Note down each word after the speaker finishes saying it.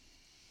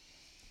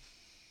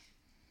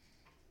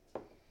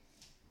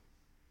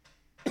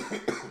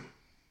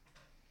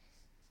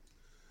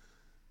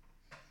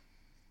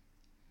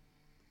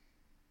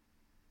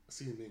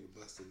seen a nigga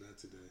busting nut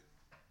today.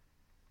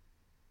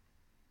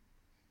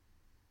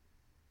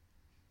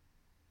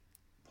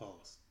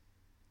 Pause.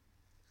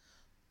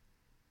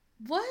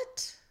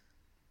 What?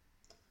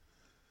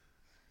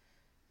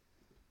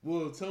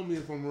 Well, tell me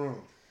if I'm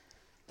wrong.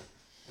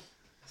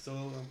 So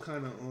I'm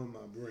kind of on my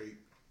break,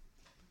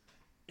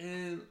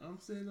 and I'm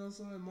sitting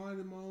outside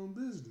minding my own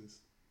business,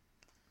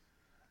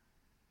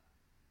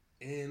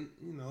 and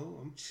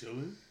I'm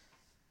chilling.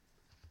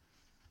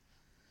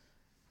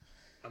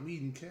 I'm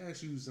eating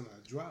cashews and I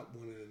dropped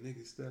one and a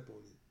nigga step on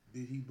it.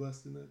 Did he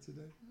bust a nut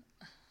today?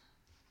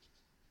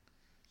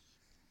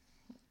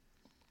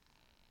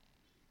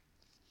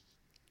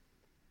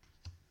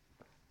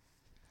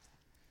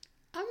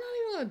 I'm not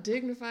even gonna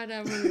dignify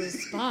that with a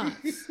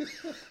response.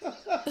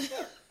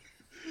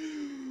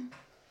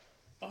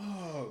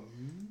 Oh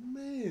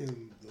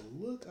man, the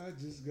look I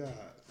just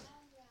got.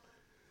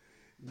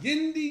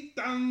 Yindi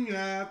tang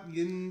rap,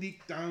 yindi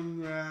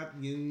tang rap,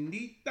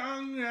 yindi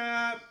tang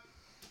rap.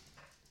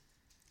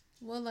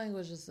 What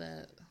language is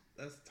that?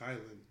 That's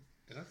Thailand.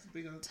 And that's the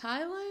thing.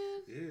 Thailand?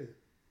 Yeah.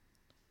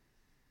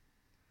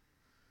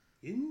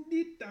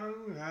 Yindi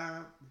tang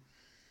rap.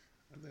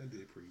 I think I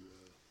did pretty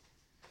well.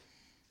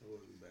 That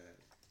wasn't bad.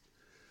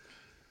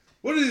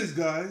 What it is,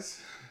 guys?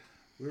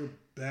 We're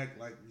back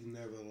like we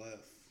never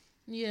left.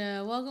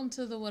 Yeah, welcome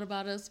to the What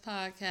About Us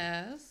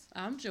podcast.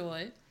 I'm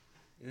Joy.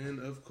 And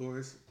of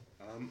course,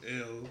 I'm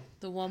L.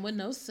 The one with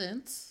no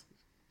sense.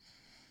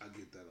 I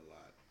get that a lot.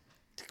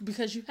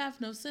 Because you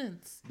have no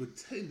sense. But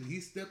technically,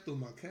 he stepped on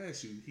my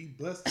cashew. He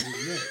busted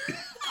his neck.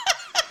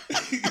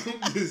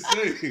 I'm just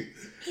saying.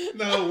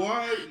 Now,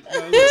 why?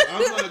 Now, look,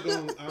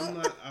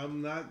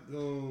 I'm not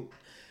going.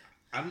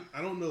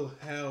 I don't know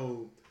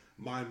how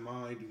my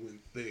mind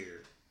went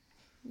there.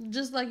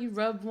 Just like you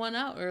rubbed one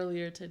out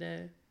earlier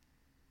today.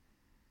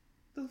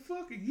 The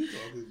fuck are you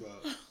talking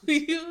about?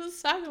 You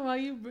was talking about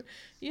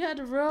you had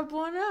to rub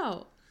one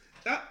out.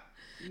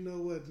 You know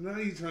what? Now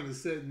you're trying to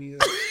set me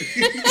up.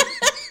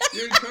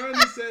 You're trying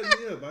to set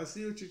me up. I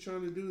see what you're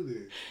trying to do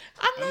there.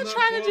 I'm not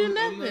trying to do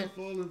nothing. I'm not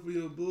falling for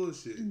your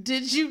bullshit.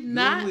 Did you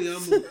not?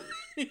 Normally,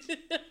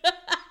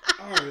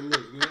 Alright,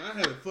 look, man. I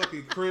had a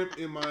fucking cramp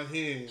in my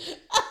hand.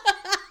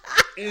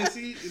 And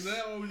see, and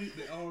that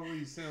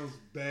already sounds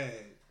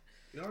bad.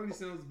 It already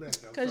sounds bad.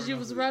 Because you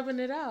was rubbing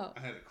it out.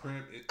 I had a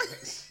cramp in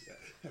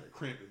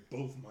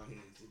both my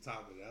hands on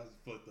top of it. That was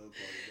the fucked up part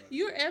about it.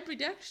 You're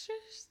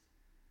ambidextrous?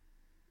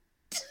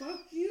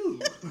 Fuck you.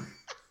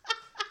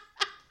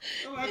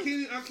 No, I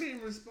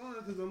can't respond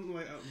because I'm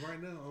like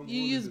right now.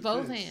 You use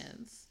both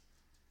hands.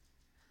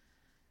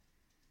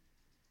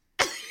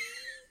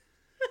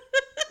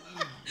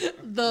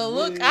 The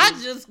look I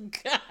just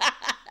got.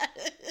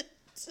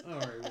 All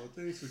right, well,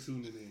 thanks for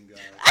tuning in, guys.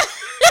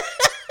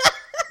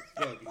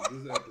 Fuck it,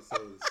 this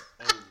episode is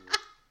over.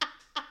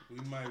 We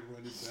might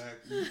run it back.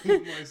 We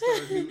might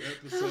start a new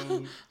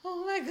episode. Oh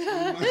my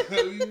god.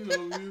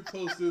 We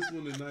post this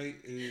one tonight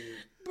and.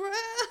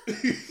 Bruh,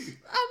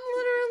 I'm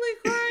literally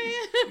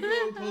crying.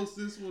 We're gonna post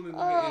this one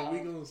tonight and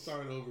we're gonna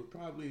start over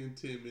probably in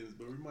 10 minutes,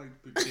 but we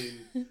might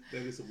pretend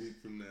that it's a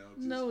week from now.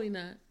 No, we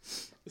not.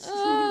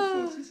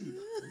 I'm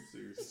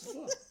serious as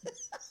fuck.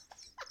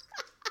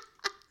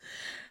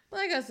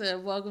 Like I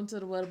said, welcome to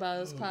the What About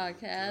Us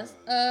podcast.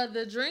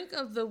 The drink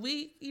of the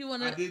week, you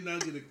want to... I did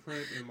not get a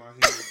cramp in my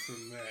hands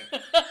from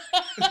that.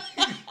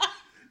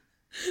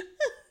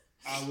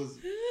 I was...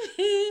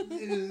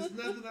 There's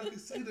nothing I can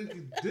say that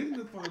can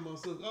dignify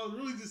myself. I was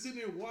really just sitting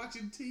there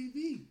watching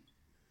TV.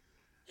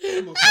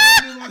 I'm a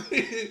phone in my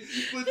hand,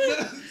 but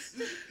that's...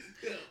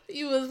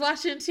 You was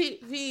watching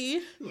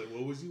TV. Like,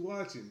 what was you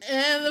watching?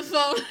 And the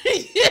phone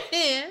in your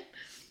hand.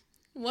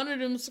 One of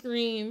them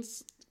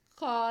screens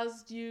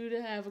caused you to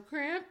have a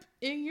cramp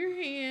in your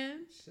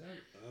hand. Shut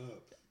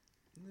up.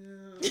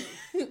 Yeah,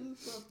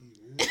 fuck you,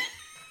 man.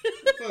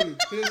 I'm fucking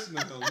pissed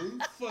now. You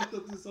fucked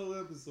up this whole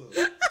episode.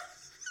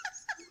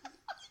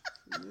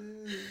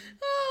 Man.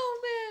 Oh,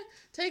 man.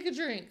 Take a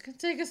drink.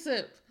 Take a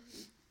sip.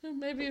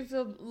 Maybe you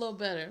feel a little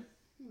better.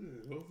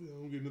 Yeah, hopefully I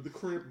don't get another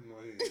cramp in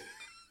my hand.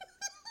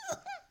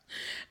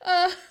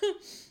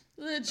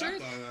 The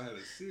drink. I thought I had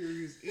a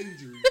serious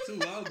injury too.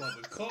 I was about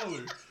to call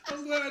her.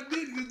 I'm glad I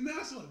did because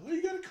now she's like, "Why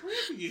you got a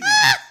cramp in your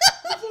hand?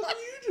 What the fuck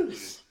are you doing?"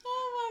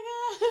 Oh my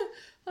god!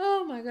 Oh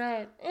my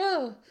god!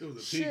 Oh, it was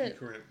a shit. pinky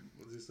cramp.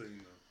 Just so you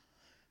know,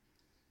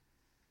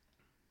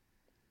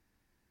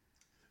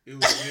 it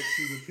was next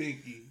to the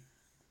pinky.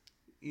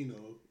 You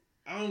know,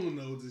 I don't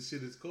know what this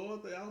shit is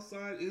called. The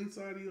outside,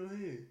 inside of your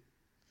hand.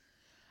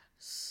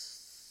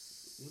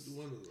 What's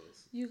one of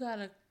those? You got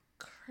a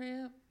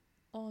cramp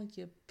on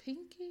your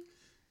pinky?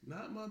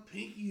 Not my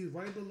pinky. It's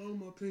right below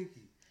my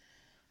pinky.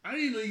 I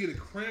didn't know you get a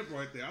cramp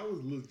right there. I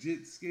was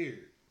legit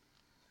scared.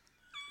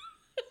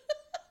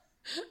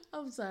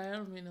 I'm sorry. I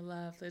don't mean to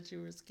laugh that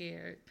you were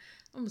scared.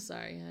 I'm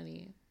sorry,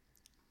 honey.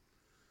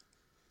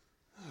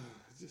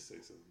 Just say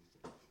something.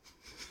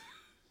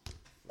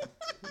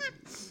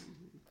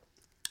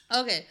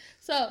 Okay,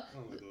 so.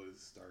 Oh my god,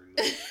 it's starting.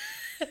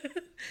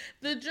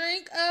 The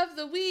drink of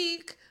the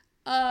week.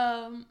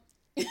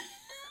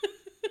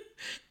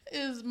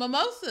 is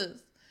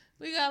mimosas.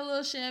 We got a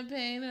little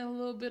champagne and a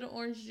little bit of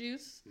orange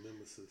juice.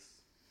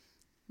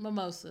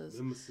 Mimosas.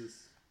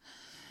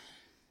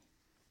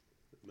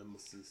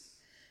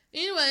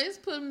 Anyways,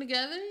 put them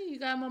together. You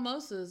got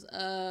mimosas.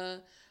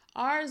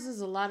 Ours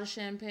is a lot of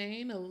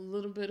champagne, a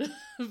little bit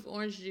of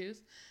orange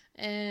juice,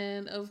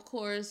 and of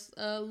course,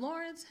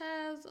 Lawrence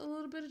has a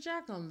little bit of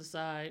Jack on the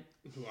side.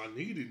 Well, I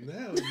need it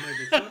now,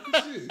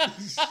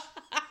 motherfucking shit.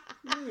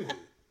 Yeah.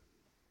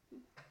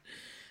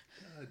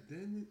 God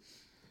damn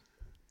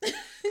it.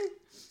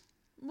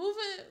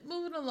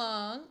 Moving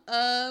along.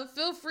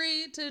 Feel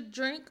free to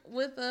drink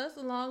with us,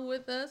 along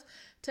with us.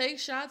 Take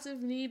shots if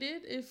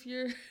needed, if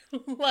you're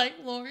like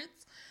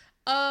Lawrence.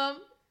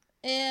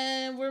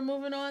 And we're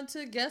moving on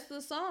to guess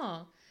the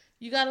song.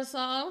 You got a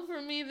song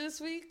for me this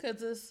week?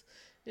 Because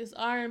it's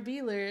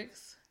R&B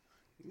lyrics.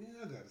 Yeah,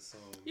 I got a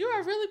song. You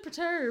are really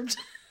perturbed.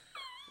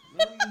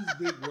 Don't use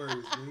big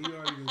words, man. You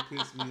already done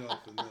pissed me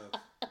off enough.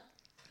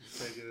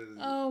 Take it as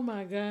oh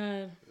my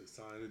God. a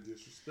sign of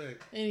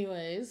disrespect.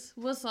 Anyways,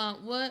 what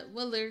song? What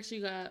lyrics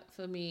you got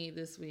for me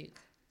this week?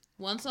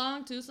 One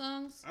song? Two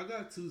songs? I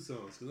got two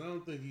songs because I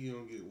don't think you're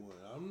going to get one.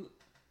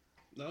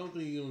 I don't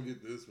think you're going to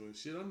get this one.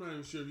 Shit, I'm not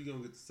even sure if you're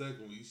going to get the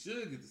second one. You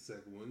should get the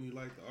second one. You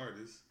like the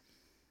artist.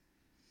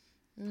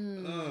 But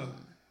I'm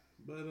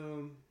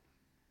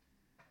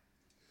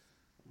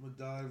going to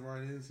dive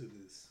right into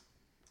this.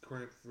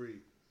 Cramp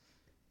free.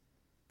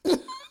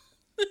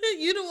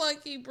 You the one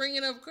keep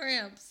bringing up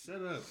cramps.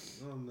 Shut up.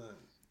 No, I'm not.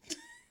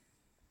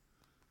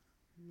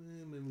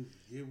 Man, made me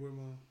forget where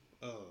my...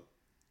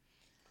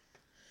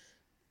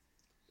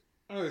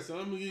 Alright, so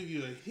I'm going to give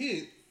you a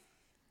hint.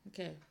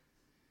 Okay.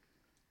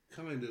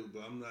 Kind of,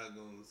 but I'm not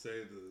going to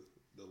say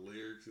the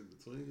lyrics in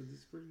between because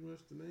it's pretty much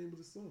the name of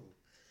the song.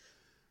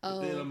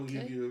 But then I'm going to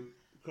give you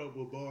a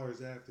couple of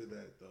bars after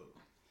that, though.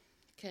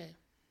 Okay.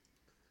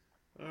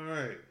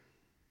 Alright.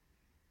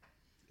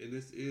 And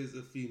this is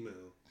a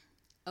female.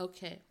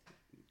 Okay.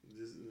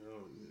 This,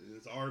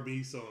 it's an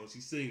R&B song.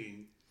 She's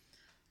singing.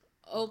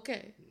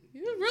 Okay.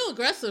 You're real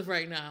aggressive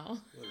right now.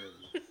 Whatever.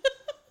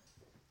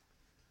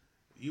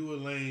 You a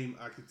lame.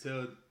 I can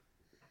tell it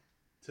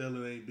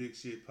ain't big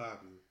shit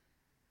popping.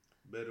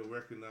 Better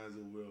recognize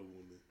a real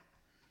woman.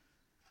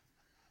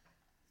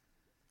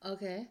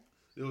 Okay.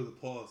 There was a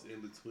pause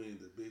in between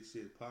the big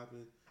shit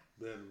popping.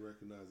 Better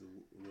recognize a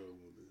real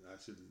woman. I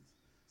should have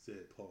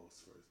said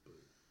pause first,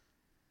 but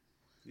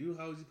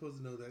how was you supposed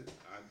to know that?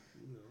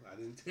 I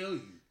didn't tell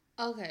you.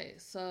 Okay,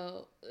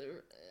 so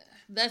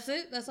that's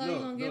it. That's all you're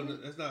gonna give me? No,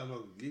 that's not what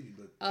I'm gonna give you.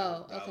 But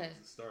that was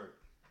the start.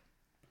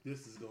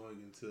 This is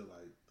going into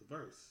like the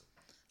verse.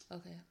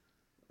 Okay.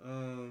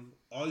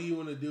 All you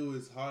want to do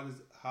is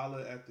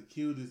holler at the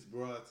cutest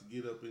broad to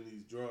get up in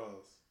these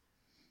draws.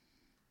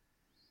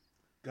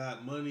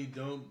 Got money,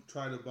 don't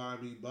try to buy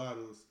me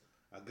bottles.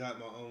 I got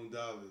my own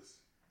dollars.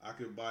 I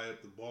could buy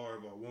up the bar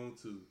if I want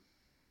to.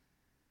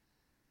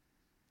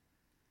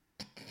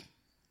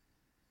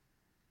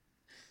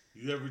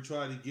 You ever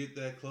try to get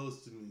that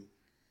close to me?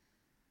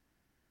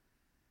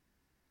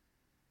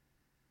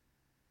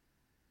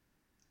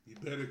 You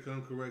better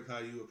come correct how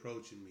you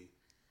approaching me.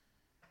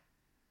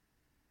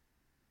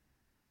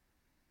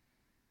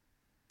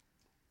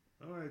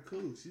 All right,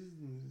 cool. She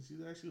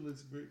actually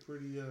looks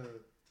pretty.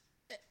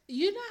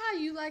 You know how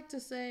you like to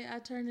say I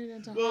turned it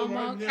into well,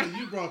 Hallmark? right now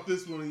you brought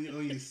this one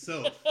on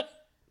yourself.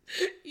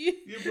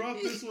 You brought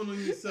this one on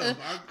yourself.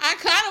 I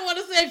kind of want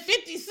to say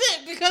 50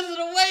 Cent because of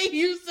the way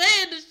you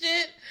saying the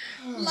shit.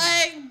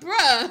 Like,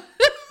 bruh.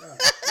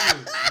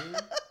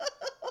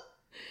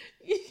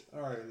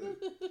 All right, look.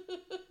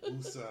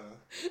 Woosah.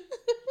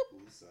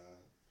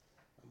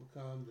 I'm gonna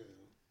calm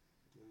down.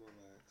 I'm gonna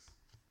relax.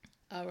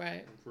 All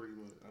right.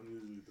 I'm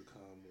usually the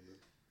calm one.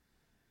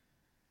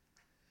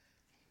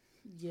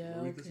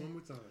 Yeah. Read this one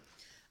more time.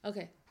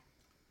 Okay.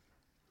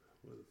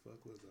 Where the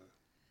fuck was I?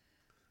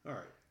 All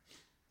right.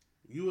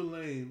 You a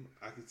lame.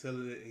 I can tell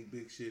it ain't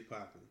big shit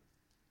popping.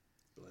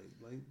 Blank,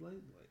 blank,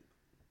 blank, blank.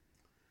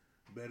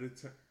 Better.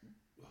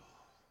 God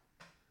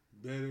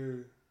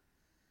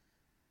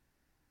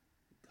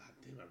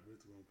damn, I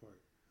read the wrong part.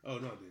 Oh,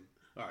 no, I didn't.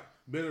 All right.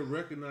 Better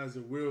recognize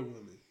a real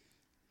woman.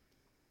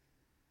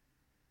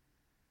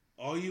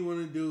 All you want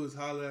to do is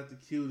holler at the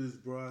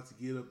cutest broad to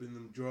get up in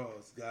them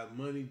drawers. Got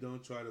money,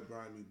 don't try to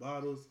buy me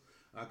bottles.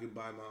 I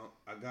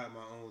got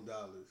my own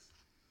dollars.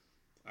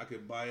 I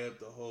could buy up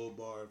the whole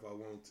bar if I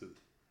want to.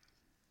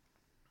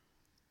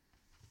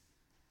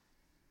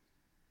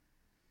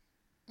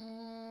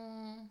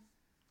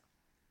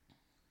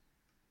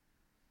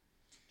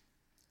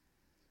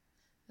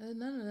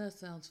 None of that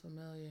sounds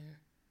familiar.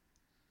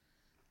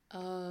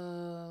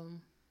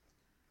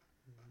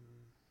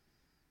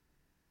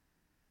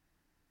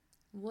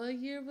 What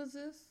year was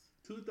this?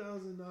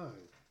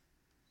 2009.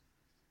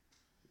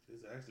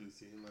 It actually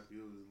seemed like it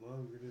was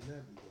longer than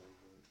that ago.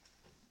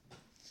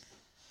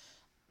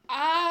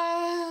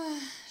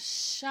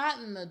 Shot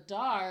in the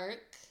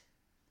dark.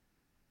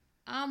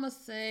 I'ma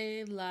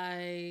say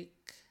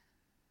like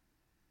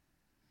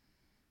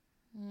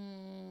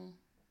 2009.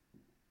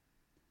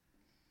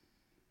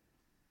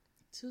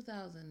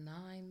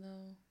 2009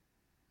 though.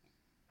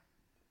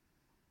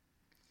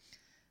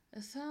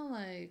 It sound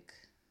like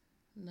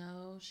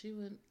no, she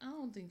would. I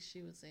don't think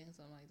she would sing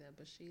something like that,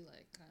 but she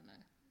like kind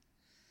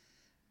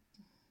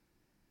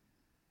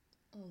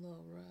of a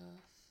little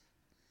rough.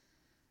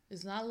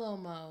 It's not Lil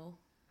Mo.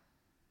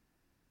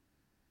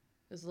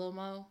 Is Lil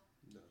Mo?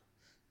 No.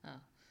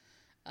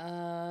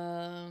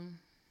 Oh.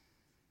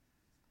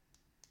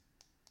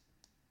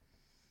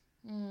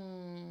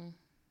 Want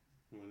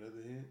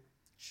another hint?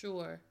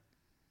 Sure.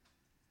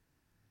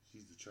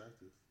 She's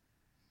attractive.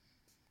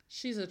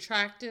 She's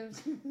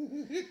attractive.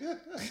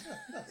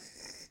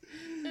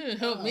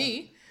 Help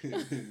me. I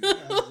just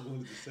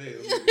wanted to say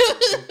it.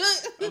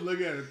 I'm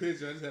looking at the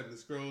picture. I just happened to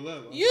scroll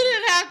up. You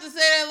didn't have to say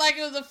that like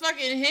it was a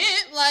fucking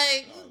hint.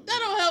 Like, that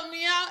don't help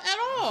me out at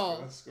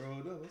all. I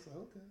scrolled up. I was like,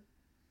 okay.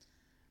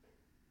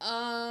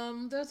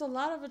 There's a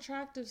lot of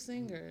attractive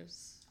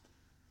singers.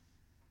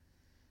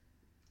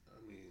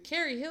 I mean,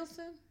 Carrie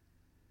Hilson?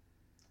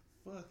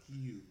 fuck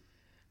you.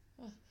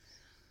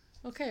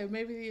 Okay,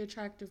 maybe the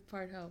attractive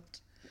part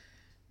helped.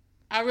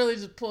 I really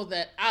just pulled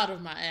that out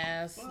of my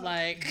ass. Fuck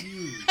like,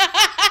 you.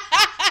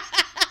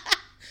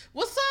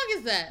 What song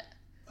is that?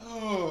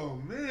 Oh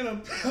man,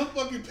 I'm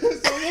fucking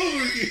pissed all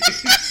over again.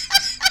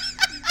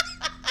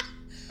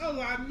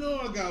 I know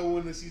I got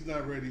one that she's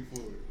not ready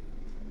for it.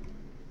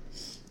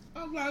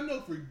 I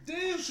know for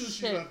damn sure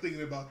she's not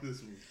thinking about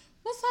this one.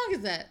 What song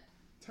is that?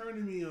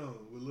 Turning Me On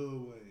with Lil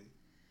Wayne.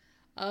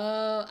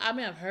 I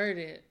mean, I've heard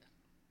it.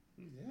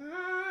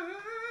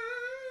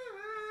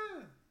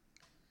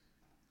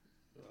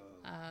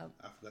 I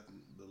forgot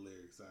the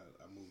lyrics. I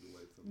moved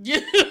away from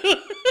it.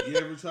 You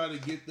ever try to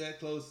get that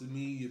close to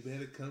me? You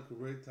better come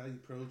correct how you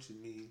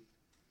approaching me.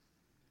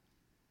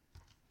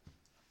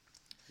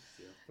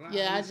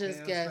 Yeah, I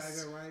just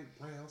guessed. Right,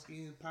 brown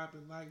skin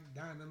popping like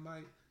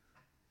dynamite.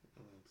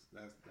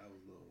 That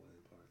was Lil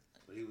Wayne part,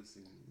 but he was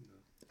singing, you know.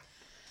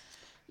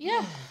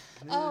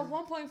 Yeah.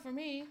 1 point for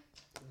me.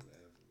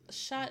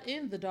 Shot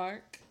in the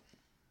dark.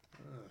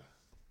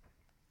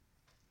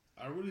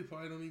 I really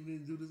probably don't even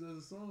need to do this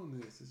other song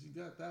then, since you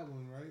got that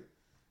one right.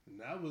 And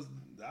that was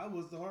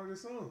the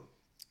hardest song.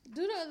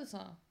 Do the other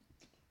song.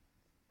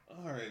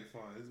 Alright,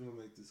 fine. Let's gonna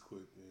make this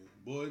quick then.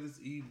 Boy, this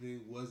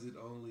evening was it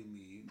only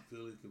me,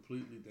 feeling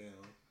completely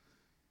down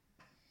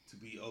to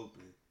be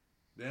open.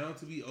 Down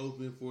to be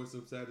open for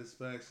some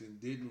satisfaction.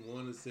 Didn't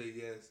want to say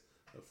yes,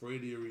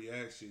 afraid of your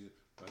reaction.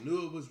 I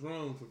knew it was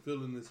wrong for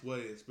feeling this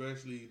way,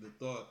 especially the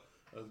thought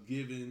of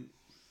giving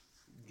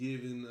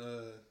in.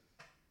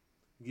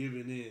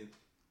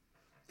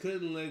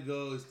 Couldn't let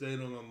go. It stayed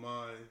on my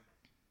mind.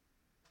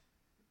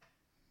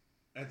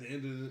 At the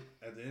end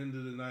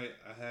of the night,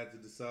 I had to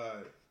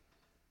decide.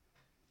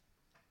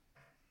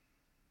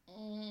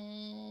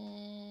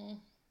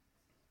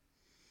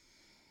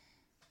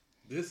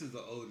 This is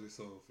an older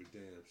song for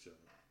damn sure.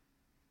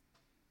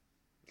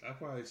 I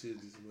probably should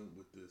have just went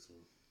with this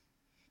one.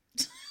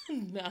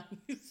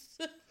 Nice.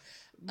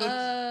 Like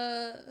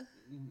I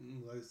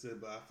said,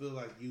 but I feel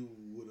like you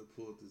would have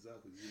pulled this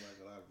out because you like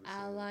a lot of her songs.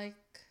 I like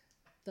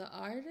the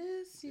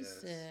artist. You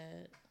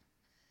said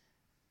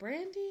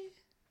Brandy.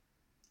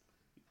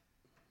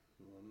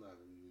 Well, I'm not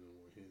gonna give you no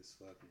more hints.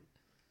 Fucking,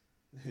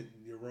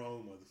 you're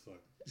wrong,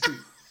 motherfucker.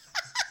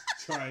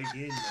 Try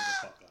again,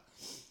 motherfucker.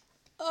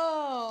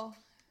 Oh.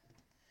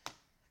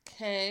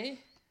 Okay.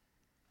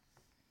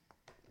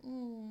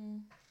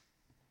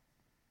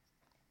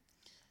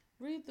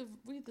 Read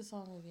the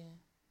song again.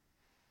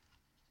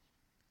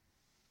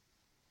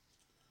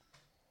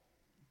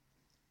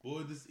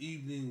 Boy, this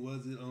evening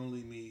was it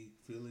only me,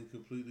 feeling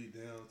completely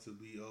down to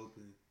be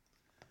open.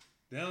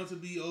 Down to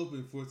be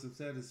open for some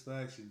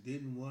satisfaction.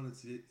 Didn't want to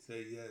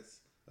say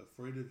yes,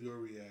 afraid of your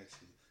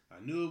reaction. I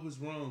knew it was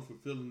wrong for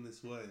feeling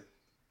this way.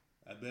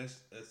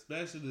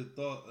 Especially the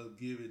thought of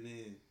giving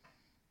in.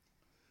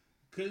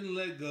 Couldn't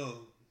let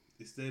go.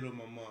 It stayed on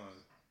my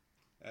mind.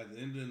 At the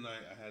end of the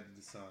night, I had to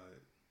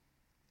decide.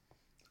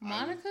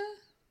 Monica?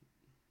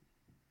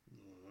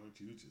 Aren't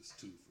you just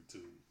 2 for 2?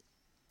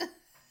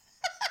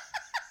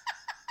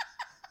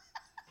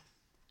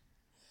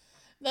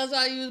 That's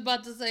why you was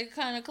about to say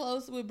kind of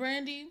close with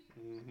Brandy?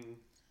 Mm-hmm.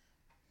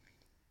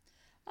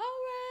 All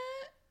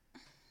right.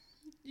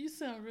 You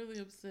sound really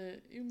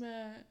upset. You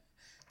mad?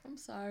 I'm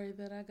sorry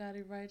that I got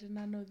it right and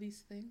I know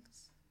these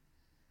things.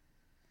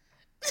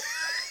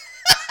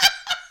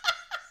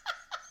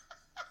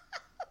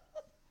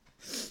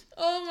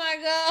 Oh my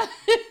God.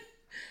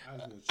 I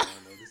just want you to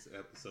know this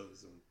episode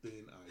is on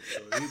thin ice,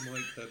 so it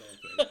might cut off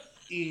at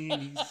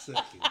any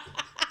second.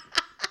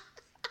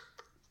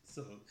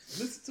 So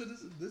listen to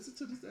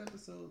this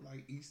episode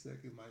like each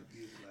second might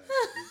be his last.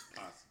 It's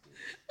possible.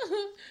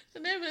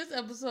 The name of this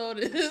episode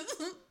is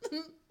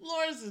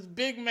Lawrence is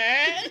Big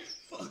Mad.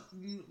 Fuck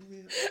you,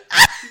 man.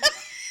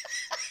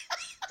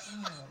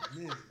 Oh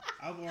man,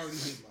 I've already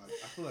hit my.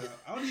 I feel like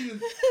I don't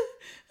even.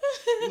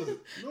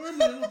 Look,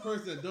 normally I'm a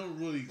person that don't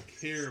really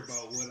care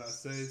about what I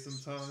say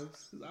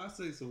sometimes, because I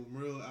say some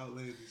real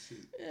outlandish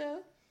shit.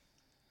 Yeah.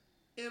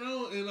 And I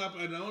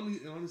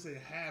only say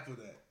half of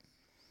that.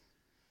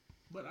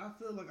 But I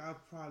feel like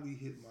I've probably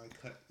hit my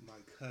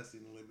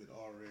cussing limit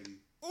already,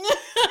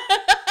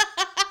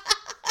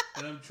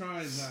 and I'm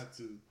trying not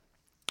to.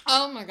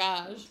 Oh my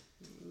gosh.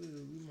 We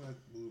might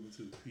move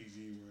into the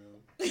PG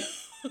realm.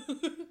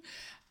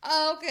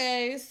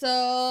 Okay,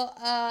 so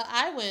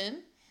I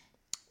win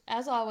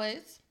as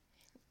always,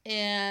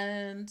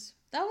 and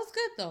that was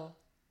good though.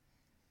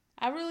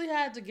 I really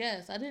had to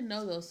guess. I didn't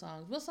know those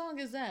songs. What song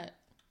is that?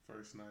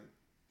 First Night.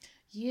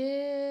 Yeah.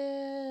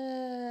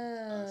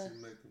 I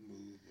should make a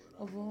move, but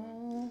I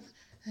won't.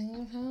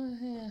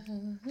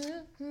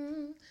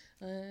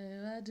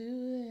 When I do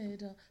it,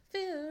 don't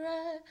feel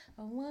right.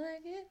 I wanna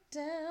get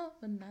down,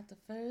 but not the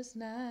first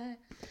night.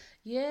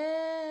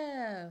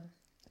 Yeah,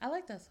 I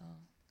like that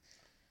song.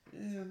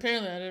 Yeah.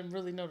 Apparently, I didn't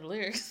really know the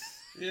lyrics.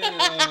 Yeah,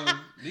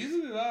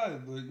 neither did I.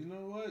 But you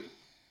know what?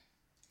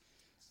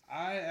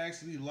 I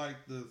actually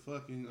like the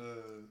fucking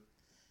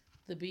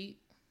The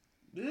beat.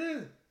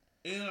 Yeah,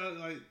 and I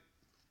like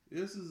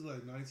this is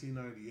like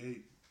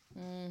 1998,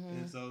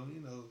 and so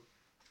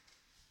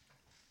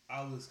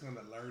I was kind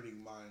of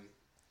learning my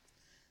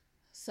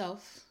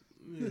self.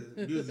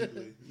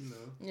 musically,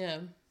 Yeah.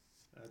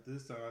 At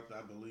this time,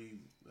 I believe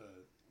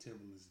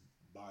Timbaland's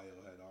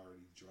bio had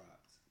already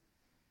dropped.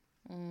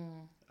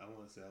 I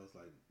want to say I was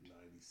like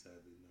 97,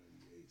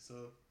 98.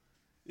 So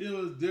it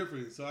was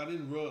different. So I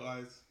didn't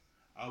realize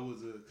I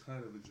was a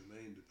kind of a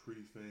Jermaine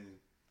Dupri fan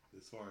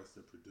as far as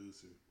the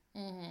producer.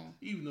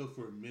 Even though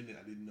for a minute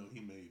I didn't know he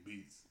made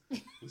beats,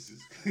 which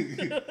is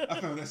I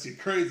found that shit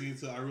crazy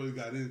until I really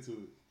got into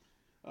it.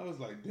 I was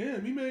like,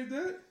 damn, he made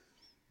that?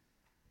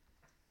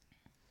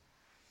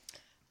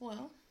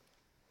 Well,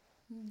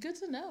 good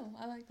to know.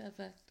 I like that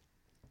fact.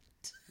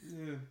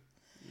 Yeah,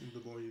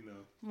 the more you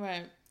know.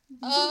 Right.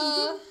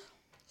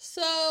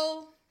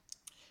 So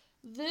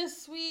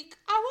this week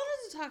I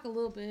wanted to talk a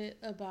little bit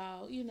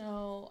about,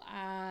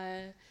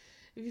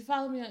 if you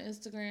follow me on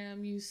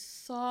Instagram, you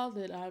saw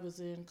that I was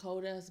in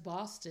Cold Ass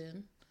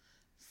Boston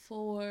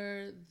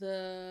for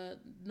the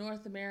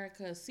North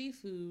America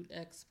Seafood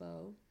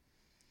Expo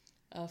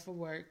for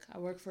work. I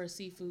work for a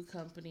seafood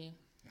company,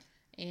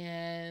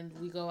 and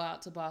we go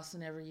out to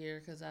Boston every year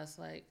because that's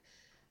like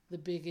the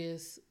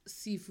biggest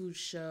seafood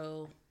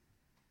show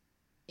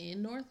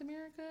in North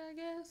America, I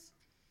guess.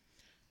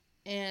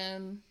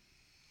 And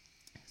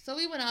so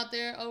we went out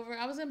there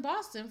I was in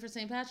Boston for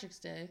St. Patrick's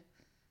Day.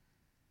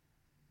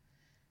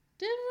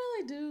 Didn't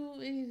really do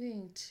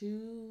anything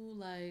too,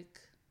 like,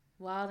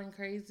 wild and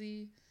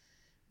crazy.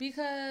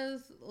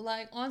 Because,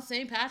 like, on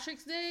St.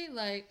 Patrick's Day,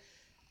 like,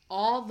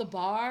 all the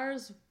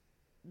bars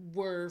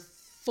were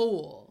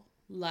full.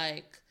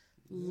 Like,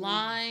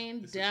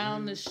 lined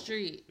down the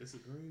street. It's a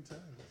green time.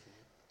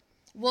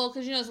 Well,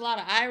 because, there's a lot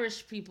of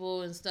Irish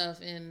people and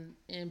stuff in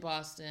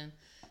Boston.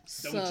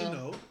 So what you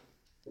know.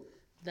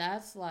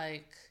 That's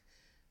like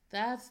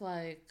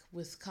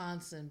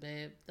Wisconsin,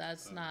 babe.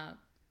 That's not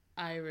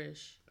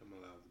Irish. I'm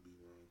allowed to be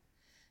wrong.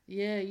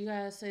 Yeah, you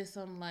gotta say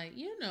something like,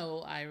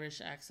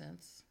 Irish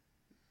accents.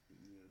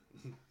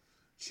 Yeah.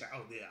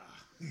 Ciao there.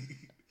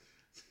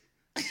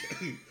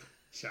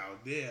 Ciao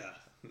there.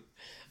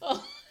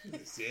 Oh.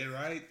 Say it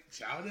right.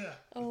 Ciao there.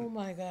 Oh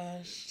my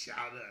gosh.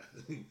 Ciao there.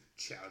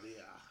 Ciao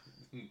there.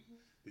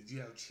 Did you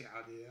have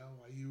chow there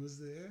while you was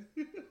there?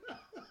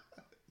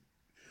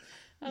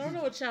 I don't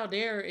know what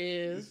chowder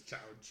is,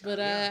 but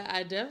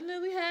I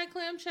definitely had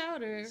clam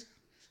chowder.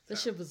 The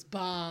shit was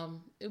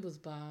bomb. It was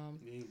bomb.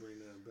 You ain't bring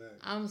nothing back.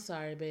 I'm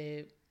sorry,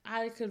 babe.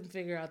 I couldn't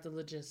figure out the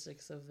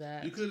logistics of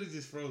that. You could have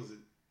just froze it.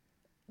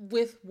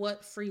 With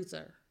what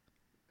freezer?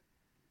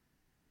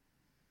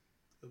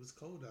 It was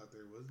cold out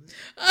there, wasn't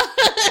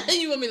it?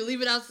 You want me to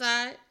leave it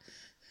outside?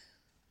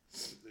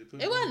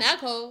 It wasn't that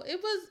cold.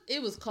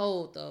 It was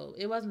cold though.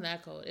 It wasn't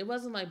that cold. It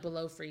wasn't like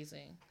below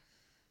freezing.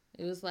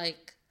 It was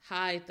like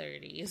high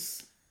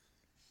 30s.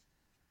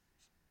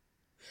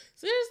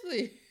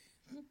 Seriously.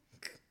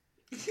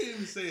 You can't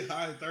even say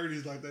high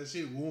 30s like that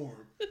shit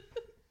warm.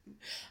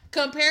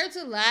 Compared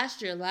to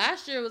last year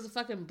it was a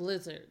fucking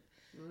blizzard.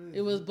 Right.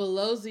 It was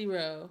below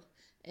zero,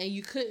 and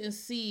you couldn't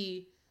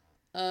see.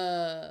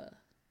 I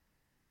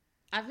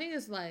think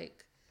it's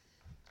like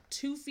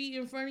 2 feet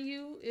in front of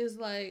you is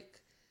like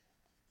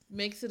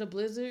makes it a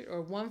blizzard,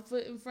 or 1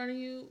 foot in front of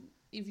you.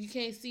 If you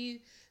can't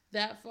see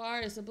that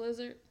far, it's a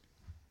blizzard.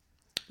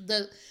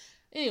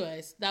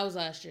 Anyways, that was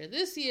last year.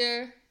 This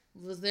year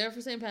was there for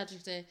St.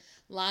 Patrick's Day.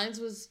 Lines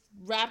was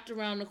wrapped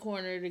around the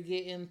corner to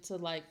get into,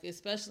 like,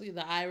 especially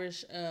the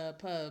Irish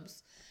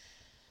pubs.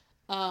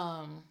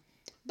 But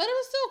it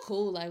was still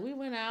cool. Like, we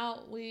went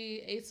out,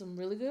 we ate some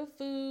really good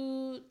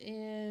food,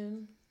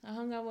 and I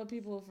hung out with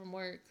people from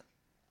work.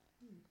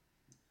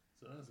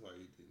 So that's why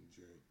you didn't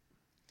drink.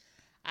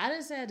 I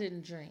didn't say I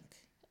didn't drink.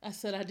 I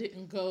said I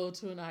didn't go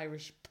to an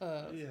Irish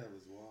pub. Yeah, it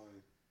was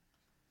wine.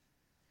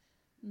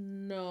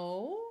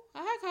 No, I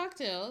had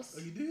cocktails.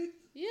 Oh, you did?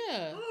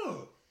 Yeah.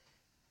 Oh.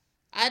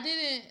 I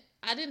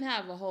didn't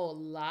have a whole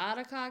lot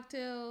of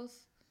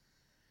cocktails,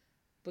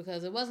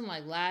 because it wasn't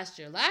like last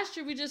year. Last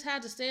year we just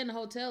had to stay in the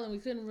hotel and we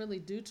couldn't really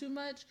do too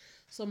much.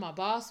 So my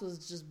boss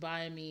was just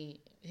buying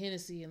me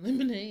Hennessy and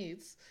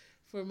lemonades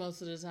for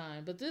most of the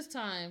time. But this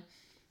time,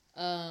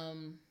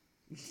 I'm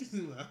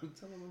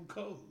telling them I'm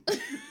cold. This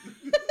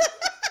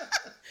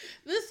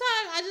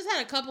time I just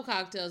had a couple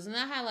cocktails and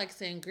I had like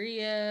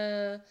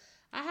sangria.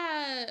 I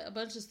had a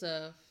bunch of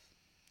stuff.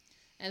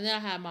 And then I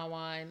had my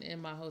wine in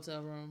my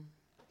hotel room.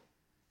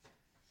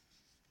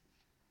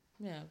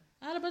 Yeah,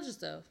 I had a bunch of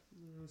stuff.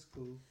 That's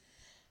cool.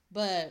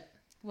 But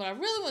what I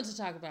really want to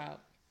talk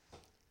about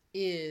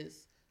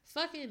is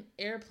fucking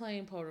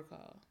airplane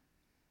protocol.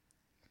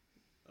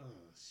 Oh,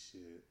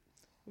 shit.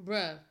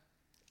 Bruh,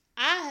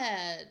 I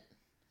had,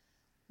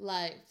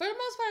 like, for the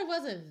most part, it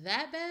wasn't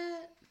that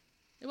bad.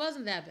 It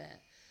wasn't that bad.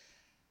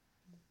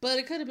 But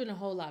it could have been a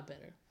whole lot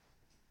better.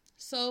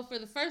 So for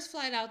the first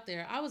flight out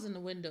there, I was in the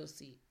window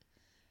seat,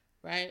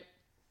 right?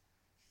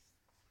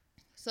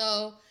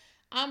 So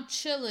I'm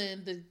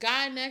chilling. The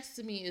guy next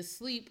to me is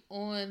asleep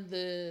on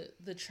the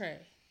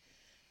tray.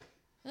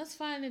 That's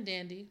fine and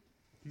dandy.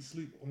 He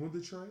sleep on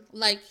the tray?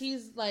 Like,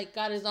 he's, like,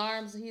 got his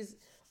arms, he's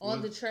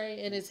on the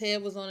tray, and his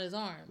head was on his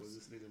arms. Was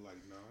this nigga, like,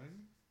 9?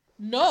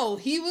 No,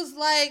 he was,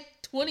 like,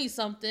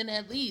 20-something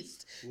at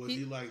least. Was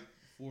he like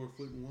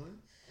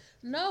 4'1"?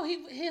 No,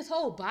 his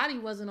whole body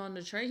wasn't on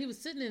the tray. He was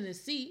sitting in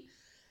his seat.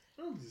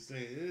 I'm just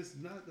saying, it's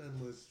not that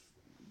much.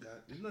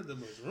 There's not that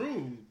much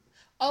room.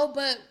 Oh,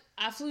 but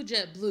I flew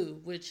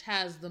JetBlue, which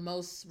has the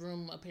most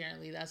room.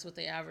 Apparently, that's what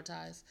they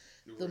advertise.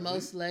 The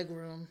most leg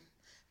room.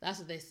 That's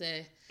what they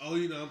say. Oh,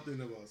 you know, I'm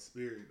thinking about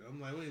Spirit.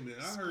 I'm like, wait a minute,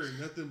 I heard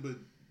nothing but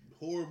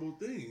horrible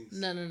things.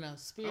 No.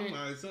 Spirit.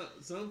 I'm like,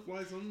 some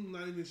flights, I'm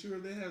not even sure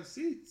if they have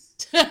seats.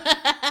 They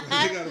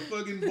got a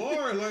fucking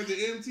bar like the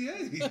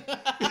MTA.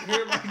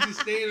 Everybody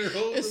just staying there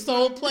holding. It's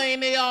so plain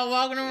they all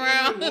walking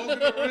around.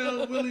 Walking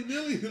around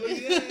willy-nilly.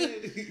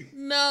 Like, yeah.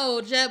 No,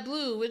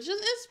 JetBlue, which is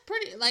it's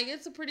pretty, like,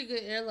 it's a pretty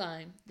good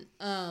airline.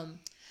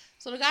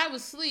 So the guy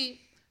was asleep,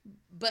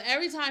 but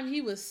every time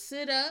he would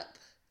sit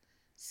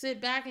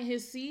back in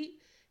his seat,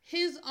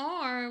 his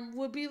arm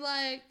would be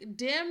like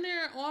damn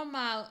near on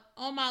my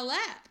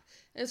lap,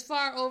 as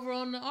far over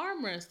on the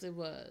armrest it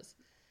was.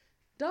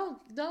 Don't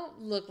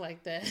look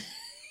like that.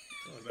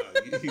 Oh, no,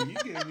 you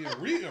gave me a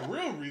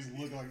real reason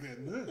to look like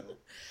that now.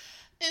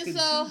 And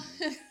so,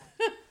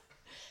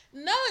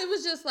 no, it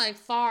was just like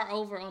far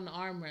over on the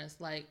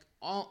armrest, like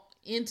all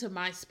into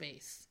my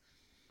space.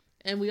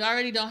 And we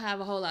already don't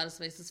have a whole lot of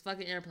space. It's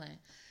fucking airplane.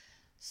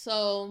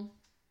 So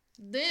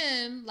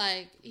then,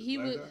 like, he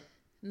would. Guy?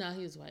 No,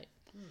 he was white.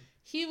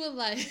 He would,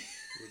 like. Was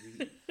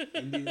he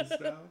Indian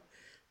style?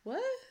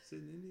 What? Is it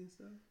Indian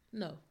style?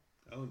 No.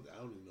 I don't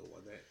even know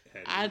what that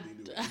had anything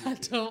to do with I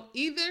don't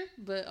either,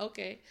 but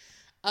okay.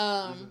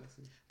 But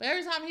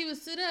every time he would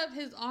sit up,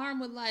 his arm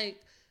would,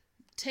 like,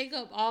 take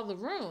up all the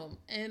room.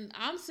 And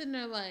I'm sitting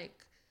there,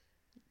 like,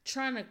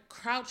 trying to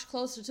crouch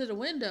closer to the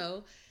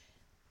window.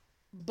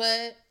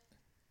 But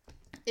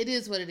it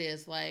is what it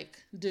is.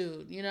 Like,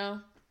 dude, you know?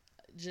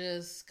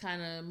 Just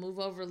kind of move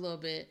over a little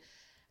bit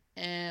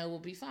and we'll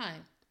be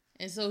fine.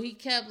 And so he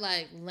kept,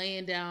 like,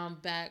 laying down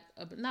back,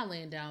 not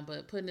laying down,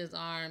 but putting his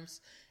arms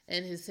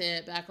and his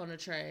head back on the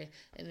tray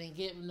and then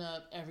getting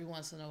up every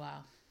once in a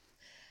while.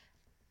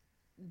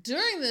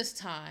 During this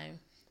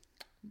time,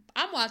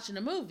 I'm watching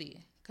a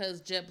movie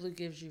because JetBlue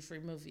gives you free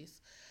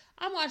movies.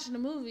 I'm watching a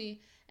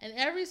movie and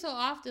every so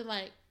often,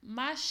 like,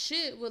 my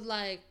shit would,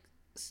 like,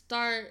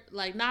 start,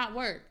 like, not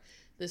work.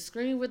 The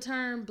screen would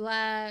turn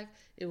black.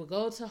 It would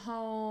go to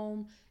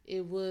home.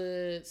 It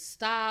would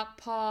stop,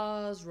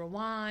 pause,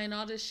 rewind,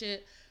 all this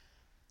shit.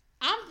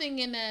 I'm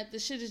thinking that the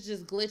shit is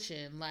just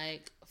glitching.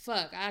 Like,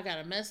 fuck, I got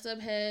a messed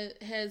up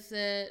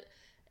headset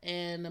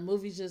and the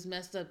movie's just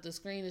messed up. The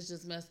screen is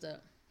just messed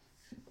up.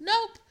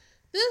 Nope.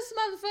 This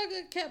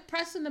motherfucker kept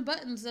pressing the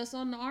buttons that's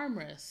on the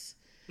armrest.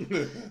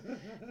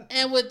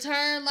 And would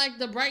turn, like,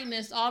 the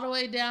brightness all the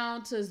way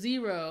down to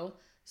 0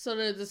 so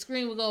that the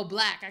screen would go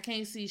black. I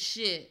can't see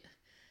shit.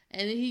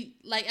 And he,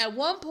 like, at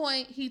one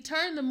point, he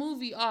turned the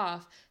movie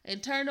off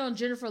and turned on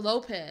Jennifer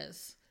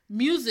Lopez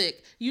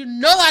music. You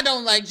know I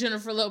don't like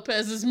Jennifer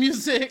Lopez's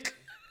music.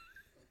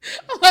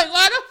 I'm like,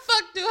 why the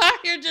fuck do I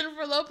hear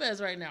Jennifer Lopez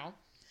right now?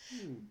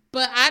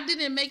 But I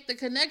didn't make the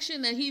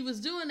connection that he was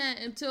doing that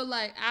until,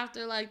 like,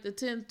 after, like, the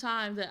 10th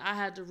time that I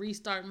had to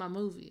restart my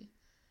movie.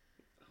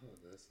 Oh,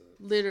 that's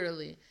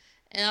literally.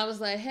 And I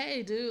was like,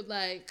 hey, dude,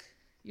 like,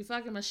 you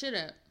fucking my shit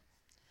up.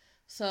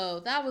 So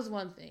that was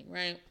one thing,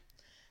 right?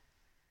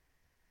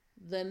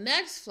 The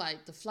next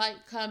flight, the flight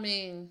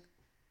coming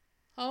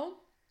home,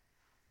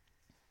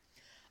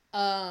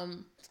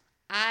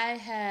 I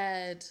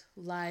had,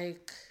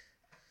 like,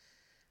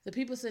 the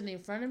people sitting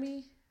in front of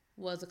me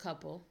was a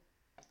couple.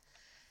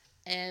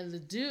 And the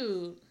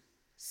dude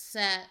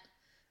sat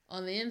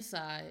on the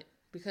inside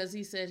because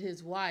he said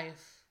his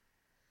wife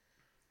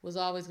was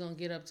always going to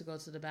get up to go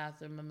to the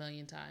bathroom a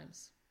million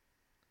times.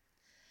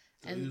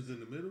 So he was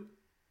in the middle?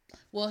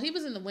 Well, he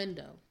was in the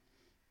window.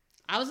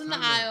 I was in the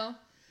aisle.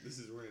 This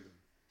is random.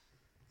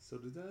 So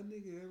did that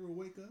nigga ever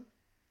wake up?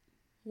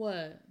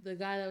 What? The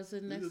guy that was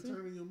sitting You're next to me?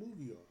 turning your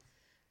movie off.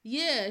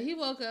 Yeah, he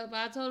woke up.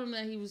 I told him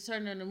that he was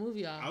turning the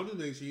movie off. I'll just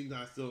make sure he's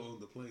not still on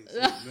the plane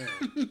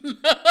sitting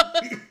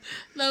now.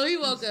 No, he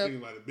woke up. He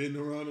might have been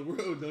around the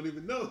world, don't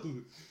even know.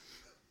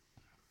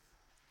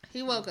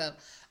 He woke up.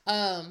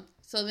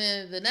 So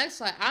then the next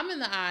flight, I'm in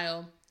the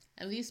aisle,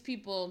 and these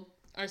people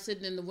are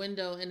sitting in the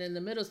window and in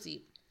the middle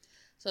seat.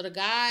 So the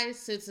guy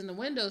sits in the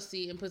window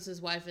seat and puts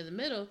his wife in the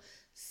middle,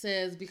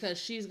 says because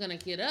she's going to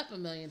get up a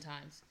million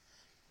times.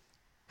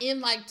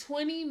 In like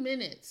 20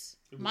 minutes.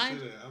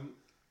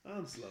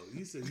 I'm slow.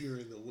 You said you're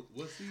in the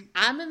what seat?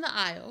 I'm in the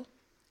aisle.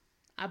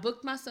 I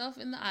booked myself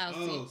in the aisle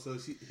seat. Oh, so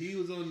he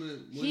was on the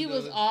window. He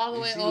was all the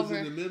way over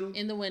in the middle?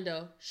 in the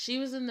window. She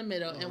was in the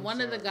middle. Oh, and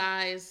one of the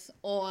guys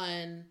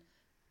on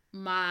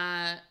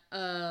my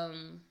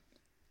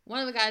one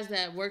of the guys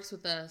that works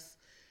with us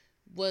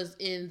was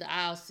in the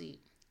aisle seat.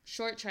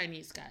 Short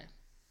Chinese guy.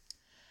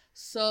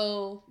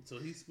 So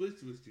he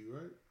switched with you,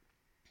 right?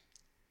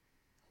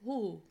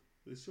 Who?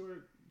 The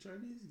short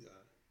Chinese guy.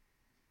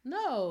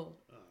 No.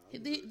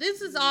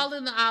 This is all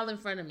in the aisle in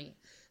front of me.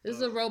 This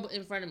is a row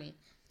in front of me.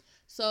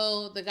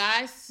 So the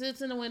guy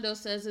sits in the window,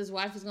 says his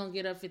wife is going to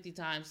get up 50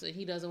 times, so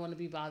he doesn't want to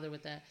be bothered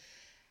with that.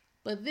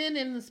 But then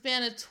in the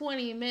span of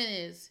 20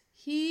 minutes,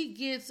 he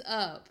gets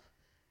up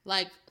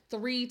like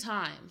 3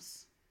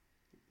 times.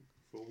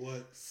 For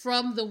what?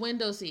 From the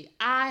window seat.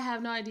 I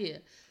have no idea.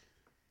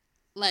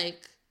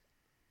 Like,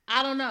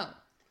 I don't know.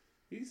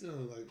 He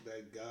sounds like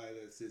that guy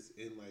that sits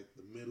in like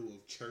the middle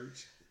of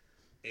church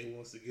and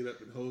wants to get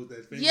up and hold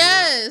that finger.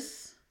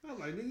 Yes. I'm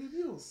like, nigga, if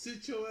you don't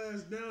sit your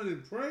ass down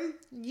and pray.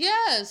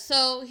 Yeah.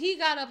 So he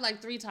got up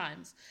like 3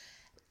 times.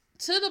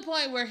 To the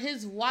point where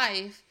his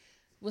wife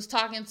was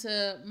talking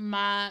to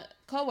my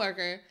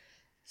coworker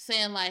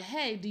saying like,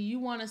 hey, do you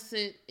want to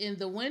sit in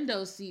the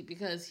window seat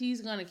because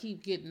he's going to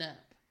keep getting up.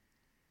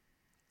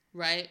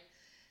 Right?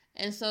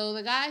 And so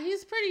the guy,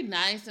 he's pretty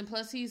nice. And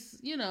plus he's,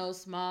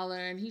 smaller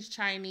and he's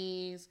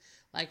Chinese,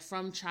 like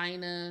from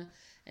China.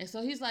 And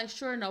so he's like,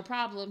 sure, no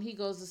problem. He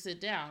goes to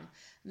sit down.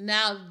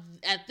 Now,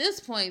 at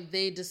this point,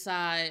 they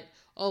decide,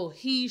 oh,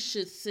 he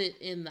should sit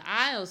in the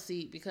aisle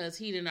seat because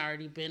he done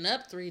already been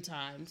up 3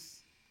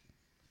 times.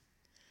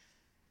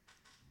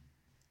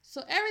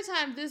 So every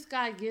time this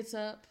guy gets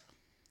up,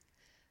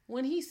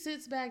 when he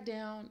sits back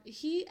down,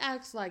 he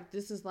acts like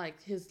this is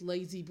like his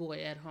lazy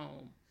boy at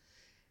home.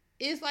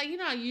 It's like,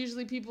 how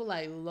usually people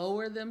like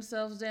lower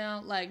themselves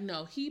down? Like,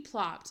 no, he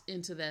plopped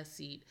into that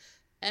seat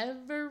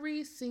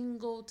every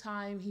single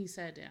time he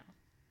sat down.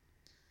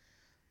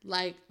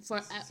 Like,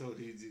 so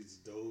he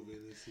just dove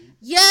in the seat?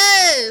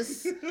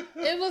 Yes!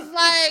 It was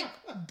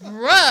like,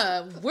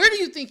 bruh, where do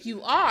you think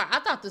you are? I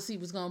thought the seat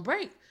was going to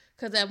break.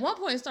 Because at one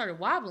point it started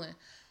wobbling.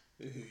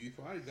 You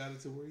probably got it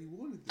to where you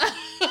wanted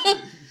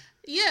to.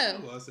 Yeah.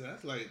 I said,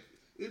 that's like,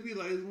 it'd be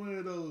like, it's one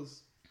of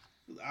those,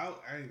 I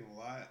ain't gonna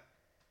lie.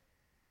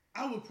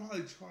 I would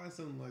probably try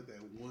something like that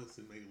once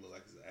and make it look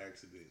like it's an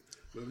accident.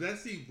 But if that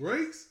seat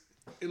breaks,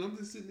 and I'm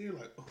just sitting there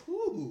like,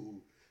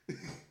 ooh,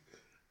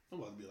 I'm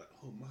about to be like,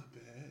 oh, my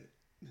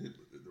bad.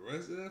 The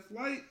rest of that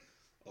flight,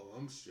 oh,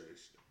 I'm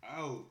stretched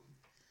out.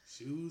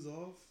 Shoes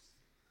off.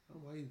 I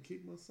might even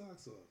kick my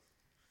socks off.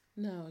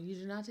 No, you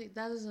do not take,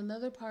 that is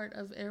another part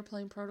of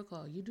airplane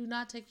protocol. You do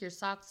not take your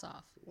socks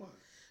off. Why?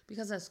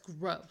 Because that's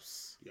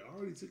gross. You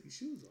already took your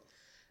shoes off.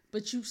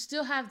 But you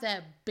still have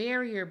that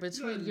barrier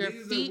between your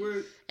feet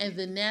and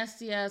the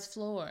nasty ass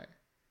floor.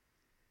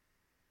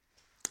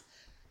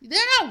 They're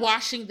not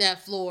washing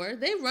that floor.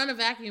 They run a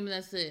vacuum and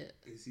that's it.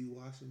 Is he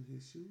washing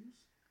his shoes?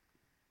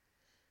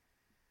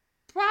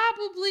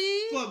 Probably.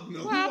 Fuck no.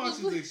 Who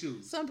washes their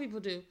shoes? Some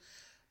people do.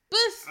 But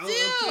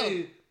still,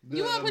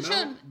 you want to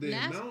put the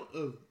amount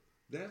of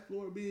that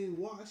floor being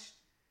washed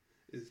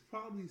is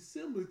probably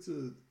similar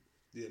to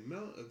the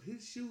amount of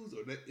his shoes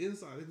or the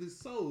inside of his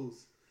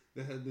soles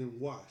that have been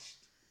washed.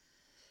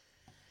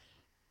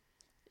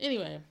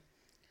 Anyway.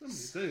 I'm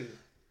just saying.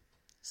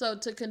 So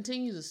to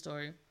continue the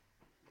story.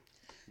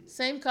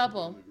 Same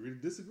couple. We agree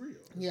to disagree.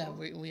 Yeah,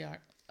 we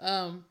are.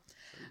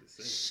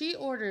 She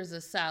orders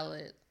a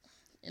salad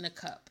in a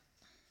cup.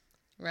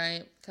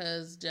 Right?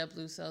 Because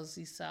JetBlue sells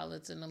these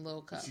salads in a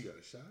little cup. She got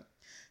a shot?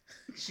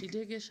 She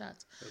did get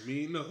shots.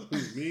 Mean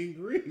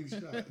green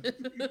shot.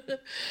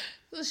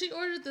 So she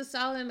ordered the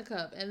salad in a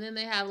cup, and then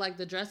they have like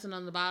the dressing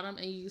on the bottom,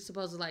 and you're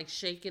supposed to like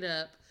shake it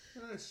up.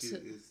 That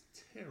shit is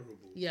terrible.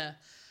 Yeah,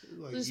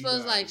 like, you're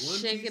supposed to like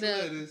shake it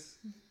up. Lettuce,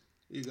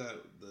 you got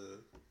the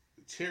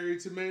cherry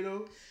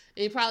tomato.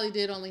 It probably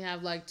did only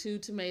have like 2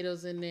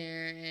 tomatoes in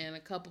there and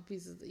a couple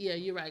pieces. Yeah,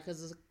 you're right,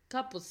 because the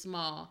cup was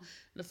small.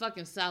 The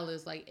fucking salad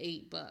is like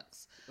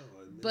 $8. Oh,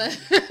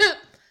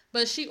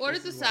 but she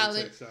ordered the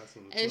salad,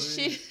 and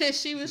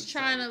she was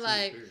trying to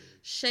like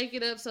shake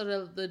it up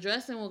so the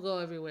dressing will go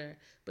everywhere.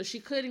 But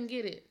she couldn't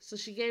get it, so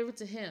she gave it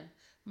to him.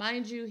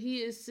 Mind you, he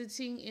is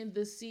sitting in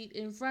the seat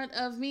in front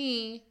of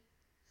me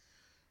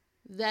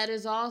that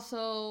is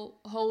also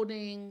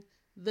holding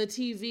the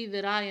TV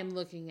that I am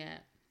looking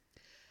at.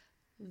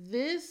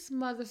 This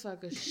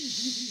motherfucker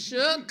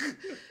shook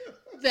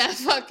that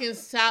fucking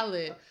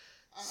salad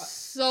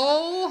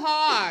so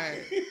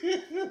hard.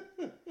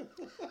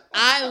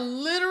 I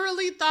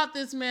literally thought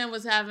this man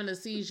was having a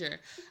seizure.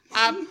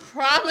 I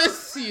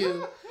promise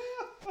you.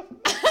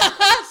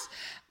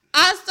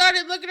 I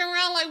started looking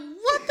around like,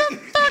 what the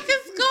fuck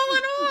is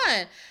going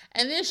on?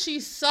 And then she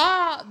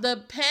saw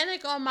the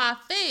panic on my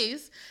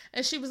face,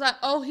 and she was like,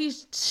 oh,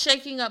 he's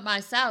shaking up my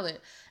salad.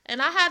 And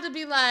I had to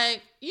be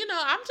like,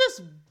 I'm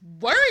just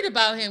worried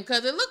about him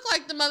because it looked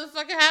like the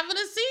motherfucker having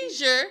a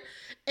seizure,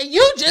 and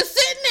you just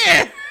sitting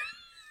there.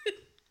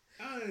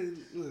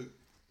 Look,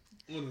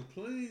 on a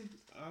plane,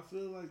 I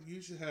feel like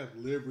you should have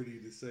liberty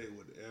to say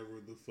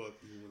whatever the fuck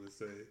you want to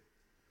say.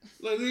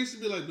 Like, there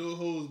should be like no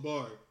holds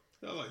barred.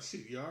 I'm like,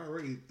 shit, you're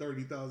already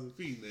 30,000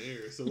 feet in the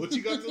air, so what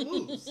you got to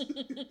lose?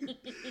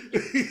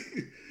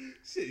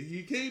 Shit,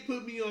 you can't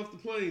put me off the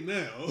plane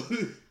now.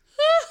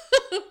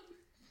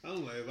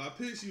 I'm like, if I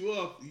piss you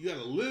off, you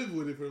gotta live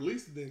with it for at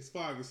least the next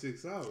 5 or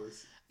 6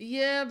 hours.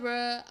 Yeah,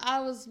 bruh. I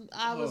was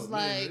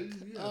like,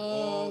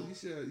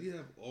 you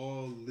have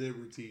all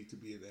liberty to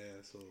be an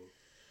asshole.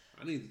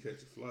 I need to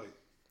catch a flight.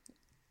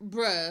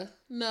 Bruh,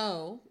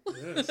 no.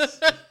 Yes.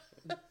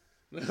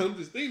 I'm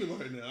just thinking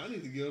about it now. I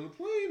need to get on a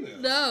plane now.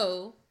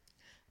 No.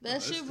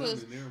 That shit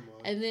was... There,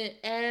 and then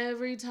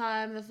every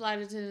time the flight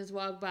attendants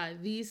walked by,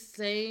 these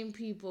same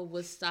people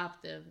would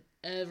stop them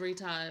every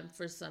time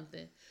for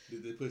something.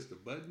 Did they push the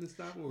button to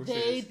stop or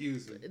say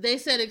excuse me? They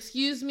said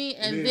excuse me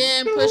and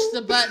then push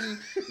the button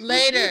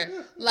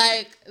later.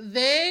 Like,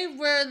 they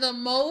were the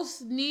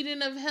most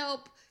needing of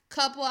help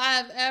couple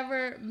I've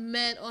ever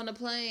met on a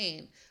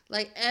plane.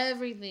 Like,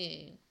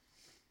 everything.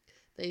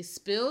 They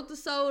spilled the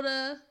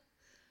soda,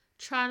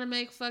 trying to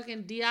make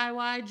fucking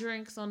DIY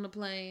drinks on the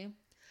plane.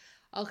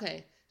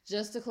 Okay,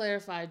 just to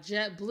clarify,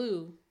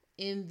 JetBlue,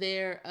 in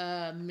their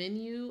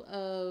menu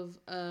of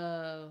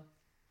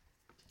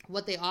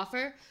what they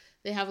offer,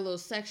 they have a little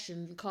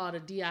section called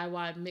a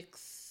DIY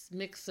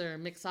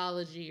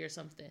mixology or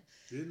something.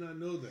 Did not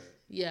know that.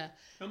 Yeah.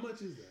 How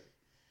much is that?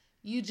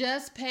 You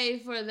just pay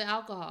for the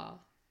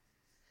alcohol.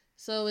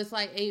 So it's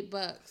like $8.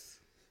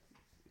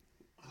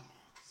 Oh,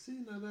 see,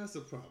 now that's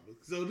a problem.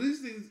 So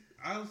these things,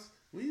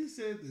 when you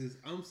said this,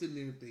 I'm sitting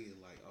there thinking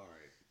like, all right,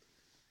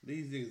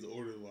 these niggas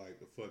ordered like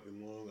a fucking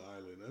Long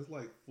Island. That's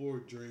like 4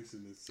 drinks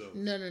in itself.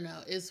 No.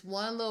 It's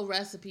one little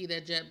recipe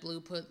that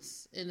JetBlue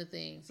puts in the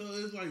thing. So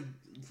it's like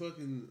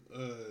fucking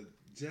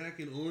Jack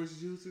and orange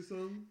juice or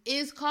something?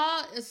 It's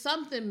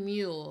something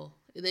mule.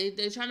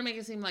 They're trying to make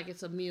it seem like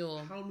it's a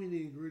mule. How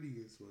many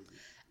ingredients was it?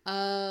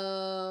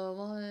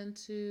 1,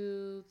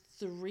 2,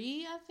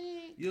 3, I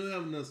think. You don't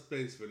have enough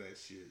space for that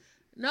shit.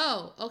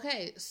 No.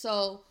 Okay.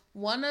 So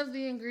one of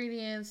the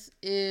ingredients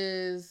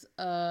is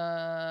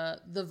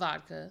the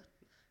vodka,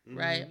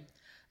 right?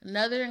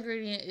 Another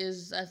ingredient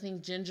is, I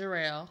think, ginger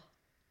ale.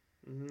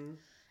 Mm-hmm.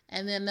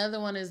 And then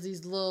another one is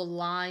these little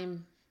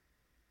lime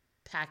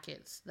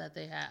packets that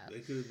they have.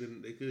 They could have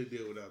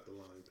did without the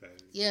lime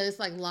packets. Yeah, it's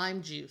like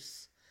lime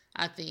juice,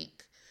 I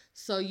think.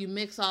 So you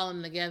mix all of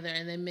them together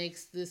and it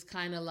makes this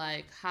kind of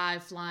like high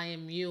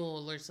flying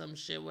mule or some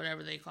shit,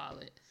 whatever they call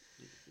it.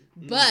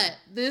 Mm-hmm. But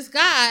this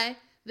guy,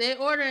 they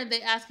order and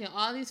they asking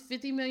all these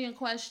 50 million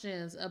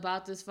questions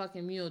about this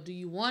fucking mule. Do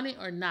you want it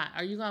or not?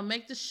 Are you going to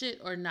make the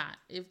shit or not?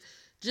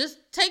 Just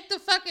take the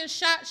fucking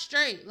shot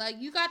straight. Like,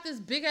 you got this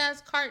big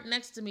ass cart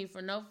next to me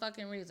for no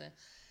fucking reason.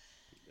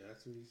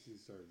 That's when you should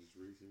start just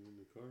reaching in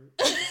the cart.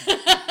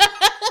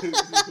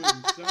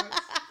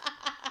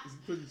 He's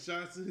putting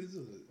shots in his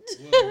hood.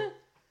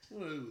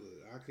 Well,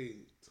 I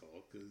can't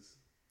talk because,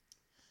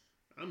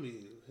 I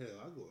mean, hell,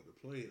 I go on the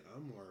plane.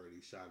 I'm already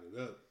shotted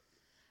up.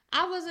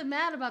 I wasn't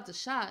mad about the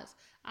shots.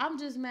 I'm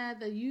just mad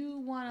that you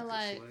want to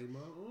like... my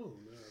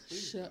own.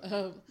 Shut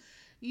up.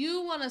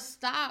 You want to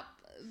stop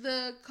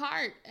the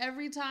cart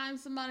every time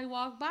somebody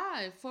walk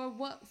by. For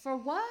what?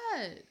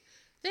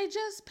 They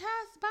just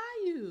passed by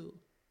you.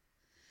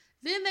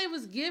 Then they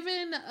was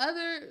giving the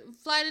other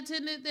flight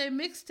attendant their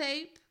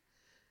mixtape.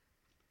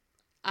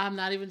 I'm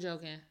not even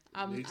joking.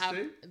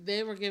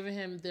 They were giving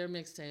him their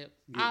mixtape.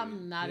 Yeah,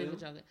 I'm not even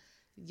joking.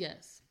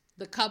 Yes.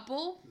 The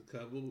couple,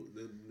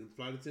 the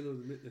flight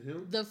attendant was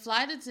him? The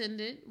flight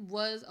attendant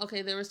was,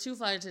 okay, there was 2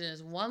 flight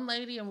attendants, one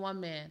lady and one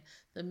man.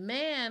 The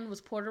man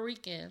was Puerto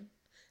Rican.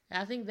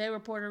 And I think they were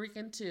Puerto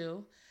Rican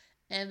too.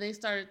 And they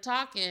started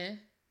talking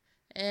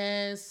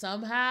and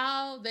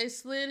somehow they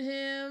slid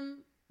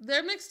him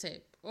their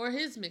mixtape or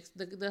his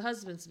the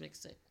husband's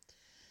mixtape.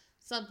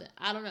 Something.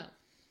 I don't know.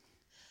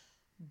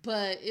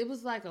 But it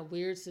was like a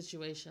weird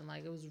situation.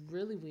 Like, it was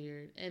really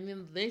weird. And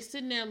then they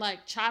sitting there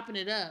like chopping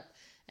it up.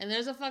 And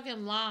there's a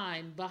fucking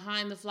line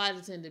behind the flight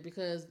attendant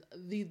because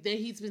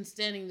he's been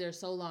standing there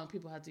so long,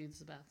 people have to use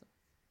the bathroom.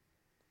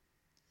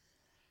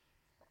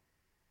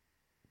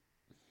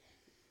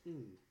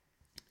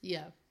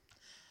 Yeah.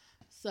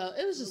 So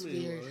it was just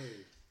weird. Well,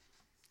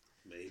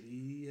 maybe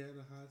he had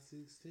a hot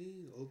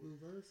 16, open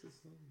verse or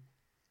something.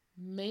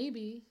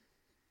 Maybe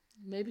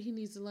he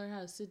needs to learn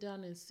how to sit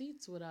down in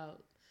seats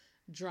without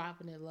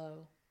dropping it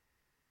low.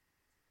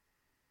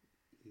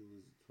 He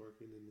was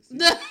twerking in the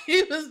seat.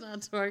 He was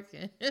not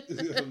twerking.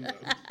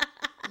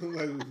 I'm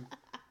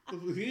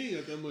like, he ain't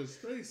got that much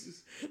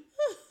space.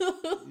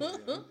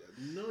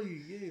 No, you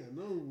ain't got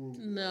no room.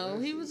 No,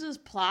 he was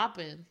just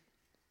plopping.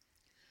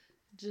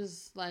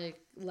 Just like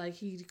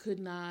he could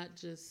not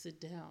just sit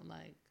down.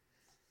 Like,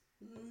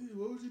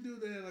 what would you do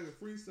if they had like a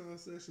freestyle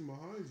session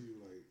behind you?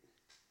 Like,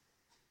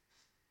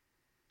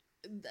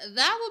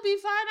 that would be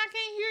fine. I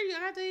can't hear you. I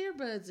got the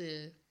earbuds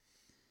in.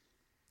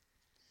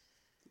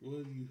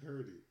 What if you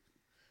heard it?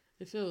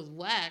 If it was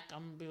whack,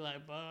 I'm gonna be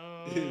like,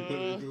 "Bah."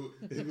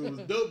 If it was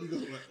dope, you go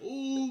like,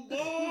 "Ooh,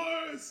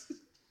 bars."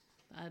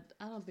 I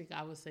don't think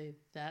I would say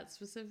that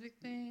specific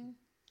thing.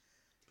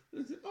 Oh,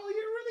 you're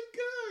really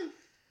good.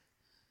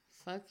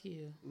 Fuck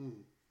you.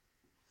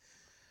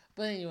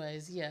 But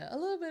anyways, yeah, a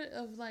little bit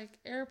of like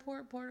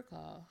airport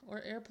protocol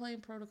or airplane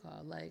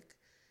protocol. Like,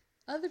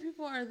 other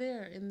people are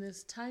there in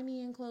this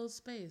tiny enclosed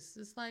space.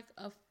 It's like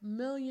 1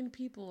 million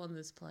people on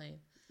this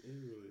plane.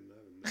 It's really not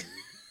a million.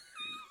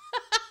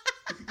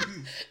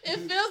 It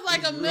feels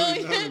like a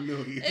million.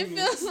 Really it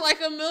feels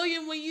like 1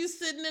 million when you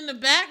sitting in the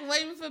back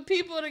waiting for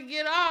people to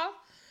get off.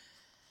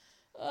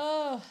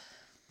 Oh.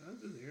 I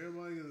just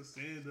everybody gonna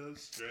stand up,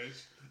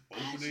 stretch,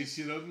 open their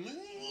shit up,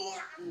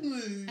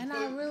 and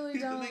I really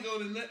don't. Hit the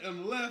nigga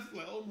on the left,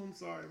 like, oh, I'm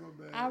sorry, my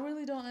bad. I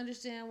really don't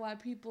understand why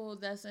people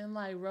that's in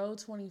like row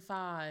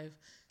 25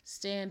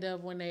 stand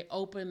up when they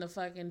open the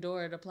fucking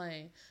door of the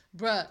plane.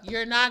 Bruh,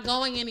 you're not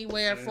going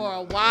anywhere for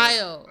a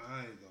while.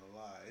 I ain't gonna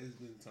lie. It's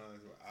been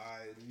times where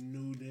I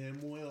knew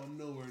damn well I'm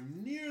nowhere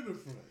near the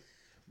front.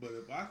 But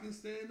if I can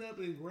stand up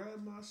and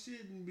grab my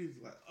shit and be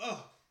like,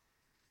 oh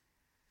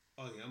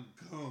yeah, I'm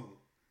gone.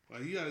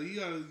 Like, you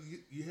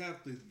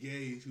have to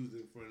gauge who's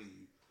in front of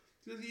you.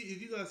 Just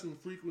if you got some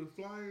frequent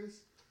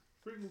flyers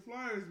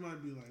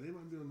might be like, they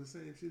might be on the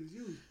same shit as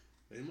you.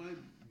 They might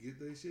get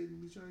their shit and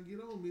be trying to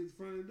get on me at the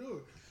front of the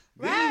door.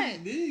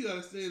 Right. Then you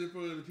gotta stand in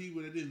front of the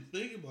people that didn't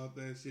think about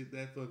that shit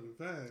that fucking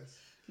fast.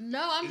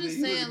 No, I'm just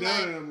saying,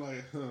 like, I'm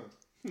like,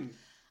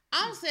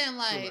 I'm saying,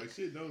 like,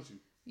 shit, don't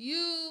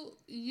you?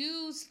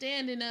 You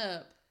standing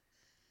up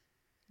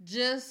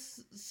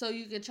just so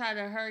you could try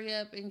to hurry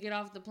up and get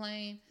off the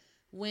plane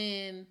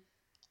when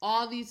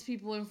all these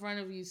people in front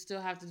of you still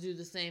have to do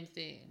the same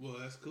thing. Well,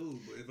 that's cool,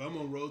 but if I'm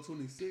on row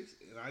 26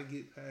 and I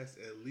get past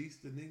at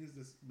least the niggas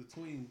that's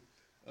between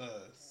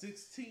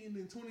 16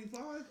 and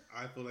 25,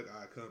 I feel like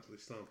I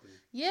accomplished something.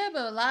 Yeah,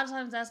 but a lot of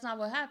times that's not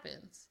what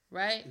happens,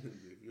 right? If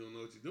you don't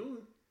know what you're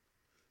doing.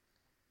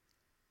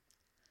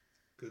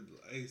 Because,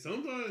 hey,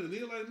 sometimes a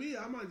nigga like me,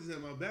 I might just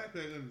have my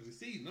backpack under the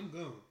seat and I'm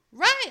gone.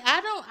 Right.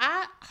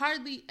 I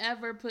hardly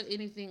ever put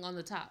anything on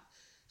the top.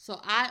 So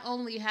I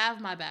only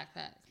have my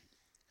backpack.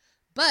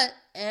 But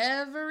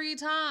every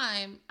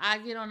time I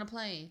get on a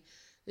plane,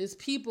 there's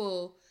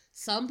people,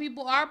 some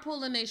people are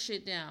pulling their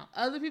shit down.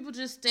 Other people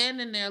just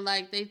standing there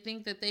like they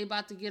think that they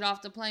about to get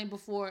off the plane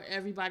before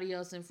everybody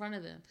else in front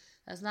of them.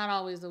 That's not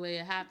always the way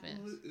it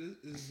happens. Well,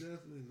 it's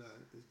definitely not.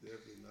 It's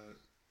definitely not.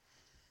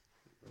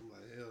 I'm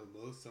like, hell,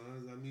 most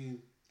times,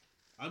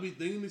 I be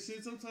thinking the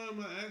shit.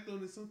 Sometimes I act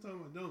on it,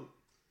 sometimes I don't.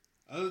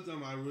 Other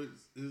time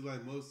it's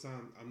like most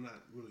times I'm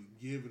not really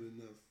giving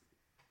enough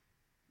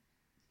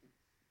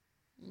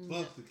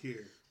fuck to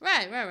care.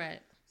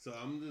 Right. So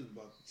I'm just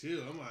about to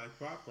chill. I'm like,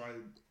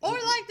 probably. Or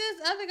like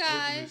this other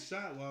guy. Open the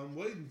shot while I'm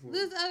waiting for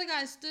this him. other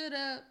guy stood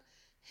up.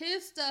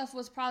 His stuff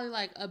was probably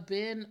like a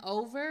bin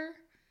over.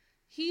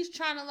 He's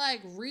trying to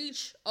like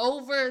reach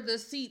over the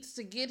seats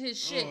to get his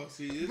shit. Oh,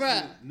 see, it's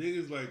bruh.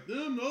 Niggas like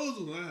them.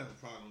 Those ones I have a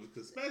problem with,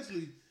 'cause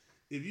especially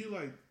if you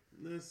like,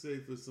 let's say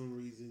for some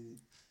reason,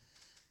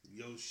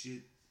 your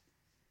shit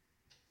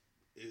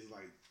is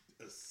like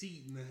a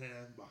seat and a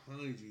half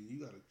behind you. You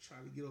gotta try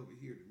to get over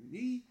here to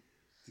me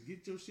to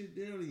get your shit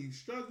down, and you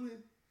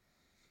struggling.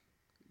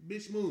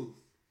 Bitch, move.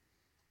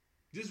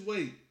 Just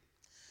wait.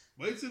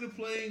 Wait till the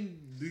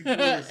plane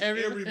deports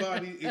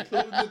everybody,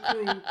 including the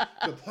crew,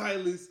 the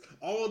pilots,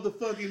 all the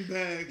fucking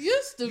bags. You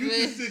stupid. You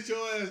just sit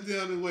your ass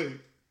down and wait.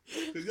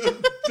 Because your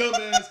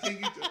dumb ass can't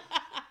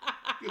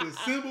get a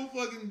simple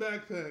fucking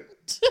backpack.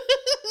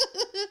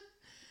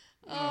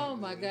 Oh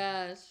my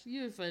gosh.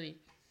 You're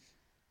funny.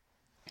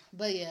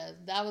 But yeah,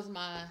 that was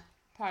my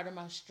part of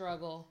my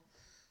struggle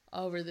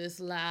over this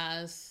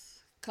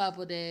last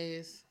couple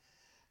days.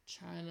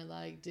 Trying to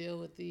like deal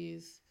with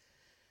these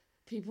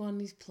people on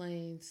these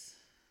planes.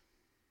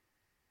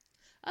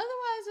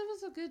 Otherwise, it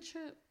was a good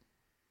trip.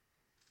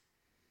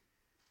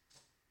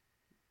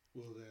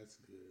 Well, that's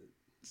good.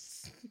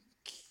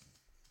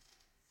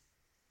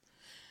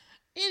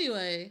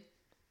 Anyway,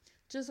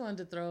 just wanted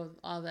to throw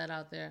all that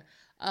out there.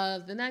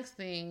 The next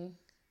thing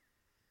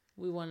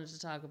we wanted to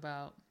talk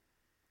about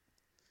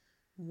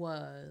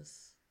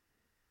was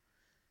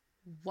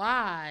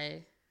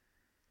why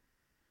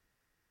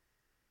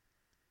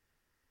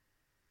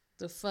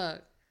the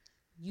fuck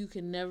you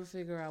can never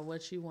figure out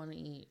what you want to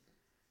eat.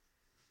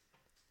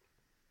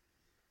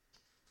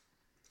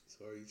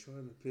 So are you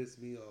trying to piss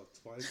me off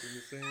twice in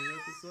the same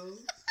episode?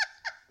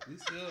 We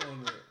still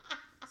on the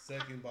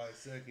second by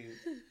second.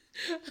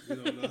 We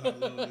don't know how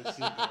long this shit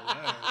gonna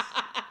last.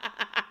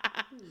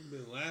 We've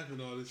been laughing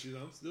all this shit.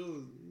 I'm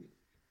still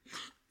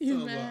You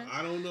Talking mad? about,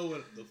 I don't know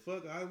what the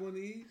fuck I want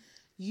to eat.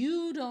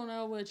 You don't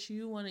know what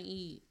you want to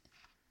eat.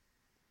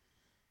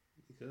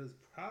 Because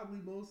probably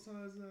most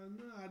times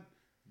I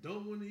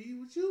don't want to eat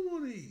what you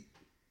want to eat.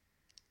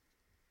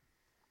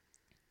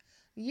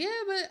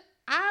 Yeah, but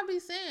I be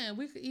saying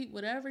we could eat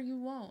whatever you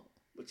want.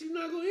 But you're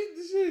not going to eat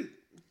the shit.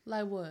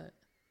 Like what?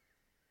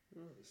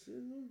 Oh, shit,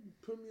 don't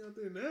put me out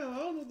there now. I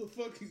don't know what the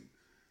fuck you...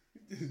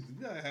 We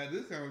gotta have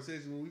this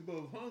conversation when we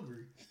both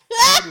hungry.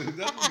 That's when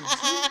the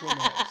truth come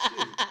out.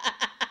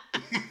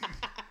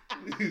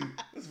 Shit.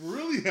 That's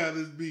really how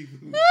this beef...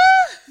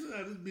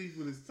 How this beef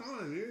when it's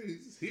time.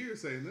 It's just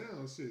hearsay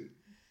now. Shit.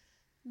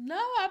 No,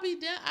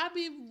 I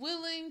be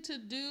willing to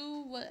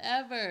do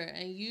whatever,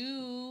 and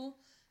you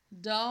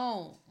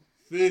don't.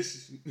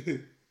 Fish.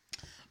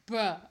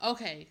 Bruh,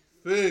 okay.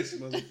 Fish,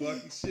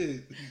 motherfucking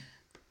shit.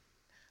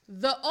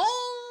 The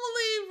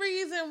only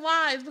reason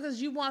why is because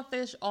you want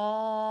fish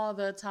all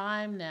the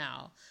time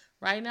now.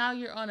 Right now,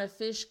 you're on a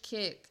fish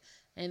kick,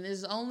 and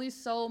there's only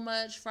so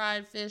much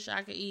fried fish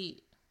I could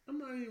eat. I'm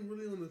not even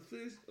really on the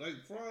fish, like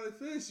fried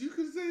fish. You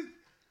could say,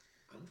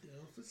 I'm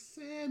down for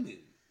salmon.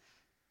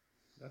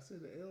 Did I say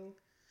the L?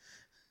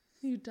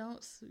 You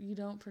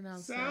don't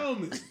pronounce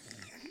salmon.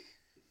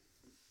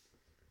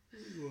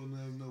 You will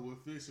never know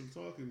what fish I'm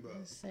talking about.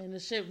 You're saying the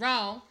shit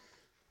wrong.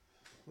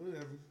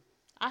 Whatever.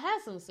 I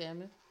had some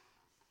salmon.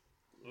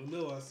 Oh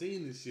no, I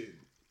seen this shit.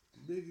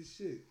 Big as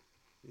shit.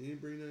 You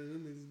ain't bring none of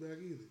them niggas back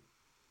either.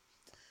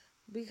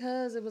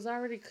 Because it was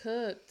already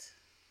cooked.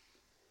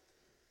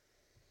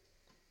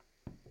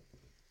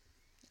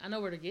 I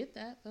know where to get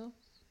that though.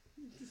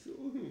 Get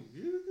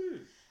it there.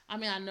 I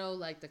mean, I know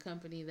like the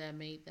company that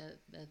made that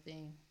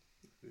thing.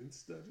 Didn't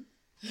study.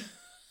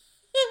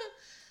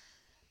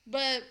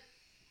 But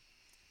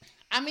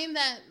I mean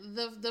that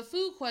the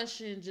food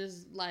question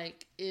just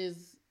like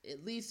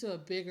it leads to a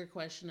bigger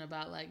question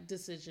about like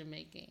decision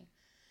making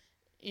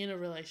in a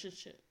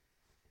relationship.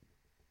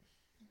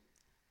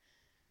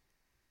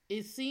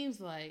 It seems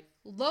like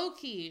low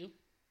key.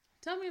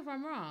 Tell me if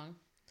I'm wrong.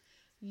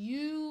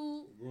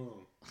 You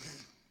wrong.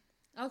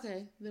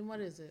 Okay, then what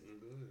is it?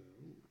 Go ahead.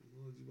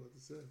 What you about to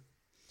say?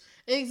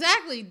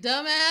 Exactly,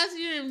 dumbass.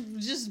 You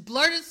just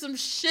blurted some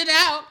shit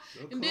out.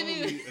 Don't and call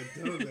didn't me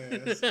even... a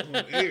dumbass on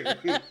air.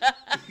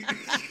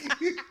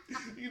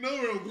 You know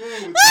where I'm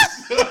going with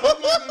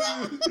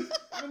this.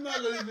 I'm not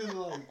gonna even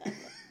like.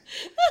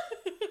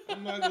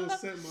 I'm not gonna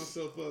set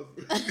myself up.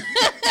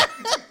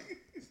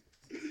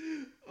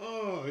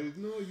 Oh,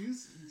 no, you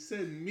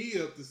set me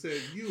up to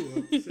set you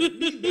up. Set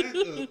me back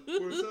up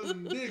for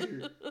something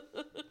bigger.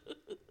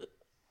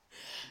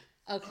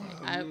 Okay,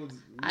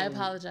 I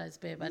apologize,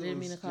 babe. I didn't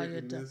mean to call you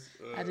a dumb.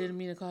 I didn't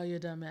mean to call you a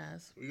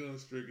dumbass. We're gonna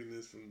stricken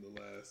this from the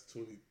last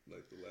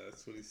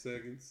 20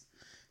 seconds.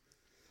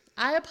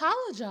 I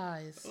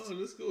apologize. Oh,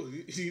 that's cool.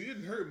 You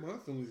didn't hurt my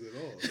feelings at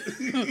all.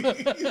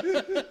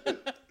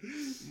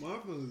 My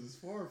feelings is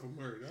far from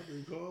hurt. I've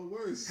been called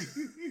worse.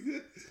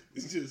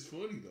 It's just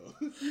funny though.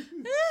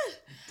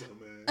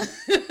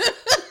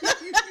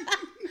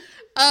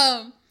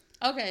 Dumbass.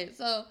 Okay,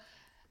 so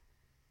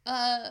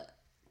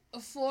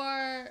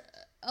for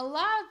a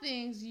lot of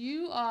things,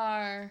 you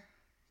are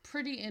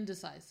pretty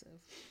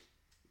indecisive.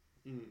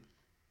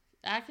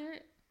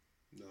 Accurate?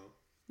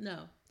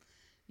 No.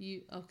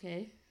 You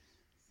okay?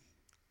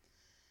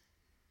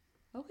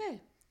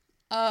 Okay.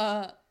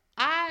 I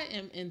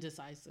am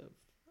indecisive.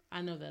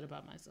 I know that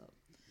about myself.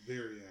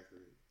 Very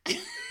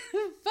accurate.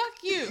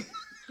 Fuck you.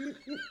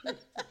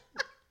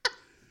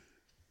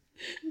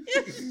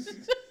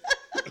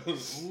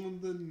 On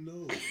the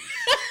nose.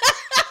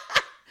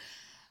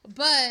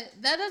 But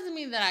that doesn't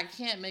mean that I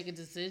can't make a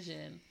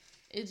decision.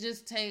 It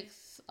just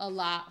takes a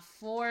lot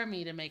for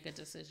me to make a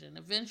decision.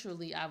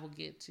 Eventually, I will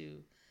get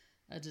to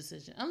a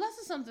decision. Unless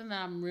it's something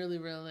that I'm really,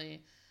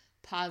 really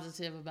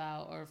positive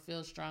about or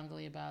feel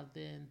strongly about,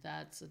 then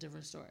that's a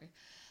different story.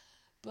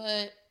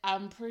 But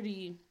I'm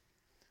pretty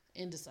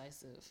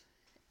indecisive.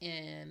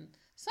 And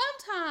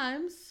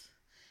sometimes,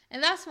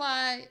 and that's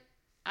why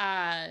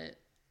I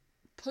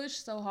push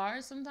so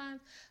hard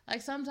sometimes.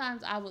 Like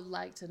sometimes I would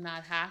like to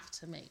not have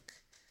to make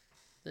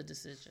the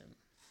decision.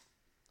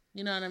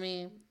 You know what I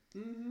mean?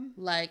 Mm-hmm.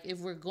 Like if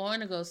we're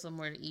going to go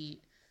somewhere to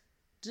eat,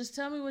 just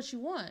tell me what you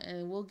want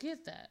and we'll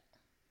get that.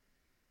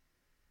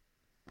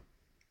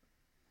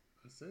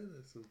 I say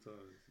that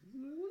sometimes.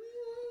 Like, what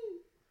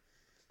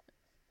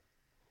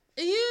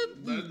do you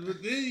want?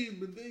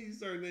 But then you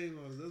start naming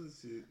all this other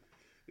shit,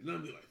 and I'll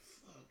be like,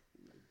 "Fuck,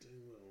 damn,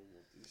 I don't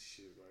want this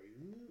shit right."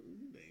 You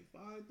name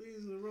 5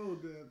 things in a row,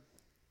 Dad.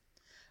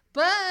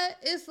 But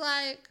it's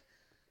like,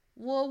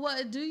 well,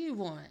 what do you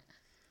want?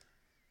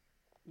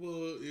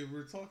 Well, if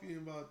we're talking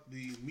about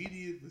the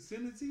immediate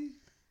vicinity,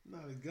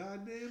 not a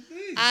goddamn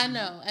thing. I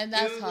know, and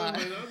that's hard.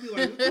 I'll be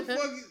like, what the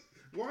fuck?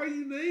 Why are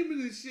you naming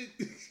this shit?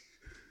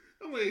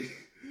 I'm like,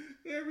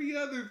 every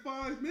other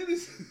 5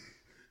 minutes.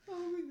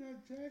 Oh, we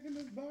got Jack in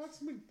the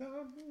Box,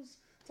 McDonald's,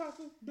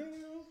 Taco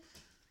Bell.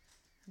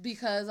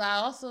 Because I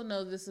also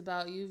know this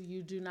about you.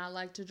 You do not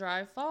like to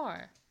drive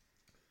far.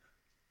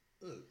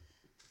 Look,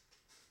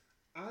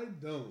 I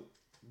don't.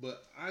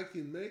 But I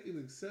can make an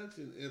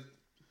exception if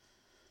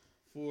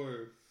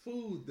for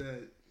food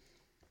that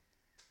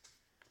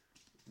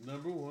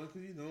number one,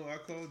 because I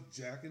call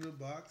Jack in the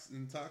Box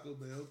and Taco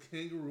Bell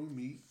kangaroo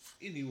meat,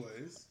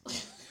 anyways.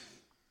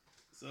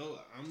 So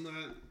I'm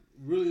not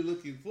really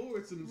looking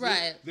forward to them.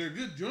 Right. They're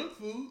good junk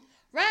food.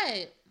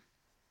 Right.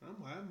 I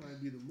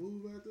might be the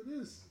move after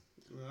this.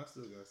 Well, I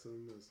still got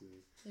something else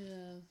in.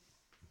 Yeah.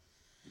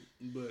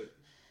 But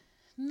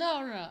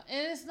no.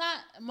 And it's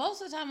not,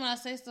 most of the time when I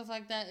say stuff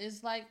like that,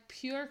 it's like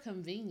pure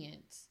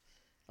convenience.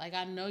 Like,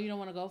 I know you don't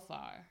want to go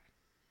far.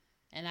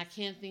 And I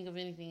can't think of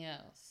anything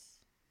else.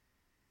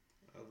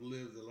 I've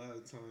lived a lot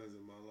of times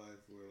in my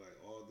life where, like,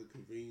 all the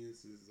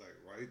convenience is, like,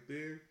 right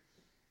there.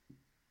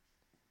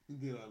 And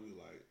then I'll be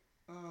like,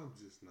 I'm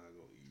just not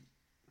going to eat.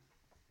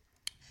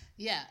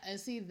 Yeah, and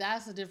see,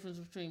 that's the difference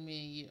between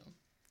me and you.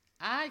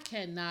 I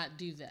cannot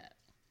do that.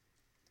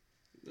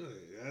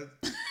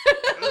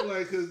 I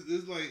like, because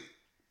it's like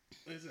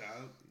I said,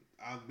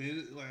 I've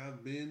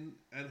been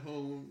at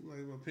home like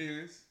my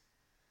parents.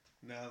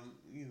 Now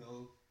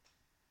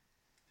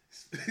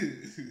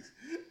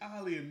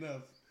oddly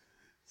enough,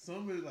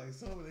 some of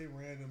their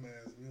random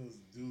ass meals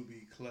do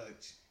be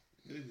clutch.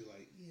 They be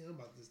like, yeah, I'm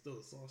about to throw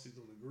a sausage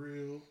on the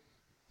grill.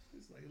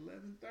 It's like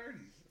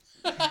 11:30.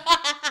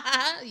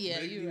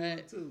 Yeah, you're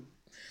right. Too.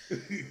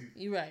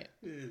 You're right.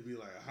 Yeah, it'd be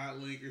like a hot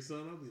link or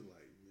something. I'll be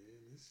like,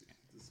 man, this shit hit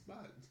the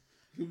spot.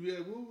 You'd be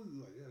like, what was it?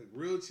 Like, I had a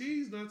grilled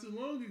cheese not too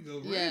long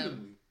ago,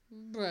 randomly.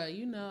 Bruh,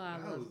 I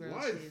love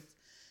grilled cheese.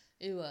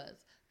 It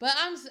was. But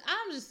I'm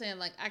just saying,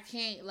 like, I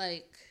can't,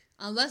 like,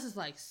 unless it's,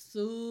 like,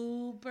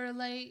 super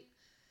late,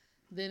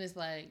 then it's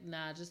like,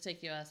 nah, just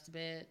take your ass to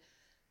bed.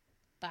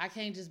 But I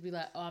can't just be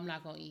like, oh, I'm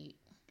not going to eat.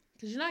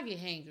 Because you're not get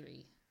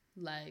hangry.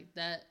 Like,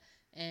 that,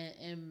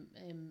 and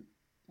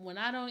when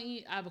I don't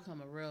eat, I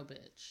become a real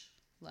bitch.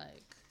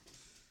 Like,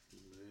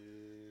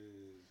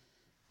 man,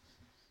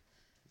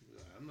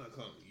 I'm not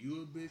calling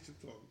you a bitch.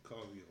 I'm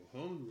calling you a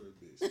hungry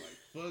bitch. Like,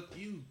 fuck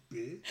you,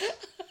 bitch.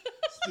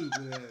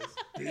 Stupid ass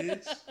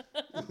bitch.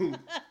 You gonna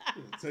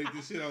take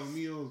this shit on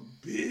me, on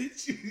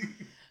bitch.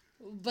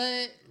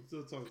 But I'm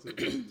still talking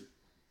to him.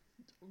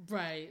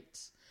 Right.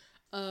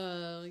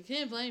 You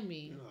can't blame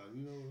me.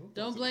 Nah,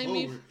 don't blame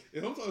me.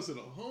 If I'm talking to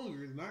the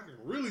hungry, then I can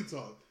really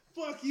talk.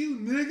 Fuck you,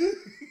 nigga.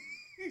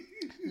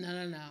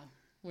 No.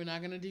 We're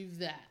not gonna do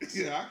that.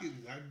 Yeah, I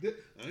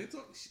ain't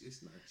talking shit.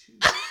 It's not you.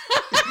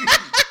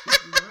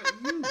 It's not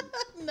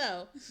you.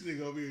 No. This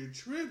nigga over here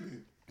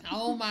tripping.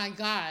 Oh my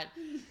God.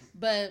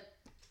 But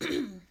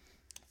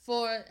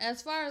for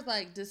as far as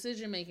like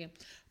decision making,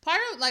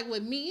 part of like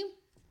with me,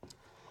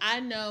 I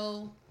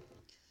know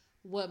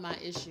what my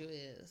issue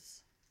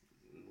is.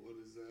 What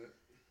is that?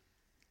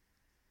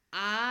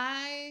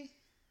 I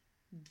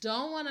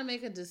don't want to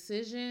make a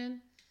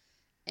decision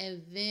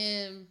and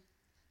then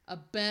a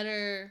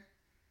better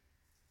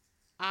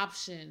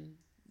option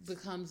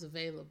becomes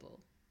available.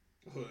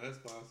 Oh, that's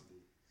possible.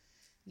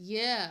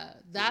 Yeah,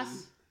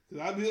 that's. Cause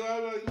I'd be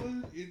like,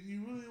 if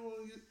you really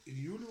want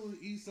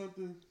to eat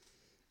something,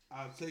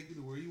 I'll take you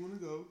to where you want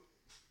to go,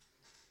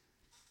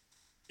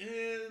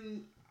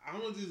 and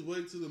I'm gonna just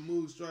wait till the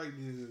mood strikes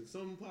me, and if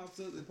something pops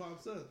up, it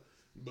pops up.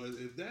 But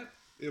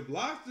if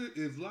lobster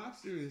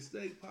and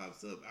steak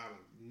pops up out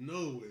of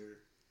nowhere,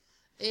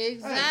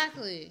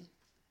 exactly.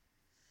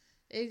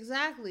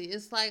 Exactly.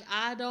 It's like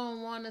I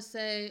don't want to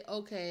say,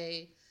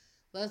 okay,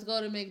 let's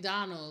go to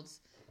McDonald's,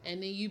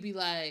 and then you be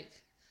like,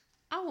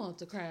 I want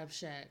the Crab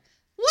Shack.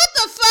 What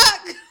the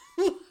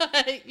fuck?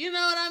 Like, you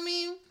know what I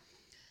mean?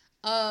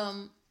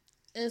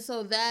 And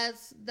so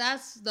that's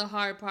the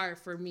hard part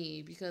for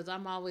me, because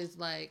I'm always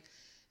like,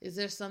 is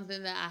there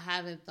something that I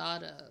haven't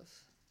thought of?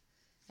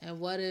 And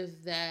what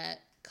if that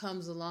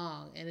comes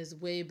along and is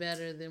way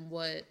better than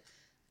what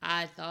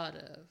I thought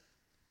of?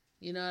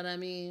 You know what I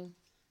mean?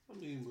 I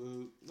mean,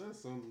 well,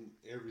 that's something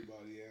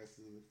everybody has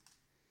to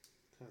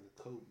kind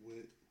of cope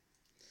with.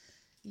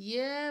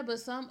 Yeah, but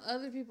some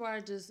other people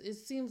are just, it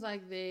seems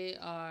like they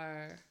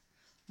are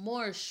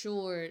more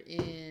assured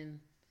in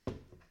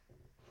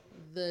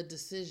the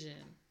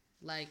decision.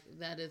 Like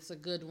that it's a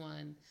good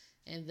one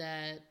and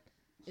that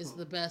it's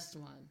the best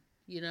one,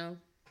 you know?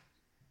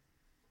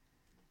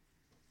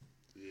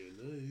 Yeah,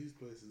 none of these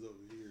places over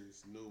here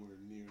is nowhere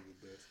near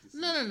the best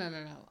decision.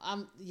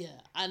 No.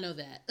 I know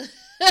that.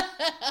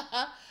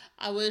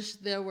 I wish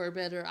there were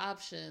better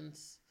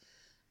options.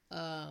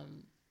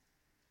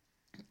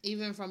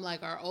 Even from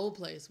like our old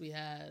place, we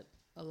had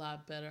a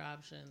lot better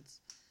options.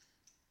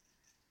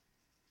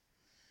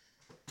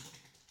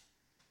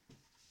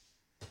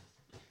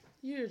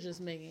 You're just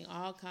making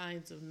all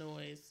kinds of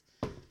noise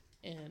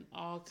and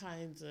all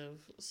kinds of...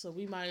 So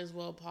we might as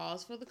well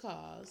pause for the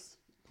cause.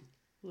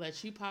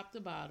 Let you pop the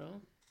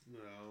bottle. No,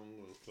 I'm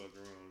going to fuck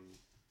around.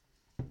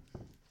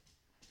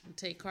 And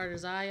take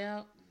Carter's eye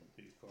out.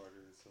 Take Carter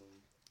or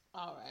something.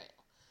 All right.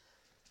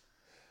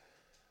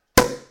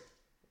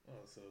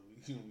 Oh, so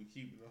we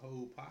keeping the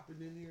whole popping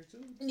in here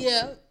too?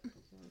 Yeah.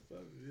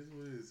 Fuck it, it is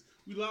what it is.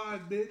 We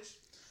live, bitch.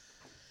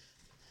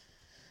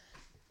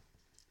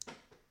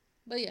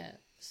 But yeah,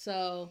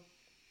 So,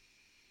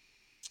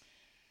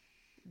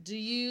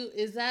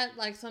 is that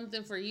like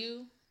something for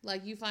you?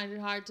 Like you find it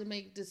hard to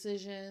make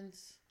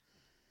decisions?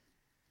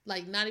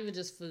 Like not even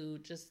just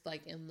food, just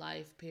like in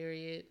life,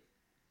 period.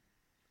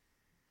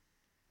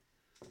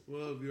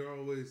 Well, if you're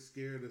always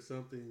scared of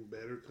something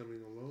better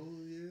coming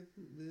along, yeah,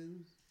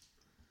 then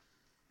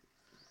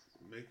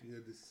making a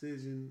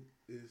decision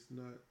is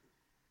not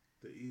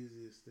the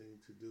easiest thing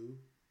to do.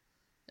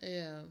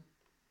 Yeah.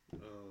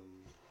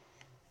 Um,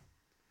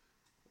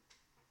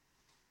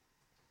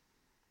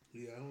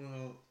 yeah, I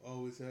don't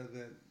always have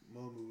that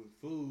moment with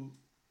food.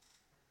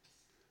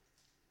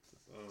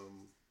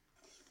 Um,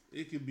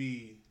 it could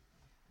be,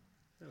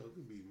 hell, it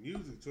could be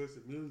music, choice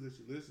of music that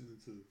you're listening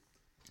to.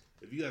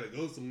 If you gotta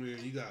go somewhere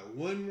and you got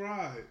one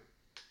ride,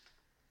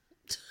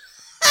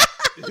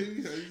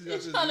 you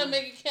trying to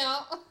make it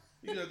count.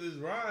 You got this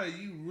ride,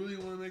 you really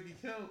want to make it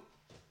count.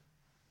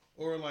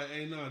 Or like,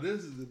 hey, no,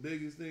 this is the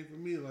biggest thing for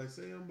me. Like,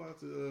 say I'm about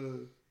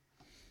to,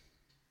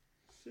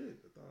 shit,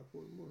 I thought I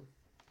poured more.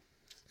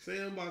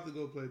 Say I'm about to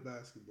go play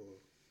basketball.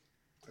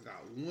 I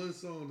got one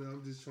song that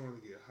I'm just trying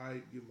to get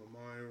hyped, get my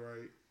mind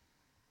right.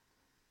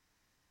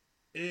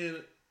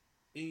 And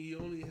you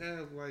only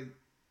have like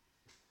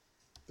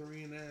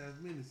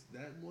 3.5 minutes.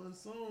 That one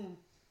song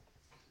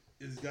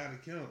is gotta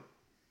count.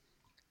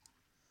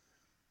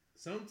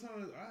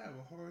 Sometimes I have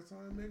a hard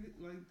time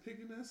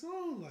picking that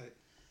song. Like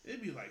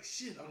it'd be like,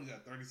 shit, I only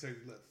got 30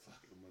 seconds left.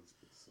 Fuck it, I'm gonna just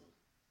put the song.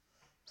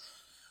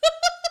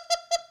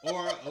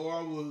 or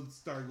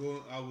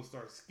I will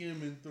start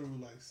skimming through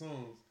like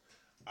songs.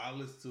 I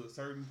listen to a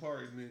certain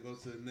part and then go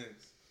to the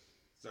next.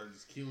 Start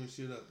just queuing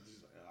shit up.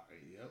 Just like, all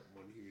right, yep, I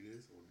want to hear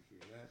this, I want to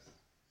hear that.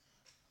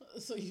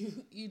 So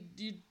you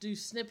do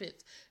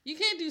snippets. You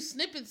can't do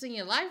snippets in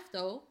your life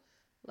though.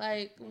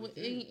 Like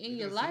in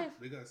your life.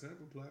 They got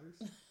sample platters.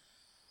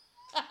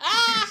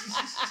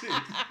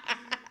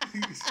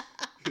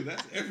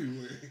 That's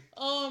everywhere.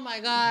 Oh my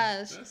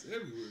gosh. That's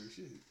everywhere.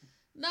 Shit.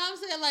 No, I'm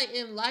saying like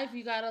in life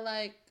you gotta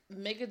like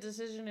make a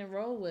decision and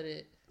roll with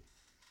it.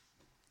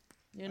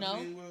 You know? I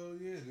mean, well,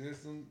 yeah, there's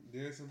some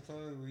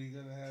times where you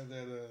gotta have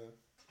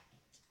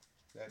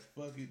that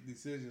fuck it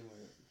decision.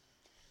 Like,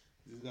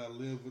 you just gotta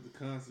live with the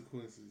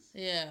consequences.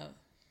 Yeah.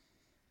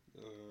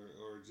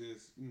 Or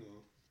just,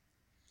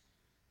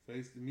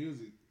 face the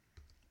music.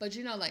 But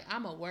like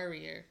I'm a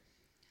worrier.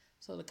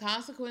 So the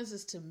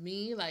consequences to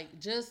me, like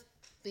just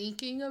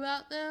thinking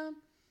about them,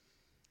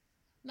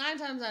 9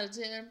 times out of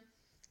 10,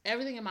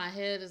 everything in my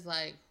head is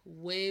like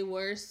way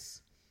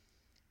worse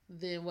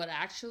than what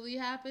actually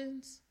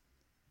happens.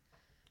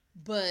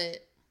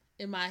 But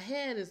in my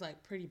head is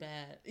like pretty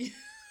bad.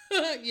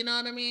 You know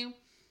what I mean?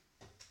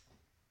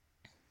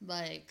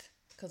 Like,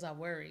 because I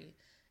worry.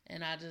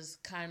 And I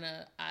just kind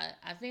of,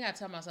 I think I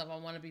tell myself I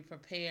want to be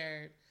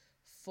prepared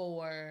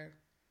for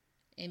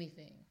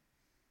anything.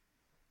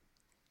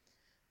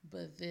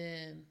 But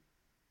then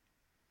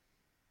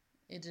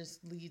it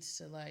just leads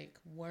to like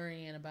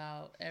worrying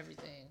about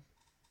everything.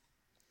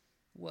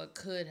 What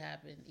could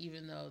happen,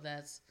 even though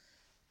that's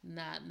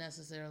not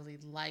necessarily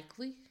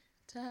likely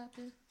to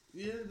happen.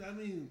 Yeah, I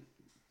mean,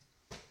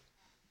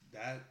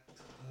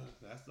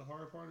 that's the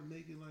hard part of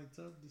making like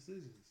tough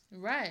decisions.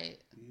 Right.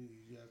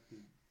 You have to.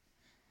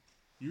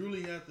 You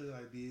really have to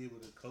like be able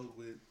to cope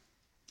with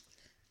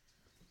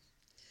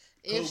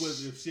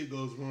if shit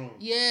goes wrong.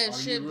 Yeah, if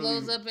shit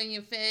blows up in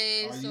your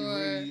face,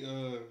 are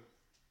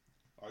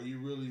you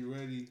really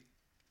ready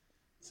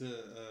to?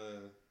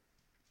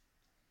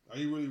 Are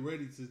you really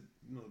ready to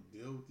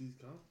deal with these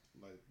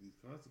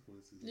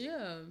consequences?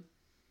 Yeah.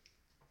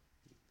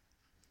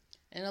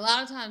 And a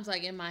lot of times,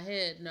 like in my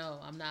head, no,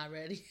 I'm not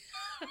ready.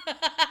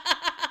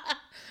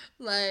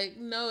 Like,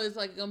 no, it's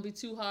like gonna be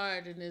too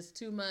hard and it's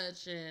too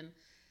much and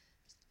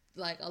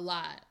like a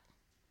lot.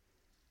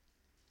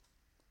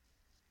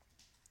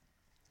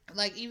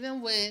 Like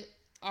even with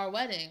our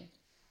wedding,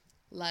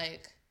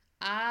 like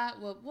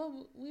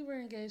we were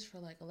engaged for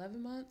like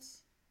 11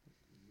 months.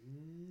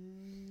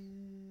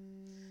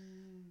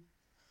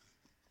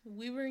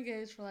 We were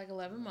engaged for like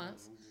 11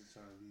 months. I'm just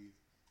trying to be.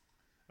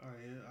 All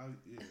right,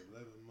 yeah,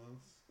 11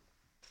 months.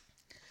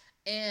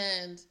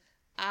 And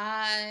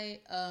I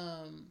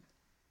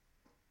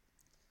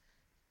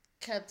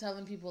kept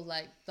telling people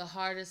like the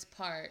hardest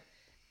part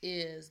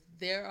is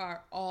there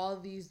are all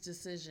these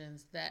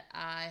decisions that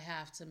I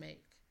have to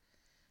make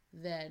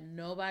that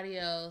nobody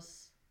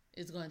else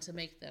is going to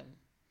make them.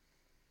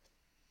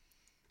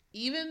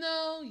 Even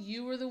though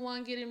you were the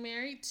one getting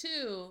married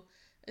too,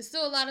 it's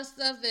still a lot of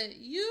stuff that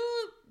you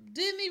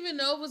didn't even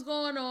know was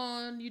going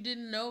on. You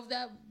didn't know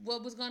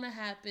what was going to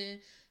happen.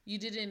 You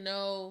didn't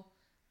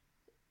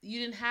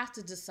have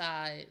to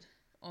decide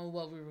on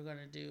what we were going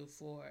to do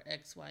for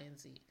X, Y, and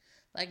Z.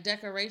 Like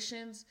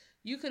decorations,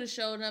 you could have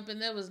shown up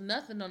and there was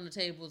nothing on the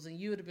tables and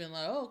you would have been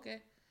like, oh,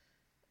 okay.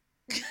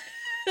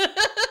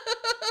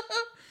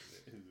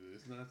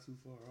 It's not too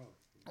far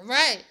off.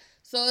 Right.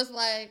 So it's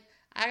like,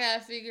 I got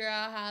to figure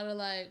out how to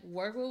like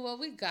work with what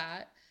we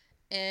got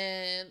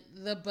and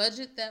the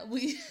budget that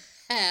we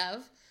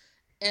have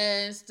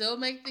and still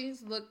make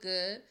things look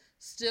good.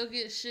 Still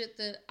get shit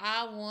that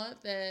I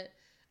want that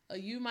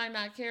you might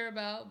not care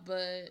about,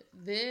 but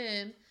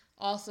then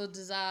also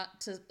decide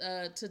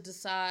to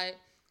decide,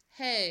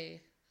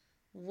 hey,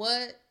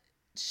 what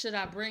should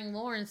I bring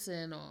Lawrence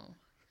in on?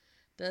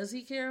 Does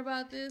he care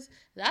about this?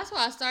 That's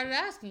why I started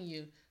asking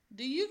you.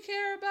 Do you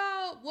care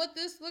about what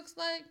this looks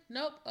like?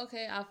 Nope.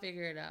 Okay, I'll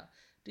figure it out.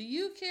 Do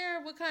you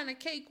care what kind of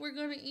cake we're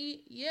going to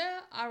eat?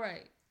 Yeah? All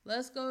right.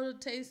 Let's go to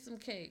taste some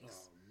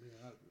cakes. Oh, man,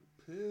 I'd be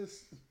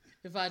pissed.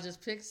 If I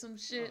just pick some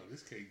shit. Oh,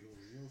 this cake goes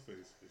in your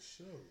face for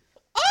sure.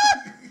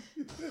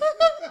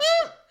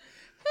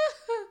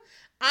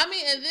 I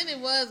mean, and then it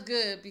was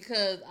good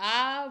because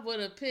I would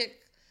have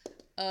picked,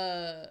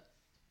 I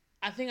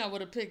think I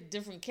would have picked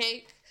different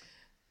cake.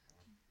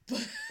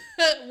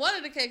 But one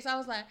of the cakes, I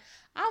was like,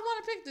 I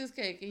want to pick this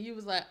cake. And you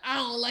was like, I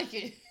don't like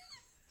it.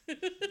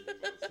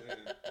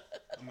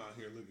 I'm out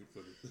here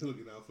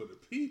looking out for the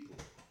people.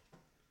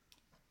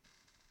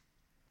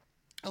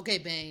 Okay,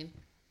 Bane.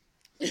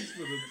 It's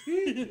for the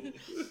people.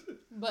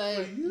 But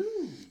for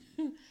you.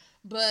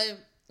 But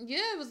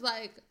yeah, it was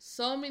like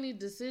so many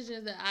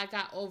decisions that I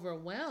got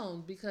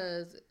overwhelmed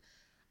because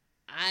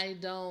I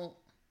don't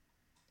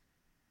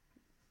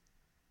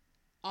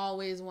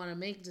always want to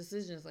make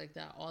decisions like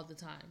that all the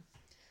time.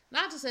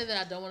 Not to say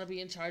that I don't want to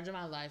be in charge of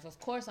my life. Of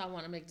course, I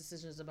want to make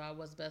decisions about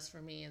what's best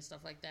for me and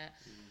stuff like that.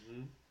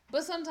 Mm-hmm.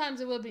 But sometimes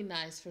it would be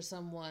nice for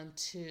someone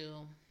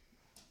to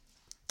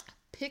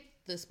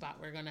pick the spot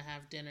we're going to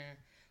have dinner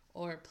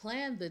or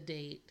plan the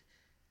date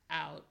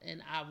out,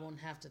 and I won't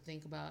have to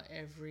think about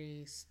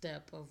every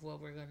step of what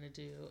we're going to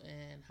do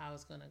and how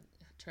it's going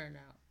to turn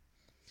out.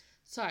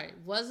 Sorry,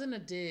 wasn't a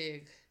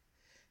dig.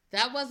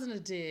 That wasn't a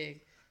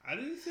dig. I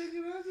didn't think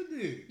it as a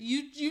dig.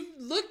 You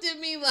looked at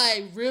me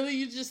like, really?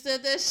 You just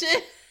said that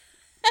shit?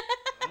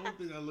 I don't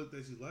think I looked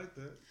at you like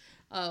that.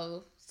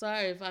 Oh,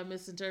 sorry if I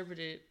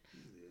misinterpreted.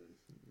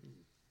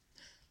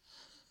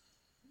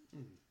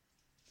 Yeah.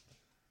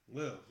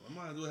 Well, I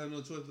might as well have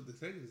no choice but to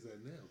take it as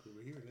that now because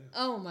we're here now.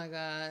 Oh my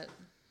God.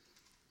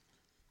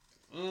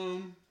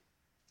 I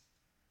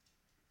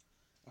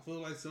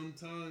feel like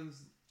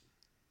sometimes,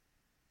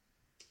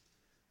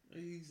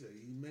 like you say,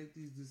 you make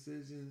these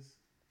decisions.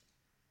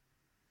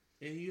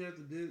 And you have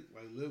to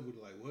live with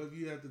it. Like, what if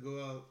you have to go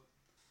out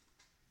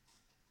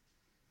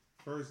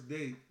first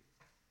date?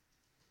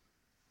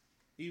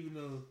 Even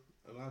though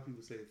a lot of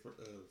people say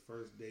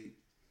first date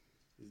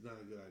is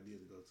not a good idea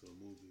to go to a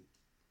movie.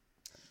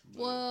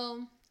 But,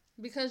 well,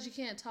 because you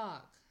can't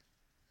talk.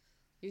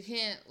 You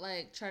can't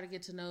try to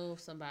get to know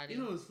somebody.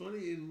 You know, it's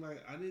funny, and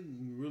I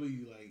didn't really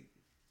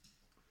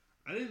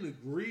I didn't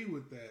agree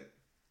with that.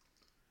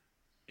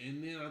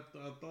 And then I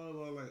thought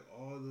about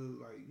all the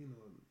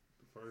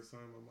first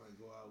time I might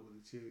go out with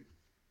a chick,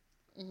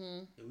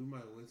 and we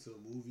might went to a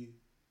movie.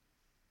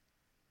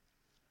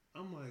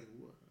 I'm like,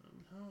 what?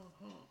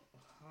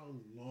 How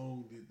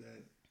long did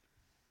that?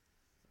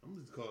 I'm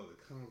just calling it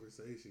a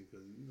conversation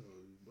because it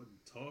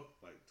wasn't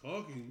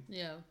talking.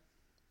 Yeah.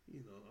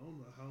 I don't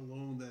know how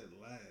long that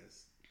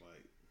lasts.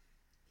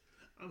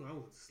 I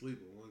went to sleep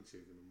with one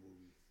chick in the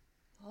movie.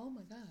 Oh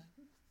my God!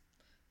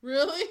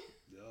 Really?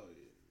 Oh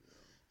yeah.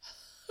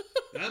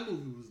 That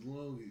movie was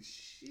long as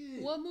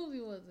shit. What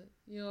movie was it?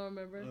 You don't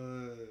remember?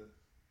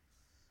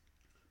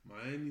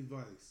 Miami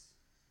Vice.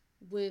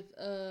 With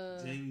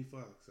Jamie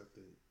Foxx, I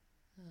think.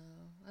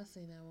 Oh, I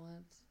seen that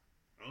once.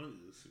 I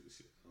don't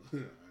shit.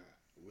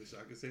 I wish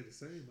I could say the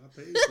same. I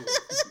paid for it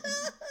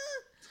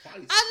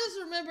twice. I just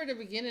remember the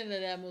beginning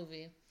of that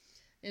movie.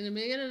 In the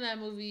beginning of that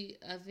movie,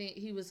 I think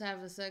he was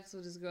having sex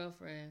with his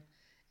girlfriend,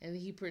 and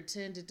he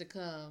pretended to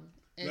come.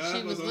 And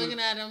she was looking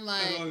at him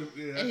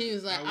and he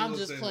was like, I'm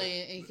just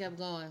playing, and he kept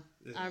going.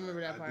 Yeah, I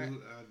remember that part.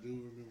 I do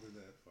remember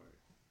that part.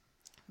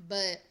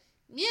 But,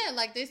 yeah,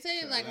 they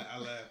say, I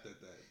laughed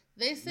at that.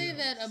 They say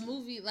that a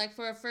movie,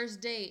 for a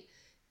first date,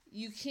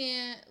 you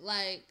can't,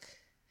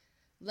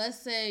 let's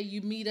say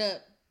you meet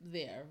up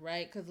there,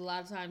 right? Because a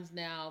lot of times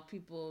now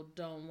people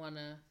don't want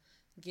to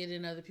get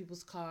in other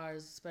people's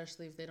cars,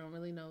 especially if they don't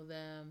really know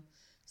them,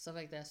 stuff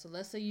like that. So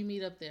let's say you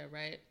meet up there,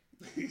 right?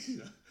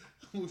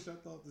 I wish I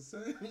thought the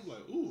same. I'm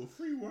like, ooh, a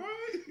free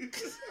ride?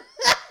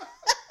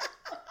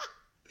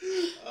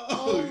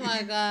 Oh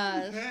my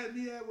gosh. You had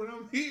me at when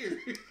I'm here.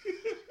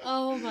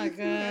 Oh my god.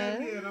 You had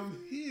me at I'm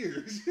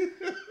here.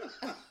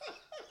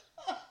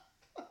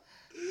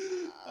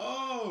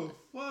 Oh,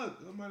 fuck.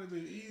 That might have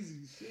been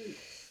easy. Shit.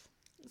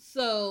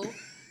 So,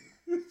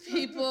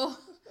 people,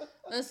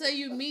 let's say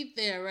you meet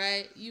there,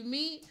 right? You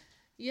meet,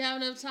 you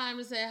have enough time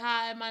to say,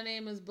 hi, my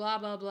name is blah,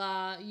 blah,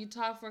 blah. You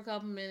talk for a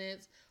couple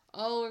minutes.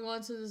 Oh, we're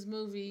going to this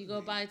movie. You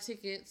go buy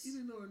tickets. You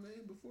didn't know her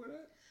name before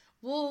that?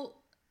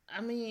 Well,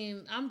 I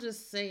mean, I'm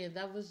just saying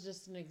that was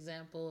just an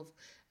example of,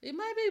 it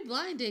might be a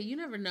blind date. You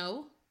never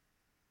know.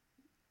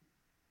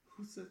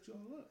 Who set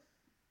y'all up?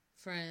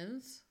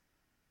 Friends.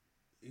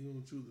 You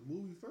gonna choose the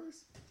movie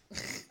first?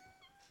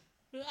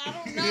 I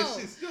don't know. That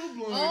shit's still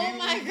blowing. Oh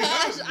my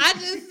gosh.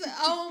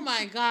 Oh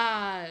my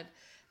God.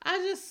 I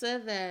just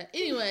said that.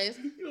 Anyways.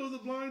 You know it was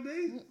a blind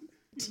date?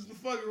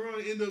 fucking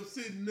around, end up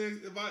sitting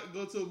next. If I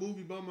go to a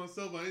movie by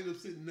myself, I end up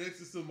sitting next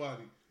to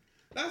somebody.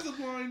 That's a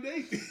blind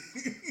date.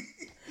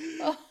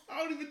 Oh.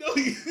 I don't even know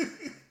you.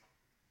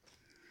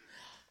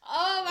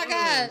 Oh my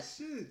god!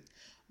 Shit.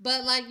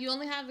 But like, you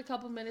only have a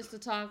couple minutes to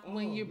talk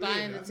when you're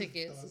buying the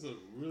tickets. That's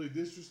really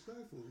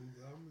disrespectful. I'm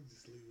gonna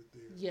just leave it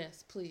there.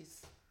 Yes,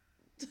 please.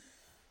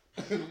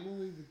 I'm gonna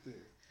leave it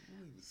there.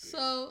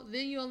 So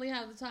then you only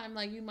have the time.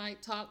 Like, you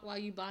might talk while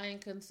you buying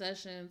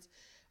concessions,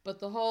 but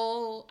the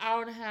whole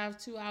hour and a half,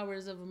 2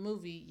 hours of a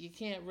movie, you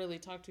can't really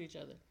talk to each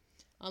other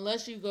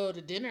unless you go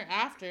to dinner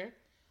after.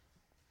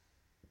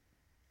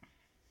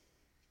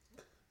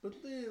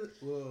 But then,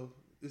 well,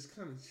 it's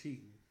kind of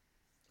cheating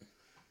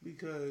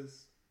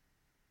because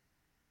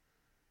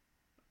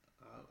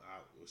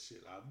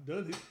I've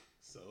done it.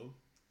 So,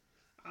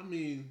 I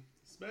mean,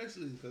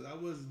 especially because I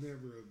was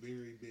never a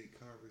very big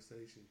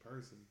conversation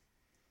person.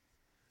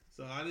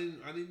 So I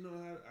didn't know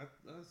how.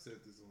 I said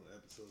this on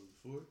episodes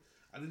before.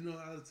 I didn't know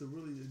how to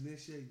really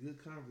initiate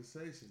good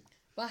conversation.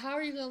 But how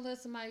are you gonna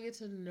let somebody get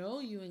to know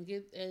you and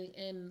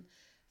and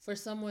for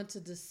someone to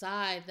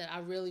decide that I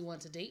really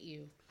want to date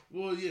you?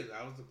 Well, yeah,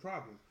 that was the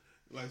problem.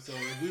 Like, so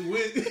if we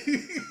went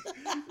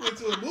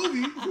to a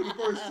movie for the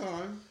first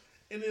time,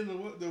 and then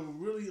the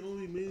really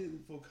only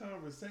meaningful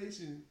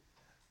conversation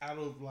out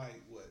of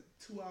like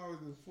 2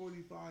 hours and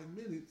 45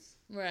 minutes,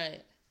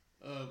 right?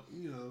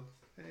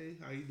 Hey,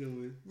 how you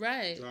doing?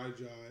 Right. Dry.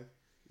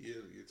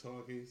 You're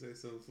talking, say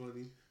something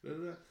funny. Blah,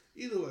 blah, blah.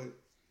 Either way,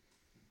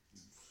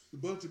 a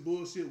bunch of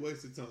bullshit,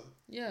 wasted time.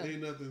 Yeah.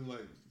 Ain't nothing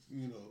like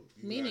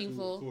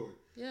meaningful.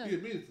 Yeah,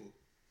 meaningful.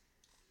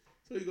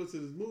 So you go to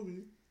this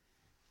movie.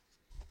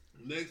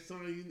 Next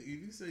time, if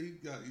you say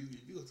if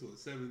you go to a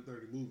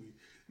 7:30 movie,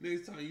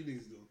 next time you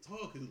niggas gonna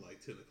talk is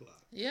like 10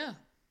 o'clock. Yeah.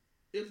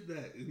 If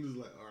that, it was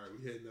like, all right,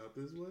 we heading out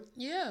this way.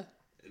 Yeah.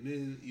 And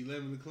then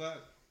 11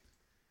 o'clock.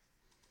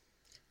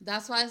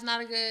 That's why it's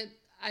not a good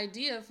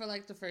idea for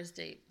like the first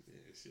date.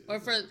 Yeah, shit. Or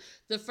for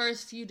the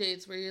first few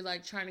dates where you're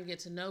like trying to get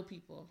to know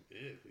people.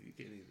 Yeah, but you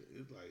can't even.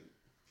 It's like,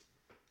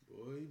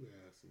 boy, you better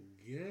have some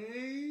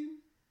game.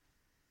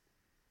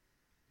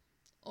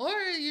 Or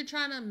you're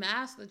trying to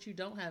mask that you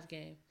don't have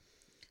game.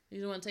 You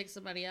don't want to take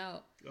somebody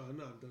out. Oh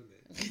no, I've done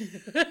that.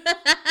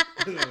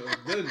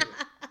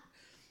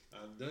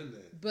 I've done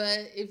that.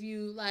 But if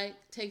you like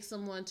take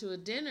someone to a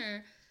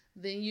dinner,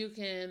 then you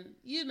can,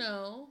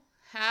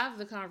 have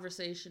the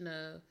conversation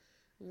of,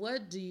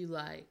 what do you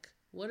like?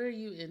 What are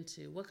you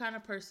into? What kind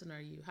of person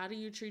are you? How do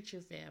you treat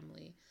your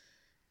family?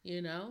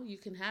 You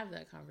can have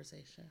that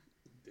conversation.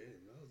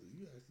 Damn,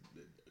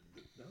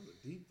 that was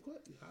a deep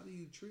question. How do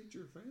you treat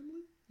your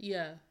family?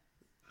 Yeah.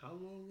 How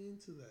long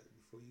into that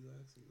before you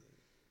ask them that?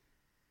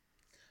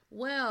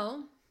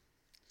 Well,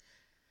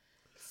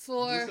 Just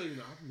so you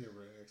know, I've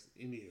never asked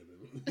any of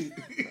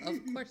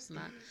them. Of course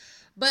not.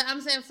 But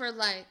I'm saying for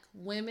like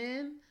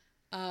women,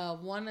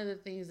 one of the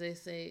things they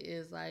say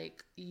is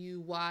like, you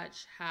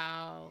watch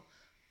how,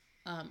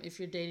 if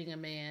you're dating a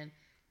man,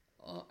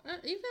 or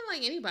even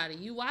like anybody,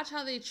 you watch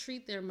how they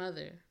treat their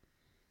mother.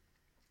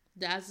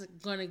 That's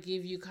going to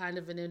give you kind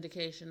of an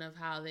indication of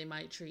how they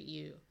might treat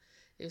you.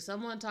 If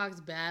someone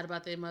talks bad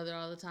about their mother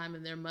all the time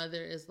and their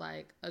mother is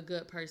like a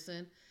good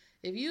person,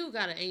 if you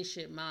got an ain't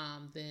shit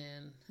mom,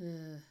 then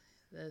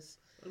that's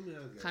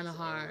kind of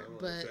hard.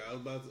 I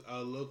was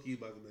low-key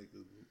about to make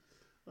a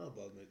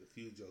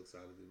few jokes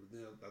out of it, but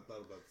then I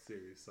thought about the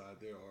serious side.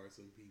 There are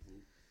some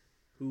people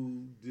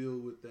who deal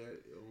with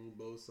that on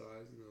both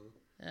sides,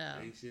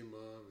 Yeah. Ain't shit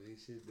mom, ain't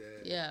shit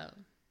dad. Yeah.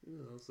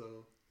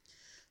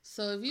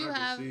 So if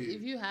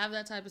you have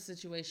that type of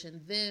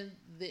situation, then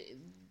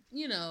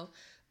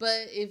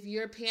but if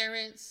your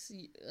parents,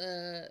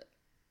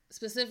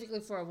 specifically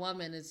for a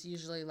woman, it's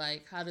usually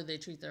like, how do they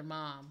treat their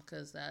mom?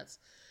 Because that's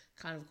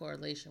kind of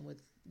correlation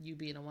with you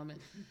being a woman.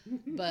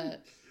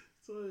 But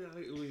so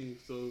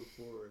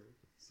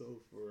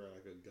for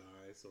like a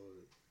guy, so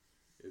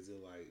is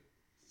it like,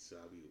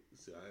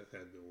 I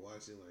have been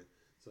watching, like,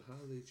 so how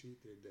do they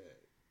treat their dad?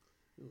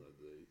 Do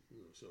they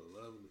show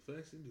love and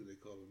affection? Do they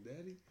call him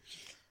daddy?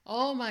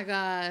 Oh my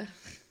God.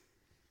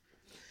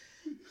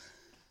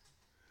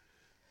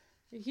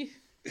 You're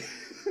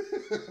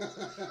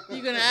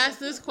gonna ask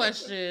this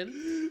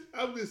question.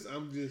 I'm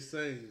just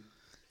saying.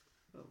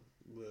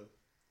 Well,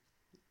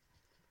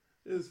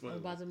 it's funny. I'm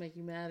about to make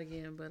you mad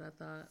again, but I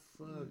thought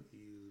fuck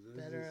you.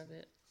 Better of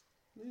it.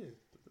 Yeah,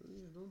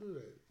 don't do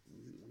that.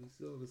 We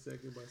still on a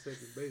second by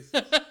second basis.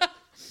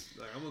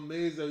 Like, I'm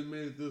amazed that we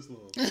made it this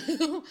long.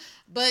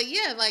 But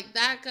yeah, like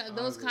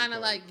those kind of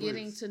like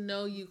getting to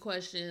know you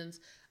questions.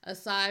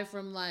 Aside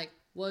from like,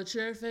 what's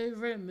your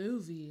favorite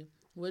movie?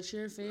 What's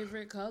your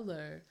favorite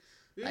color?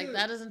 Yeah. Like,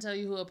 that doesn't tell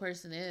you who a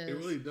person is. It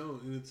really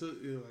don't. And it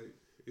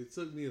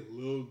took me a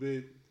little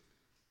bit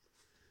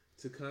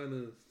to kind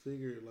of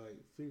figure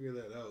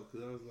that out,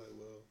 because I was like,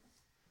 well,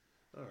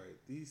 all right,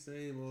 these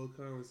same old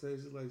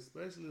conversations, like,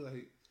 especially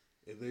like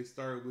if they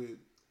start with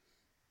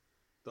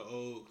the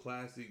old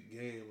classic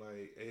game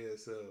like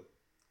ASL,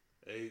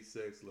 age,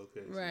 sex,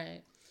 location,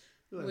 right?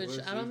 Like, which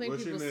I don't think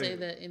people say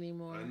that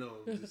anymore. I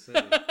know. I'm just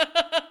saying.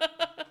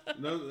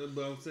 No,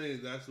 but I'm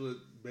saying that's what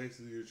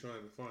basically you're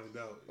trying to find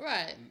out.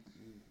 Right.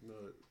 No,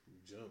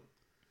 jump.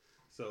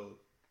 So,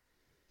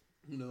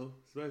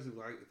 especially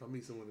like if I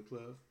meet someone in the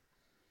club,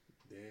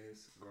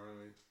 dance,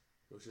 grind.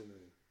 What's your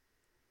name?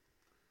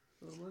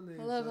 Oh, my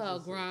name. I love how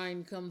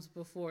grind comes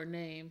before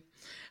name.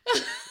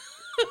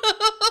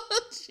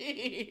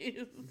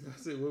 Jeez. I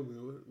said, what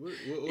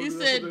you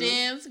said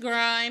dance,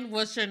 grind.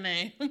 What's your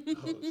name? Oh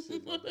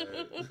shit, my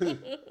bad.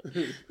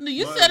 No,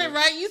 you said it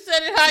right. You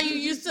said it how you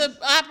used to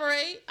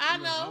operate. I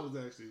know. I was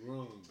actually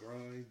wrong.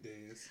 Grind,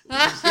 dance.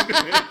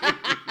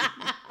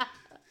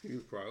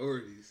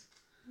 Priorities.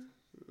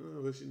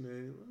 What's your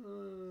name?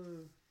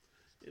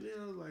 And then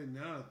I was like,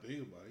 now I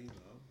think about it,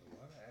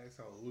 why I ask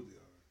how old they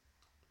are?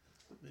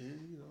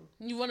 Man,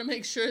 you want to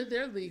make sure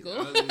they're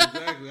legal.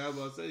 Exactly. I was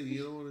about to say,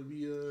 you don't want to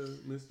be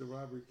Mr.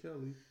 Robert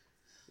Kelly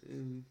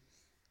and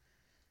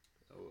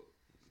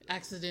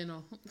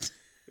accidental.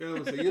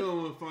 You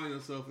don't want to find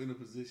yourself in a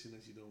position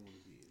that you don't want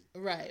to be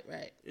in. Right.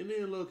 And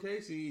then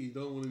location, you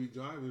don't want to be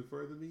driving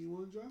further than you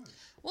want to drive.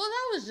 Well,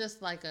 that was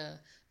just like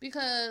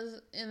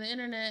because in the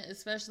internet,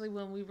 especially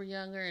when we were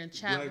younger in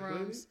chat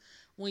rooms,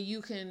 when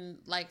you can,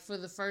 like, for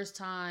the first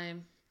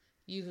time,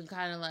 you can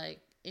kind of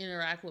like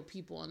interact with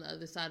people on the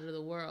other side of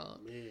the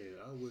world. Man,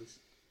 I ain't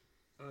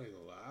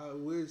gonna lie, I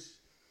wish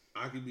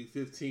I could be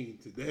 15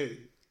 today.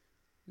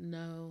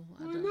 No,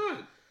 Why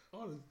not?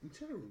 All the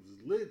chat rooms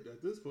is lit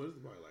at this point. There's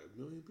probably like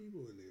 1 million people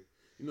in there.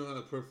 You know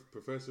how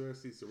Professor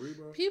S.C.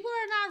 Cerebro? People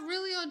are not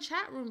really on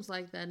chat rooms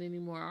like that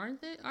anymore,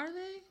 aren't they? Are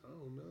they? I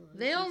don't know.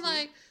 They don't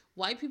like,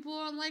 white people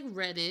are on like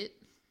Reddit.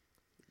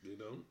 They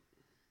don't?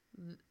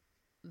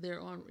 They're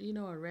on, a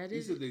Reddit?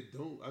 You said they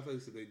don't? I thought you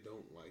said they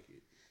don't like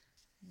it.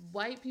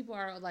 White people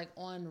are like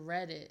on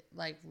Reddit.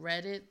 Like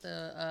Reddit,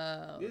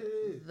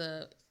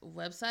 the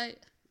website.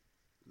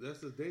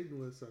 That's a dating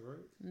website,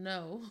 right?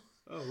 No.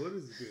 Oh, what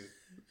is it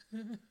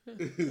then?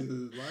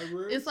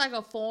 Library? It's like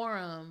a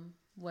forum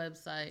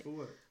website. For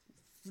what?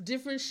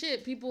 Different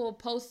shit. People will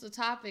post a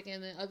topic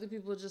and then other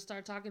people just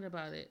start talking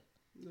about it.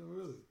 No,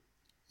 really?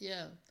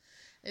 Yeah.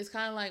 It's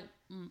kind of like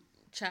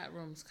chat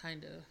rooms,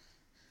 kind of.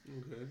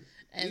 Okay.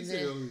 And you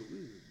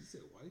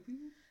said white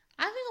people?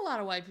 I think a lot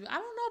of white people. I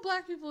don't know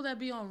black people that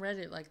be on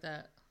Reddit like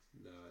that.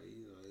 Nah,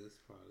 it's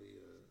probably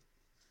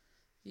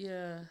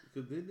yeah.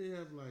 Because then they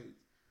have like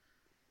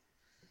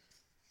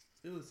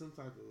it was some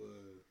type of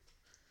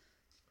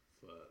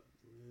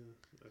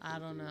I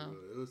don't know.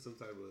 It was some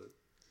type of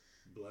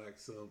black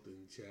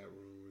something chat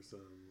room or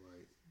something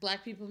like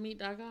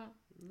blackpeoplemeet.com.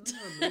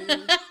 Nah,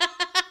 man.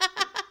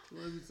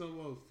 What are you talking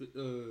about?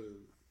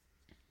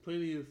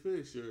 Plenty of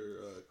Fish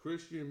or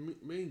Christian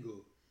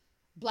Mingle.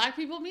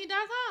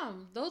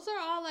 Blackpeoplemeet.com. Those are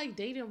all like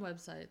dating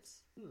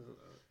websites.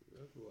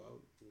 That's what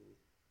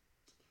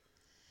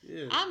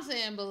yeah. I'm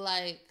saying, but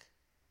like,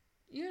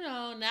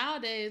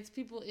 nowadays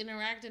people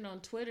interacting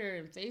on Twitter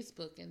and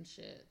Facebook and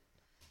shit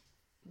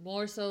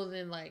more so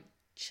than like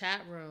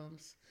chat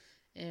rooms.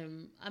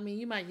 And I mean,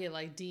 you might get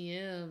like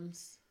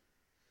DMs,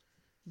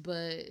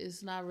 but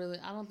it's not really.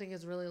 I don't think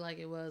it's really like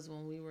it was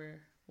when we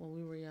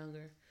were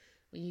younger.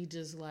 When you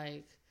just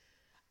like.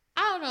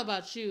 I don't know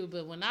about you,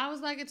 but when I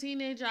was like a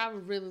teenager, I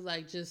would really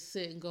like just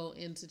sit and go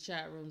into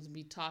chat rooms and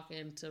be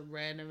talking to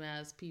random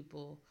ass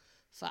people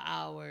for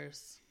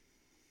hours.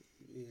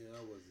 Yeah,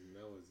 that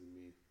wasn't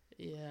me.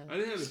 Yeah. I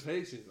didn't have the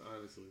patience,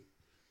 honestly.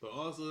 But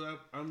also, hell,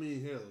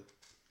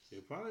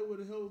 it probably would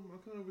have helped my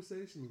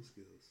conversational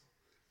skills.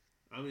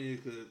 I mean,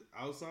 because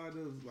outside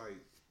of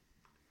like,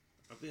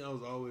 I think I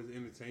was always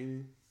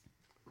entertaining.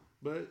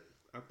 But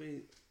I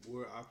think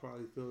where I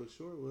probably fell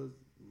short was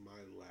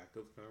my lack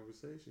of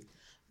conversation.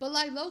 But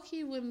like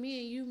low-key, when me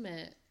and you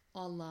met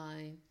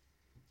online,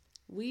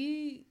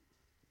 we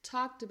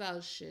talked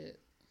about shit.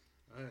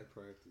 I had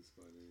practice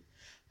by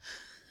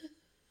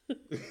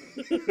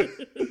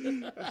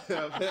then.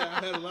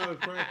 I had a lot of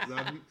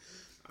practice.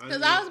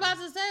 Because I was about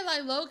to say,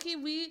 like,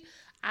 low-key,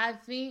 I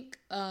think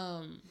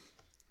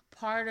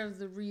part of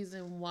the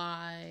reason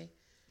why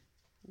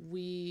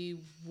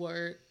we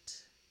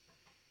worked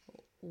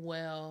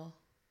well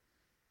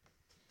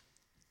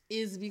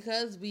is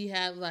because we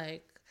had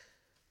like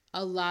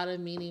a lot of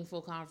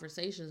meaningful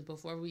conversations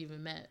before we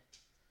even met.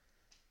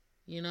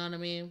 You know what I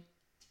mean?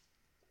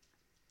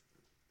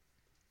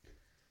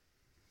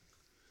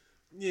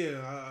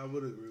 Yeah, I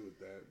would agree with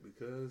that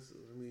because,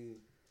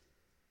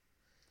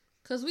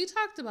 because we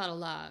talked about a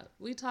lot.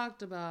 We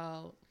talked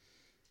about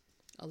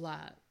a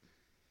lot.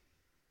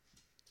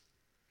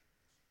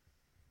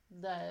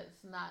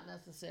 That's not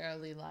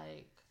necessarily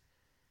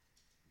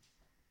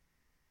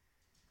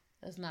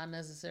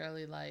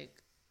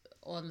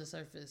on the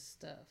surface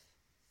stuff.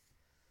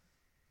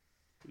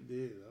 We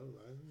did.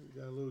 I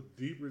got a little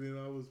deeper than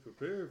I was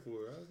prepared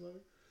for. I was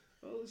like,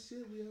 oh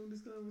shit, we having this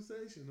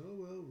conversation. Oh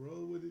well,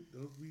 roll with it.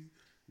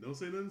 Don't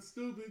say nothing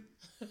stupid.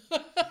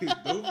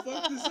 Don't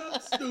fuck this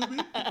up,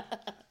 stupid.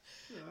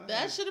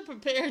 That should have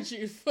prepared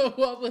you for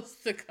what was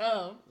to come.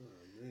 Oh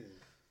man.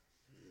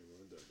 Yeah,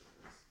 well done,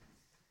 guys.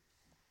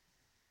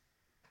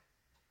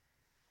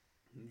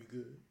 You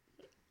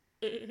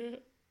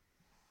good?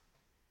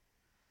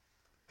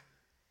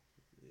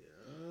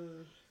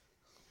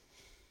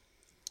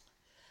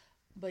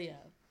 But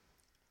yeah,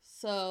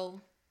 so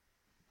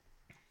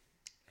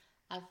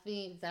I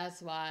think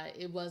that's why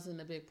it wasn't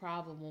a big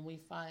problem when we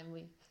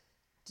finally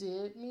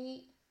did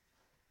meet.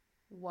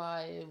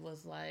 Why it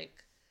was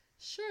like,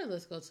 sure,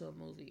 let's go to a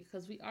movie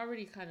because we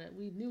already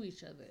we knew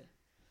each other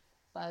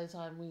by the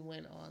time we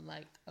went on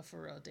like a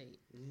for real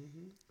date.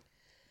 Mm-hmm.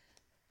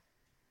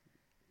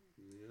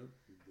 Yep.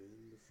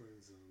 Then the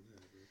friend zone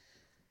happened.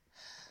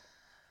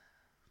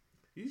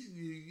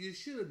 You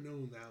should have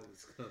known that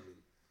was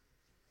coming.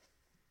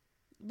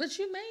 But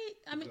you made,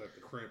 I mean, got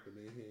the cramp in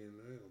their hand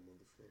now,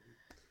 motherfucker.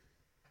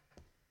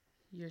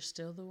 You're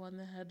still the one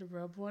that had to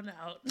rub one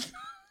out.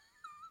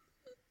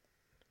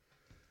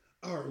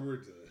 All right, we're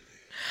done.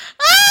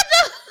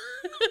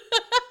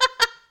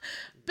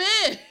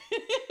 Ben!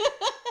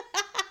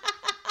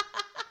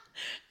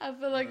 I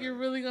feel like you're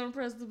really going to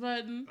press the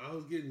button. I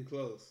was getting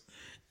close.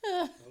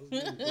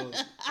 Low-key,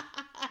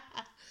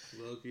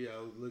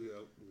 I was looking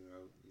up. Yeah.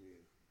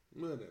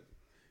 Whatever.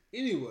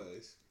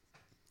 Anyways.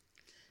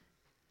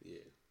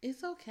 Yeah.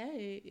 It's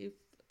okay if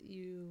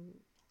you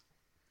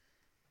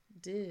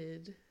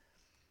did.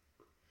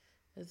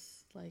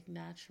 It's like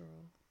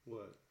natural.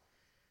 What?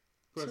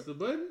 Press the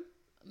button?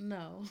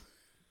 No.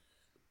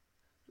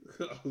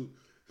 Push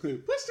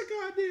the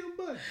goddamn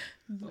button.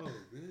 Oh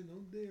man,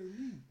 don't dare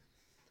me.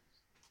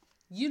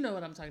 You know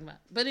what I'm talking about.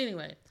 But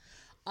anyway,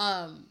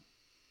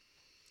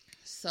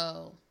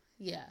 so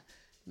yeah,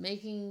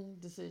 making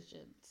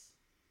decisions.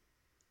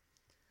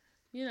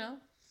 You know,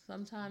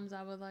 sometimes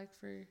I would like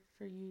for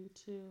you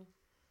to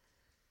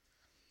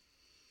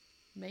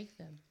make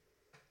them.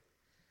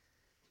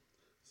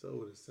 So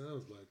what it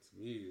sounds like to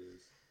me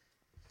is,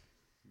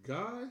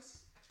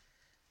 guys,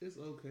 it's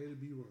okay to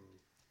be wrong.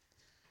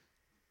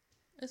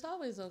 It's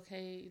always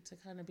okay to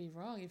kind of be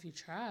wrong. If you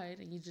tried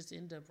and you just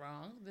end up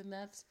wrong, then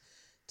that's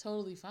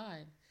totally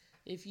fine.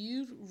 If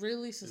you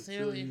really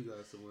sincerely... Until you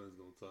got someone that's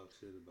going to talk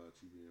shit about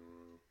you being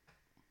wrong.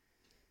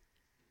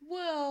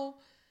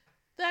 Well,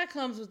 that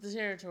comes with the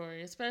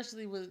territory,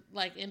 especially with,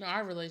 like, in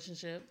our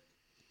relationship.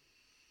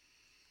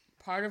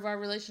 Part of our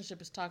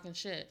relationship is talking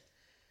shit.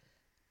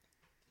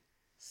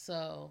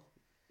 So,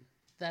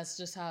 that's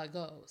just how it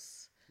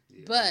goes.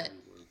 Yeah, but... I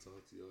don't want to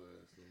talk to your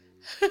ass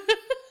no more.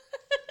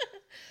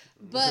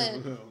 But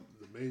it's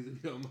amazing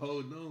I'm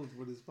holding on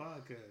for this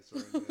podcast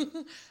right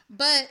now.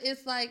 But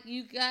it's like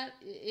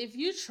if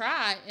you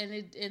try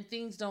and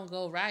things don't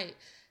go right,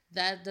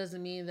 that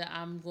doesn't mean that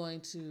I'm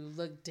going to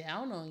look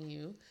down on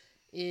you.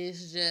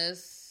 It's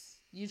just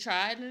you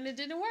tried and it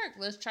didn't work.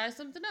 Let's try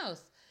something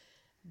else.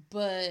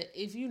 But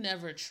if you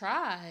never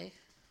try,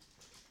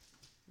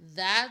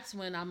 that's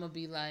when I'm gonna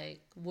be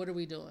like, what are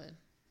we doing?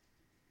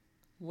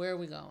 Where are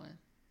we going?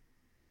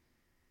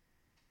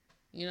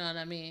 You know what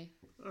I mean?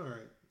 All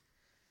right.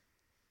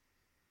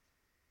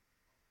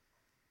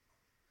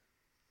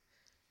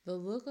 The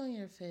look on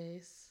your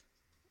face,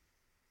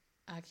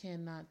 I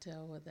cannot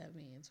tell what that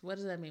means. What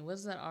does that mean? What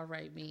does that all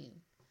right mean?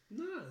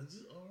 Nah, it's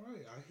just all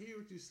right. I hear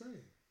what you're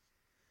saying.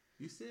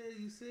 You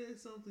said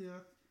something.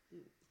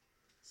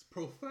 It's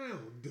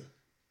profound.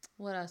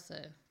 What I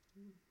say? I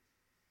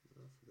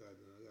forgot. I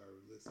gotta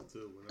listen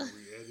to it when I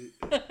re-edit.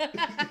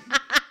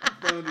 I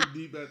found it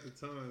deep at the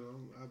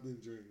time. I've been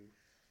drinking.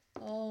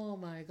 Oh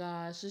my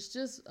gosh, it's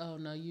just, oh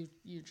no, you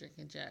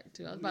drinking Jack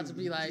too. I was about to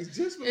be like,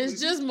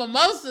 it's just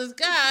mimosas,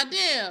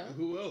 goddamn.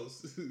 Who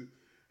else?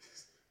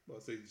 About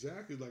to say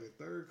Jack is like a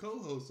third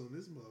co-host on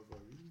this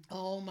motherfucker.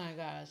 Oh my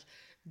gosh,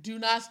 do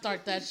not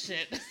start that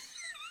shit.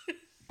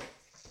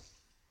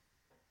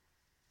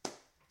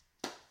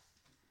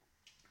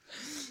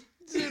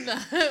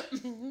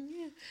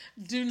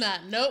 Do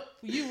not, nope,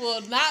 you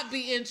will not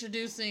be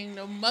introducing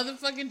no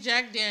motherfucking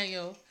Jack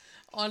Daniel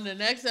on the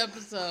next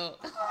episode.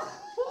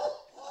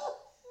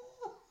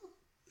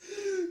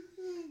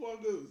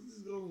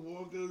 He's gonna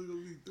walk up. There's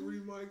gonna be 3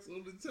 mics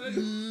on the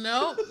table.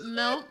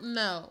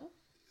 No.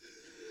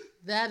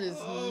 That is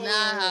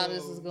not how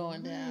this is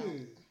going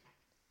down.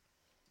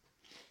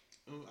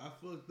 I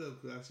fucked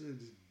up because I should have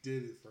just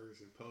did it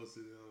first and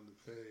posted it on the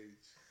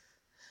page.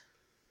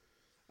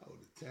 I would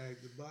have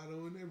tagged the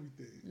bottle and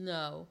everything.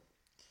 No.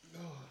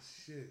 Oh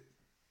shit.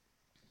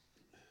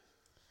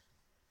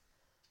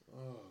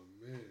 Oh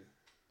man,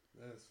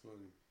 that's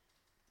funny.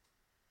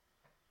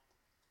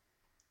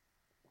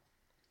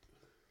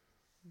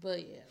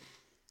 But yeah,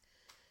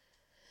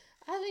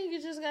 I think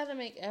you just got to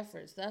make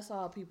efforts. That's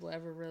all people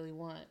ever really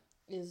want,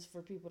 is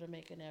for people to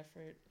make an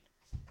effort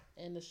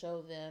and to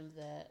show them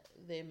that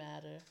they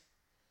matter.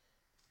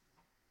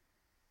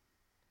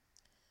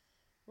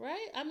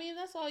 Right? I mean,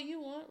 that's all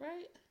you want,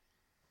 right?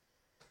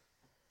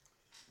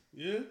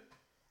 Yeah.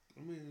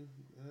 I mean,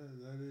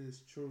 that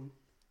is true.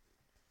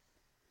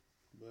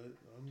 But,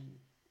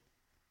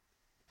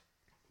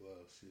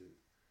 well, shit.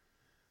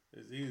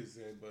 It's easy to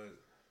say, but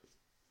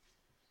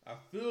I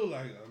feel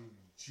like I'm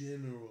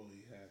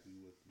generally happy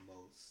with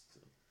most.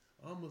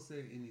 I'm gonna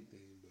say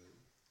anything, but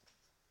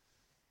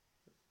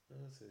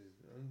I'll say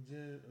I'm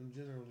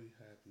generally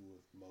happy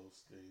with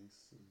most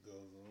things that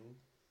goes on.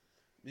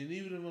 And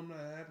even if I'm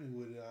not happy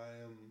with it,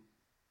 I am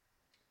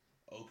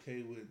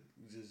okay with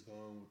just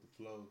going with the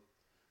flow.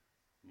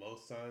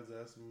 Most times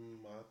that's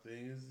my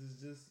thing is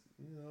just,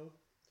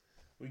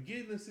 we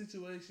get in a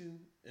situation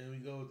and we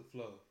go with the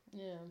flow.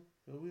 Yeah.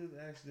 But we've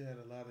actually had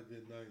a lot of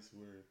good nights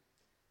where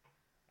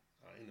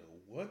I didn't know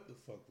what the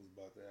fuck was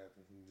about to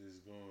happen from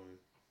just going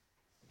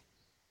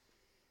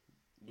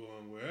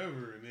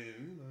wherever, and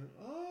then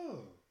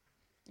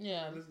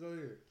yeah, let's go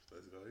here.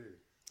 Let's go here.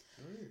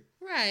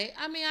 Right.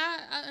 I mean,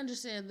 I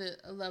understand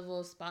that a level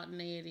of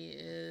spontaneity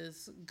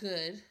is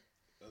good.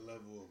 A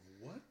level of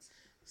what?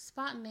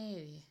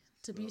 Spontaneity.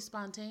 To be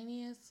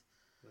spontaneous.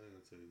 I ain't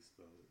gonna tell you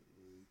spell it.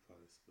 You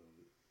probably spelled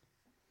it.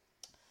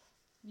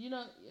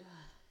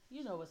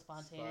 You know what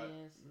spontaneity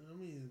is. I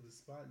mean, the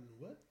spot in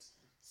what?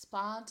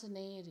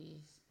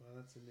 Spontaneity.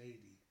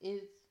 Spontaneity.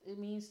 It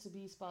means to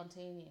be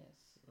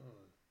spontaneous.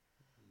 Oh,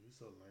 you're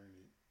so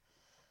learned.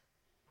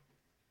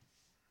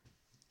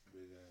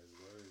 Big ass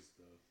words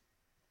though.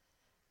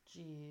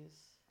 Jeez.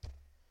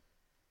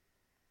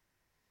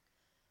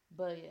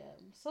 But yeah,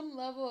 some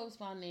level of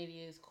spontaneity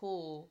is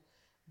cool,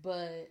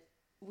 but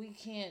we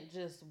can't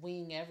just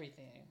wing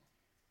everything.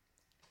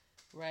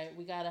 Right?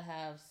 We gotta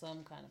have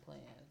some kind of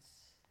plans.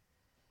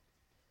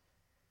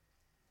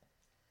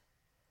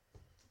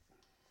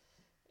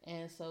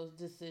 And so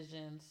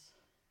decisions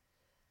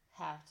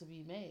have to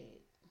be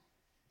made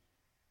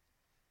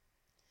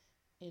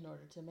in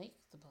order to make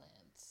the plans.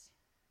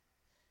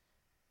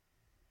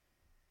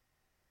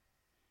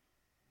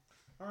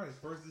 All right,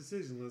 first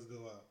decision. Let's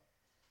go out.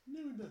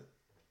 Never done.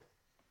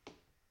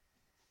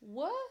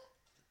 What?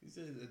 You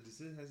said a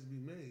decision has to be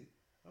made.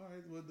 All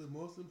right. Well, the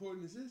most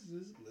important decision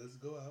is let's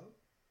go out,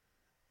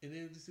 and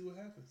then just see what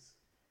happens.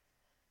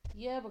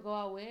 Yeah, but go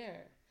out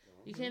where?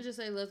 You can't just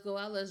say let's go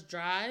out, let's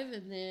drive,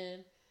 and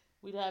then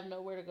we'd have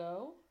nowhere to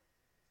go.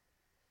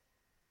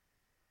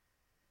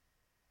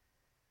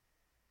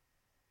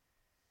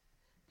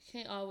 You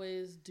can't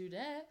always do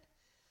that.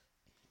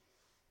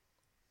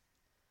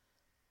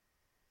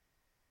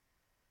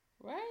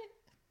 Right?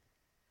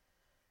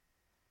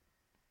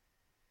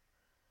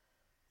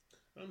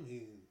 I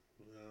mean,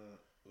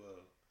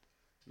 well,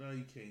 no,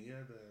 you can't. You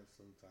have to have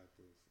some type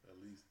of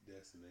at least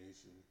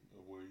destination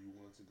of where you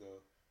want to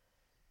go.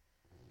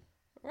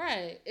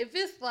 Right. If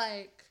it's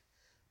like,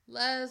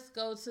 let's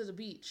go to the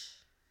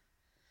beach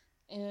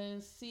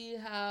and see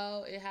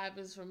how it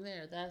happens from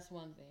there, that's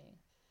one thing.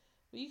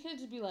 But you can't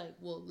just be like,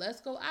 well,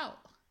 let's go out.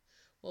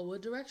 Well,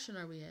 what direction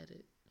are we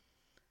headed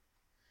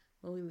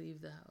when we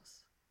leave the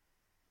house?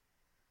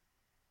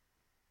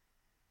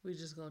 We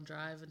just gonna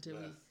drive until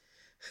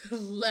we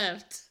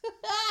left.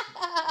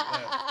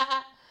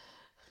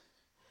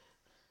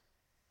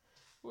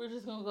 We're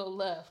just gonna go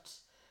left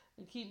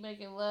and keep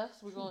making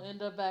lefts. We're gonna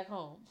end up back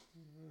home.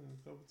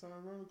 A couple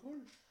times around the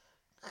corner.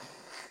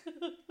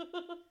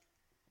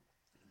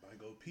 Might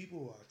go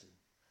people watching.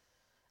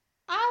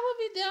 I would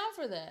be down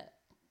for that.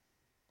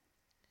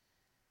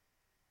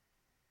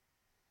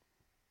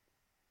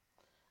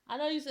 I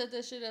know you said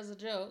that shit as a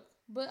joke,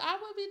 but I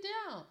would be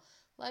down.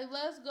 Like,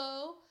 let's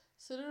go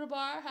sit at a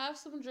bar, have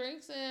some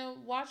drinks,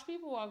 and watch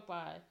people walk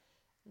by.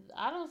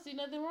 I don't see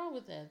nothing wrong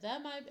with that.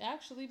 That might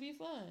actually be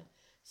fun.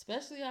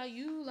 Especially how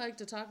you like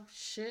to talk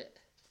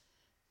shit.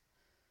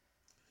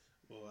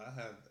 Well, I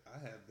have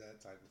that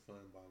type of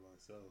fun by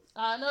myself.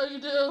 I know you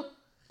do.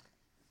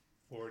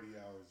 40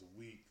 hours a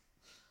week.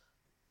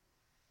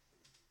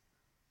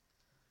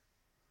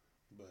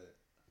 But,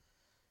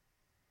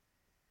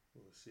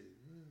 well, shit,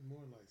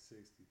 more like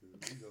 60. Because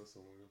if we go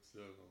somewhere, I'm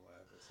still going to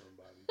laugh at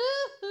somebody.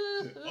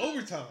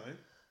 Overtime.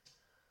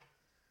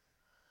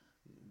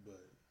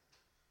 But,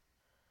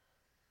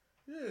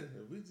 yeah,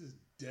 we just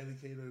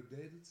dedicate our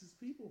day to just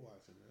people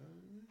watching.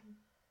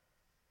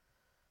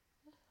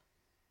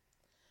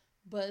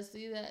 But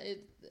see that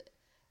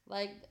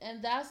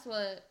and that's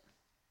what,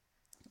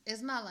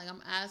 it's not like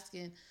I'm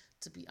asking,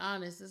 to be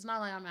honest, it's not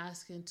like I'm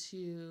asking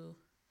to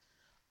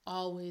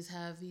always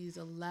have these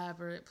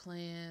elaborate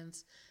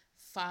plans,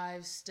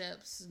 5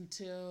 steps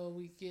until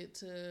we get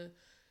to,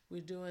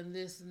 we're doing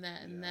this and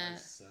that and that. I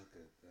suck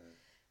at that.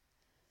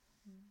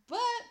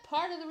 But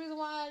part of the reason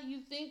why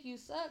you think you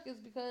suck is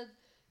because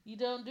you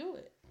don't do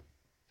it.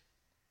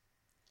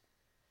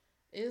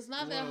 It's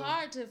not that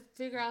hard to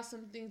figure out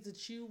some things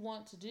that you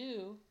want to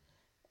do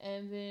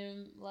and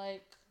then,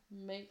 like,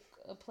 make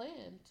a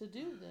plan to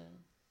do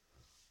them.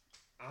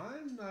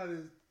 I'm not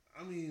as...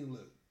 I mean,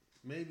 look,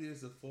 maybe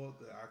it's a fault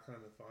that I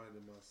kind of find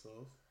in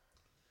myself,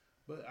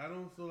 but I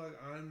don't feel like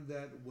I'm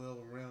that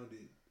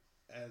well-rounded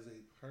as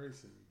a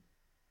person.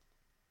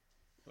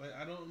 Like,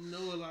 I don't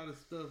know a lot of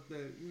stuff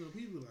that,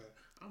 people are like,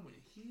 I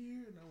went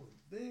here and I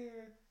went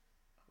there.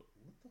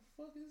 What the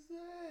fuck is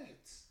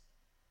that?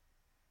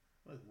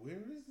 Like, where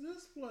is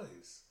this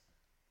place?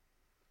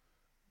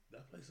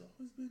 That place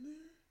always been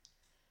there?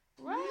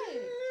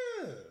 Right.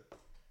 Yeah.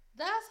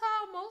 That's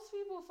how most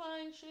people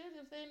find shit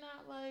if they're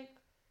not, like,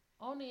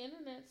 on the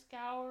internet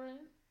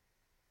scouring.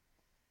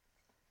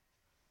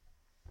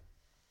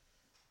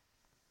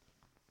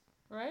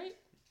 Right?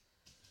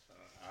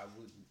 I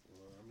wouldn't.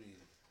 Well, I mean,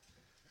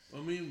 I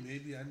mean,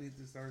 maybe I need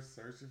to start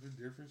searching for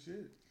different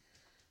shit.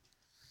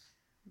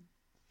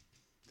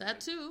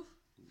 That too.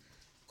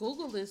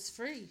 Google is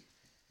free.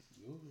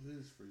 Google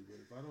is free, but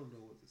if I don't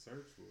know what to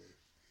search for,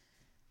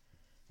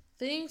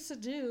 Things to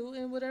do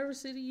in whatever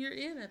city you're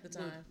in at the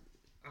time.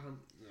 no,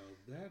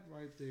 that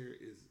right there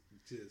is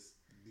just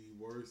the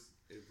worst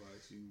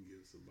advice you can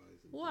give somebody.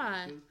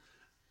 Why?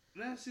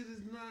 That shit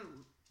is not.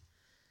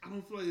 I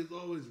don't feel like it's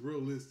always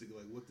realistic.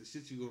 Like what the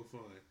shit you gonna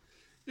find.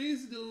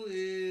 Things to do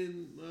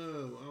in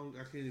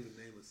I can't even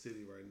name a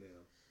city right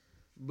now,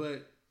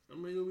 but I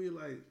mean it'll be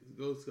like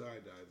go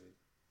skydiving.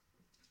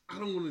 I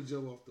don't want to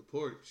jump off the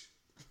porch.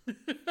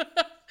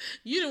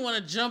 You didn't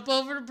want to jump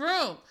over the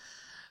broom.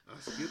 I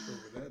skipped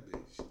over that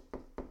bitch.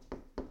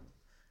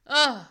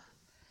 Ugh.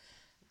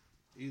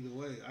 Either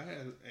way,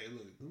 hey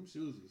look, them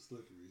shoes were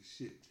slippery as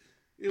shit.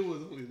 It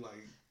was only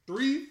like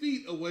 3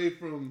 feet away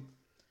from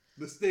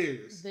the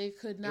stairs. They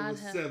could not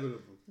have 7 of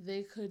them.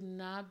 They could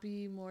not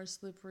be more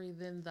slippery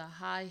than the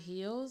high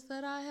heels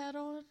that I had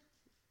on.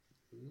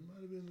 It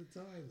might have been the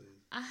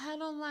Thailand. I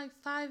had on like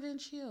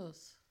 5-inch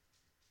heels.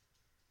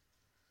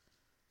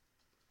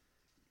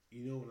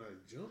 You know, when I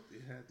jumped,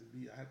 I had to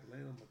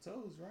land on my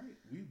toes, right?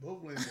 We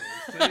both landed on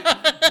the same.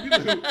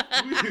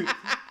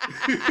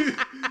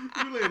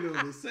 we landed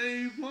on the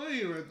same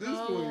plane at this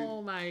point.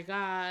 Oh my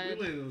God! We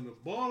landed on the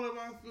ball of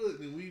our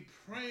foot, and we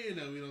praying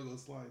that we don't go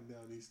sliding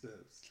down these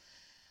steps.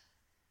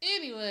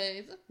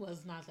 Anyways, it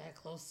was not that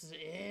close to the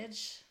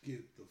edge.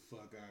 Get the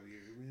fuck out of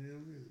here,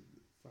 man!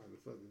 Find a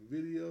fucking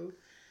video.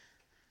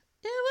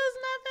 It was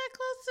not that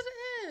close to the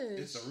edge.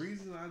 It's the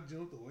reason I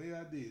jumped the way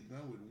I did.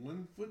 Not with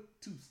 1 foot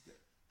 2 step.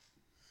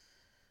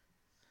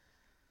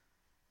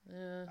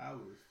 I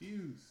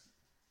refuse.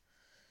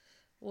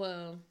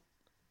 Well,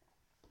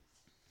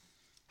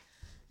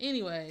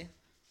 anyway,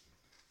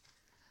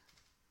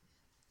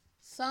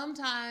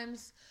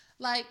 sometimes,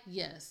 like,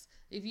 yes,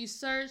 if you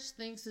search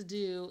things to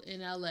do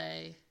in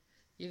LA,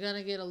 you're going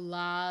to get a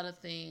lot of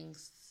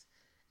things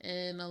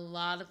and a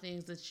lot of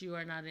things that you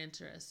are not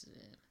interested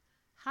in.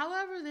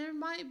 However, there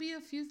might be a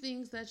few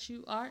things that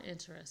you are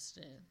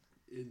interested in.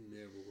 It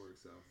never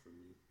works out for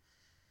me.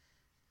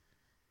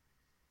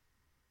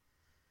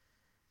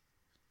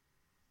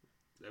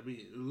 I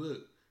mean,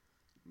 look,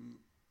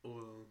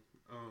 well,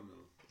 I don't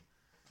know.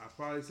 I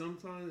probably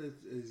sometimes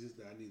it's just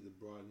that I need to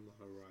broaden my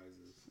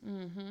horizons,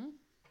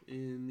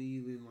 and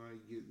even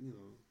like get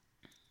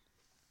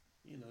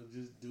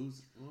just do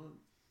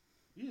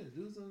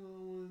something I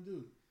want to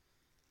do.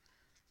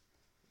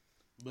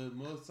 But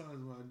most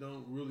times when I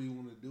don't really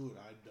want to do it,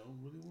 I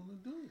don't really want to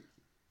do it.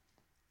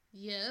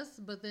 Yes,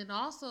 but then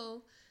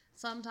also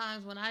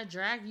sometimes when I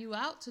drag you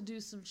out to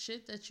do some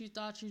shit that you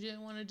thought you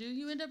didn't want to do,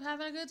 you end up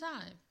having a good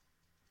time.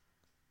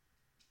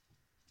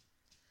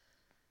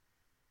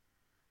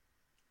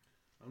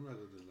 I'm not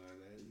gonna deny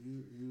that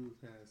you've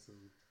had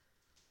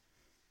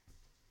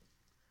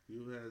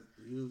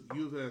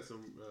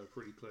some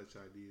pretty clutch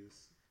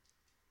ideas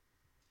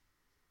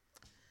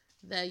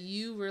that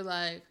you were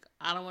like,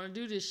 I don't want to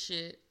do this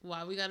shit.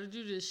 Why we got to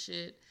do this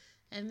shit?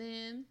 And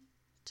then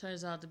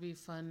turns out to be a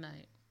fun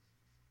night.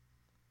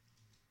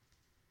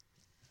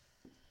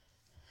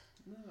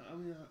 No, I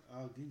mean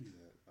I'll give you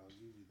that.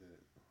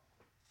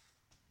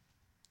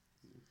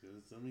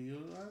 Because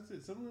like I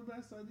said, some of the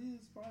best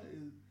ideas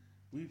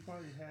we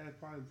probably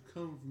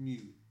come from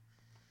you.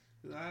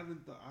 Cause I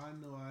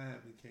know I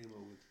haven't came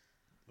up with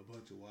a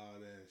bunch of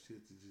wild ass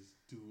shit to just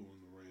do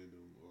on the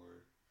random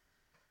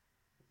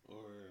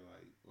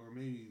or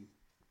maybe.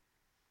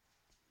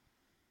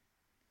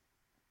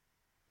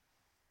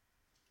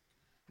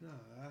 No,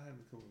 I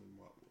haven't come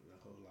up with a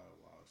whole lot of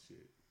wild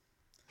shit.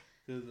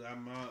 Cause if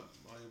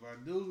I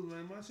do,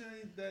 man, my shit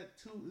ain't that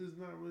too. Is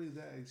not really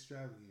that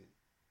extravagant.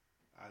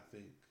 I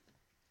think.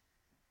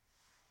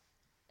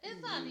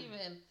 It's not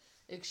even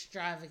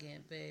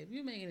extravagant, babe.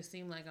 You're making it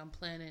seem like I'm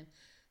planning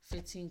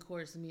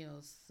 15-course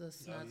meals.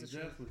 That's not the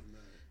truth. Definitely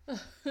not.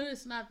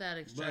 It's not that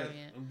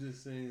extravagant. But I'm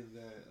just saying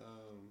that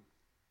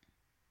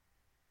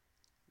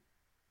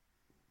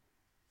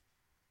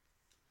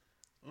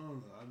I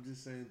don't know. I'm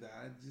just saying that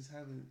I just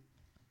haven't.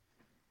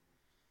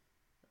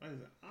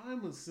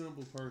 I'm a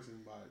simple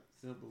person by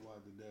the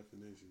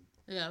definition.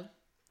 Yeah.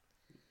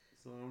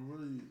 So I'm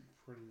really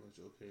pretty much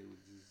okay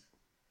with just.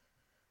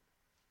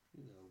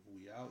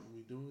 We out and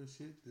we doing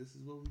shit. This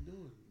is what we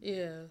doing.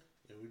 Yeah.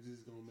 And we're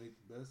just gonna make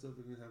the best of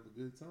it and have a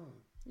good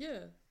time.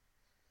 Yeah.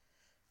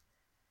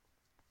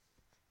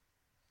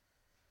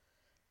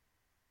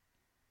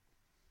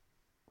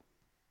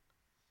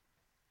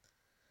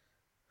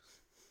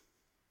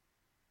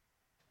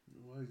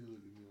 Why did you look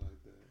at me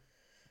like that?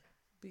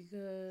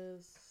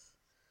 Because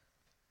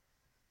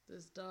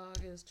this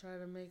dog is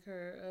trying to make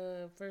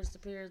her first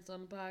appearance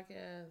on the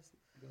podcast.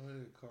 Go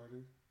ahead,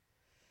 Carter.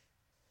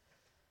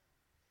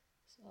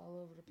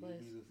 All over the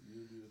place.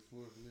 You'll be the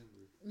 4th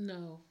member.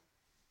 No.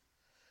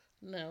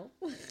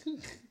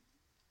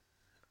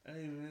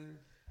 Hey, man.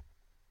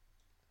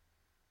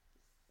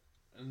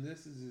 And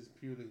this is just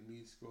purely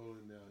me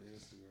scrolling down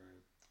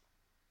Instagram.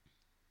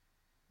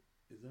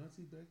 Is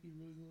Auntie Becky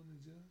really going to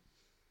jail?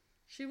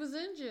 She was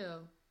in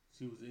jail.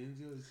 She was in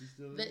jail? Is she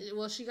still in?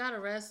 Well, she got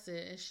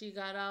arrested and she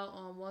got out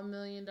on $1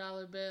 million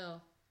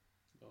bail.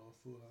 All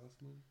Full House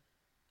money?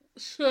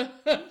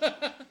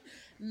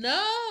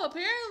 No,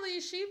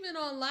 apparently she been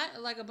on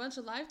like a bunch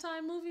of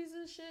Lifetime movies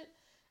and shit,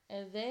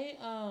 and they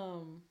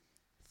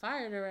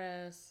fired her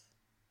ass.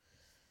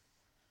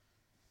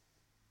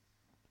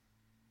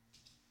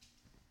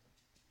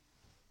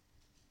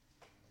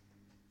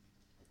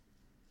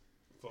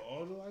 For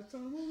all the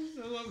Lifetime movies?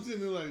 That's what I'm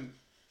sitting there like,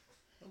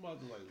 I'm about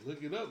to like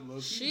look it up.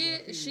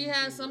 She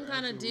had some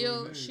kind of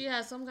deal. She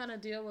had some kind of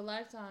deal with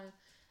Lifetime,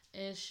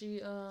 and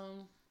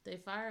they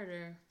fired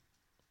her.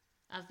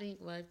 I think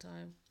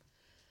Lifetime.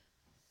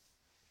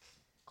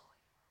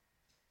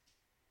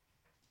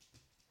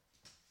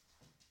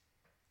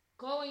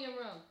 Go in your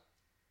room.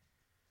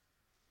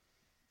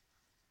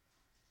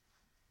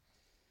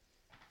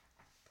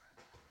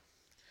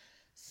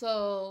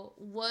 So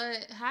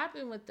what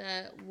happened with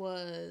that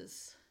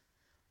was,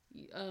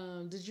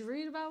 did you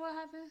read about what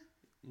happened?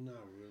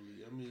 Not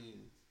really. I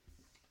mean,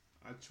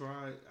 I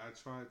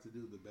tried to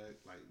do the back,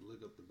 like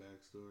look up the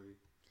backstory,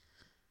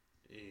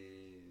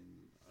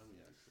 and I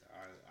mean,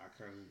 I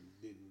kind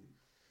of didn't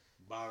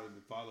bother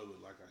to follow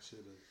it like I should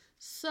have.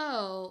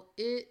 So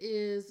it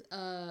is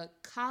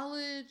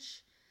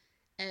college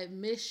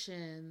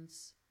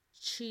admissions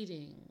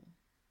cheating.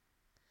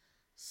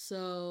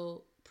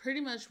 So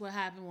pretty much what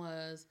happened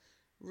was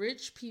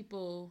rich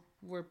people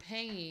were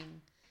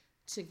paying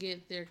to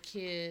get their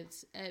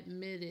kids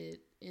admitted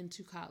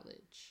into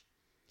college,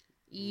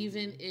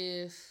 even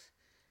if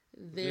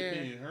they're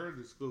paying her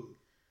to school.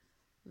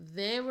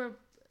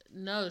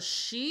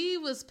 She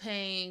was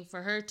paying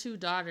for her two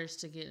daughters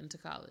to get into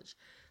college.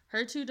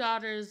 Her two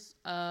daughters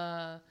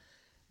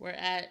were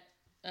at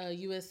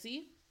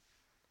USC.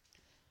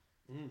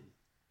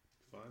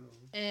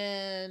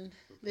 And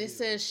they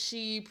said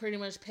she pretty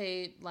much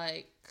paid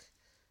like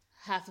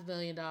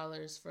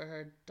 $500,000 for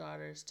her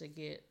daughters to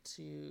get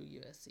to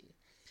USC.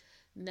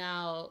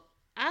 Now,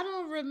 I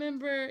don't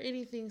remember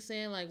anything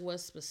saying like what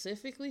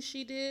specifically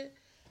she did,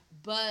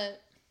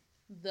 but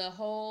the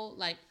whole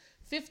like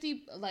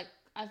 50, like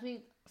I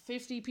think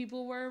 50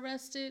 people were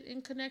arrested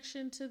in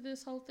connection to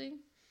this whole thing.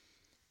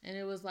 And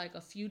it was like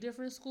a few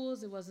different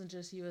schools. It wasn't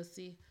just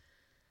USC.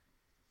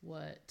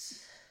 What?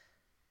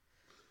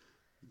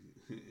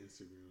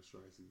 Instagram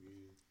strikes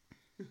again.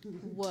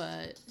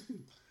 What?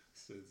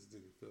 Said this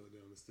nigga fell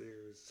down the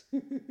stairs.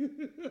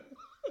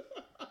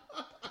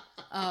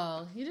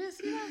 Oh, you didn't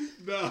see that?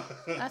 No.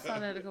 I saw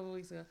that a couple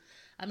days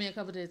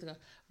ago.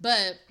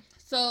 But,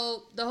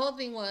 so the whole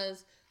thing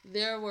was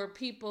there were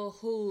people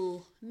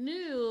who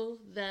knew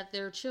that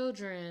their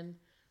children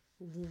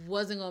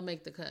wasn't going to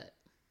make the cut.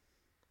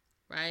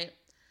 Right?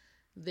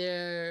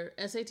 Their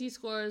SAT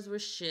scores were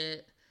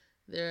shit.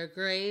 Their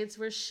grades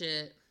were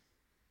shit.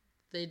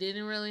 They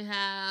didn't really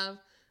have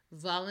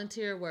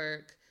volunteer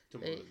work.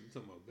 You're talking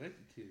about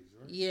Becky kids,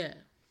 right? Yeah.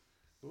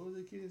 What was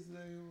the kids'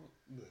 name?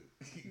 Look.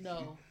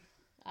 No.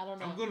 I don't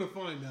know. I'm going to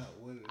find out.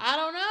 I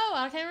don't know.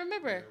 I can't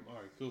remember. All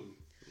right, cool.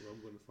 Well,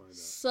 I'm going to find out.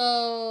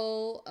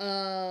 So,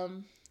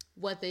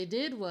 what they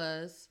did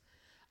was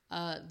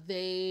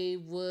they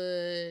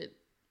would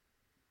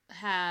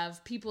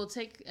have people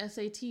take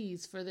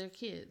SATs for their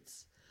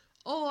kids.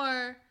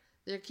 Or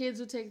their kids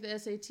would take the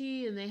SAT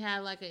and they had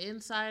like an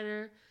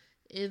insider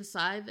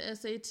inside the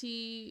SAT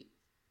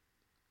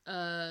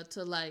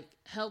to like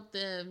help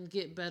them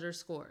get better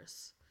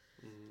scores.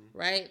 Mm-hmm.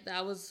 Right?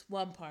 That was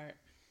one part.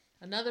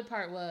 Another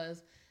part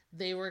was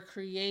they were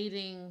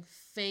creating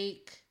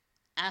fake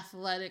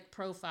athletic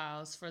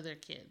profiles for their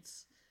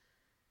kids.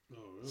 Oh,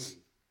 really?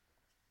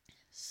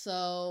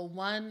 So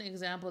one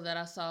example that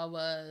I saw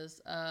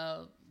was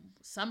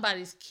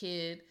somebody's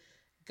kid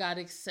got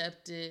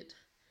accepted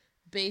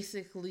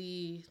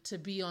basically to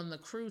be on the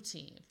crew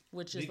team,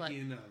 which is Nikki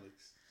and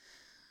Alex.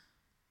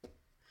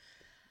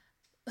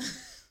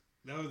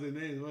 That was their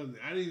name, wasn't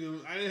it? I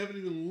haven't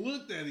even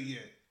looked at it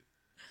yet.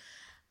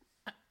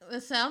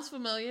 It sounds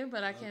familiar,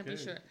 but I can't be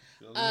sure.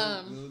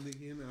 Little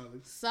Nikki and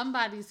Alex.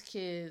 Somebody's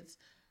kids,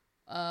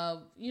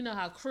 you know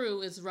how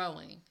crew is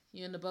rowing.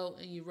 You're in the boat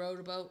and you row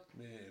the boat.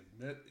 Man,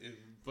 if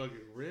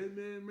fucking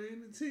Redman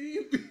made the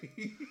team,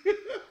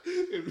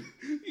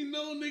 you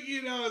know Nikki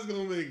and Alex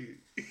gonna make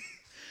it.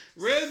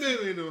 Redman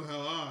ain't know how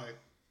I.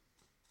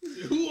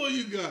 Who all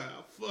you got?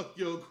 I'll fuck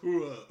your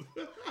crew up.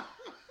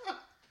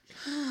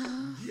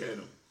 Get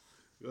him.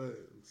 Go ahead.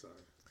 I'm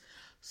sorry.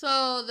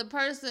 So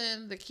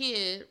the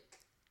kid,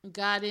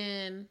 got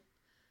in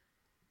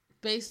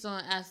based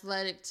on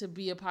athletic to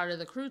be a part of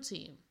the crew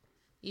team,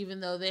 even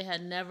though they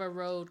had never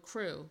rowed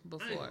crew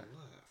before.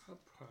 I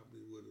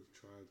probably would have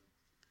tried.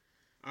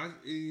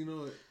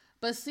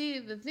 But see,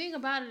 the thing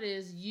about it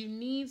is you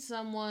need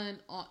someone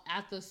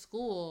at the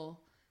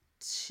school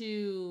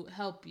to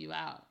help you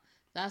out.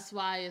 That's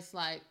why it's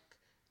like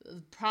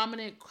the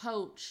prominent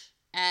coach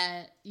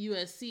at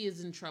USC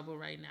is in trouble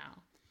right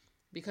now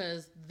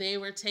because they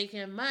were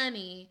taking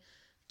money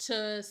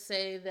to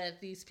say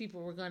that these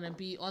people were going to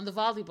be on the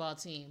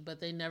volleyball team, but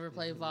they never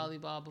played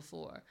volleyball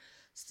before.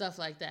 Stuff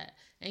like that.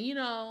 And, you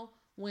know,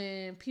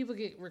 when people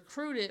get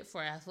recruited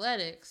for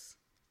athletics,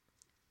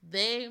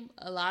 they,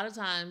 a lot of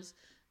times,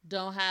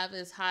 don't have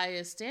as high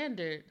a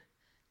standard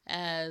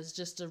as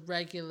just a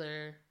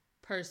regular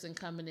person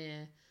coming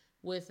in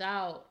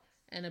without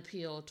an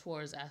appeal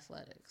towards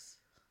athletics.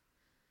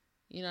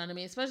 You know what I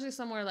mean? Especially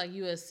somewhere like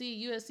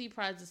USC. USC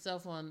prides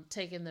itself on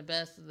taking the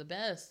best of the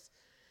best.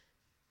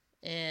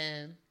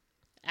 And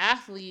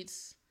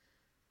athletes,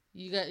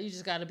 you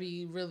just got to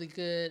be really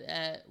good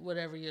at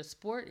whatever your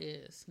sport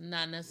is,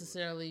 not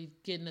necessarily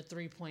getting a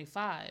 3.5.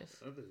 I think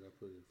I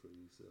put it for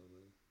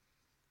UCLA.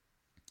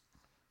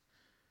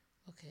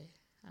 Okay.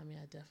 I mean,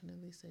 I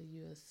definitely say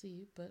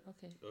USC, but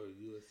okay. Oh,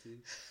 USC?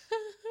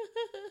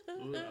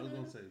 Well, I was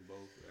going to say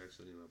both,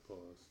 actually, and I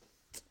paused.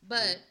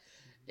 But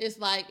it's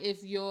like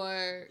if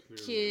your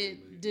kid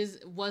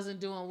wasn't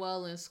doing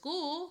well in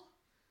school,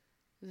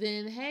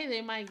 then, hey,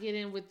 they might get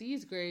in with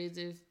these grades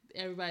if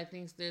everybody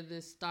thinks they're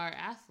this star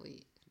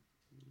athlete.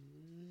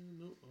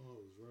 No, I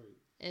was right.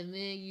 And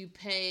then you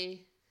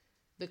pay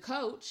the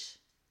coach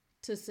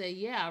to say,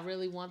 yeah, I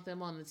really want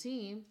them on the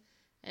team,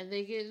 and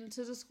they get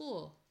into the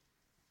school.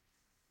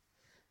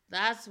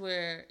 That's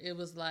where it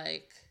was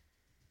like,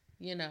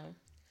 you know.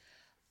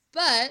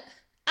 But,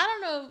 I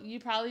don't know, you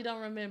probably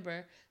don't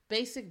remember,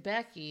 Basic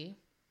Becky.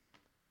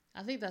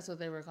 I think that's what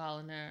they were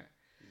calling her.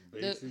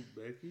 Basic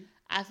Becky?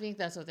 I think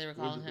that's what they were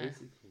calling her. Basic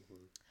come from?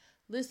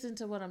 Listen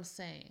to what I'm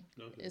saying.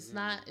 Okay, it's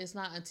not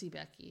Auntie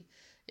Becky.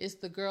 It's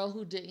the girl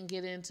who didn't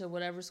get into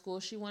whatever school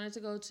she wanted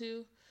to go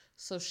to.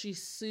 So she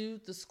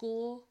sued the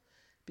school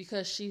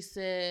because she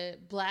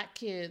said black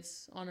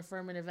kids on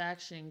affirmative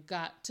action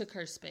took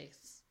her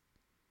space.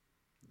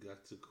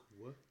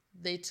 What?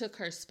 They took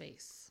her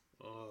space.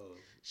 Oh.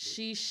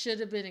 She should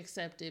have been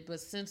accepted, but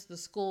since the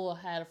school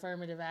had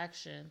affirmative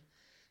action,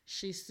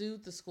 she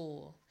sued the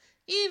school.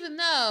 Even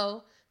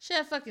though she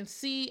had fucking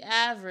C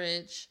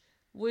average,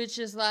 which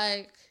is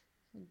like,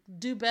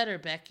 do better,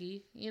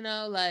 Becky. You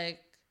know, like,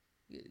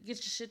 get your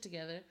shit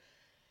together.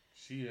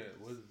 She had,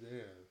 what did they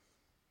have?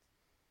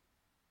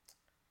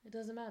 It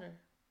doesn't matter.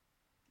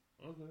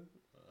 Okay.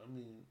 I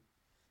mean,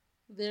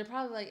 they're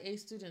probably like A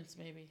students,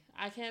 maybe.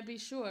 I can't be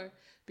sure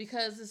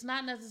because it's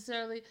not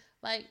necessarily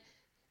like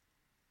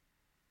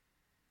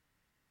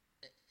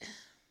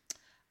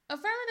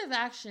affirmative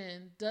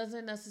action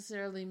doesn't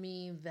necessarily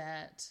mean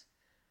that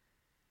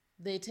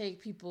they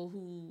take people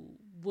who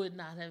would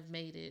not have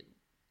made it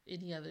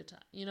any other time.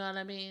 You know what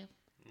I mean?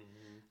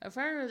 Mm-hmm.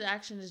 Affirmative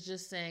action is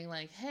just saying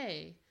like,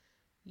 hey,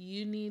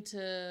 you need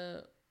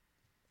to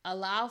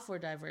allow for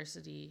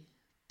diversity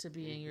to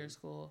be in your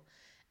school.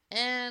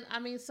 And, I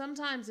mean,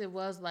 sometimes it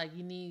was like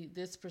you need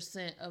this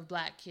 % of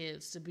black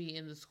kids to be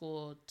in the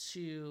school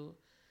to,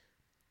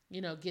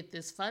 you know, get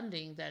this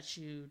funding that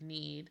you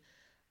need.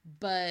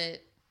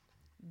 But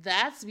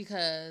that's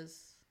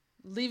because,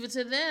 leave it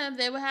to them,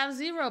 they would have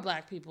 0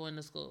 black people in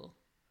the school.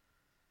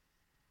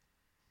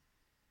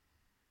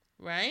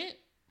 Right?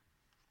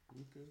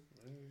 Okay.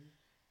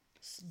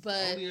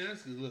 But let me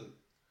ask you, look.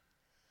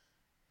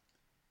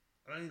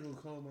 I ain't going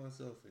to call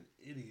myself an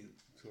idiot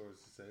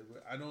towards to say,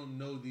 but I don't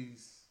know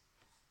these...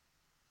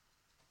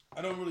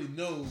 I don't really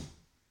know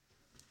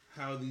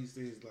how these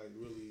things like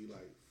really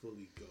like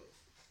fully go.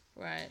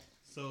 Right.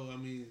 So I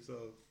mean,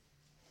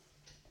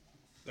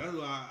 that's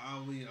why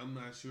I'm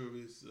not sure if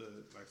it's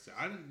like I said.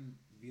 I didn't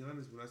be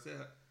honest when I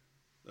said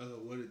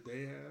what did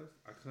they have.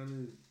 I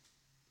kind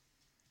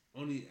of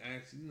only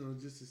asked, you know,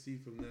 just to see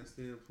from that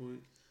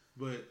standpoint.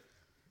 But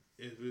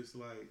if it's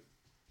like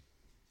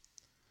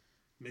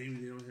maybe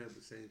they don't have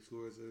the same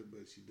scores,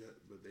 but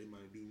but they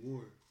might do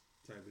more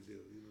type of deal,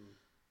 you know.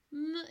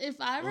 If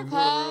I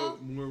recall,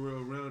 more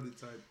well-rounded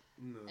type.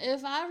 You know.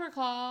 If I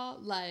recall,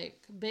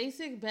 like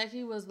Basic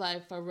Becky was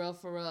like for real,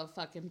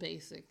 fucking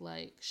basic.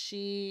 Like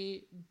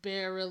she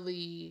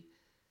barely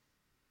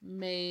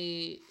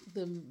made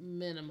the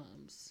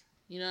minimums.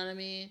 You know what I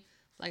mean?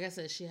 Like I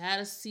said, she had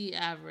a C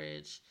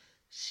average.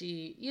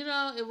 She, you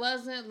know, it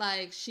wasn't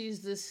like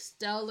she's this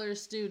stellar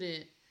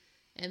student.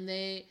 And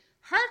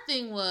her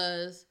thing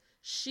was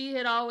she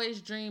had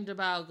always dreamed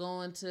about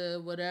going to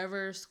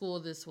whatever school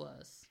this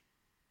was.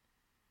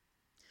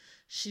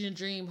 She didn't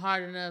dream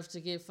hard enough to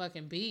get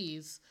fucking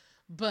B's,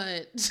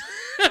 but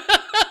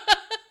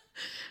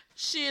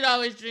she had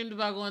always dreamed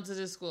about going to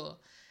this school.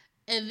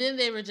 And then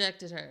they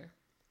rejected her.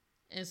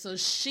 And so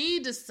she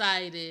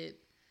decided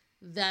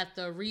that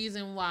the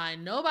reason why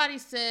nobody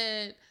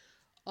said,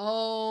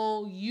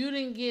 oh, you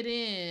didn't get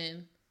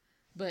in,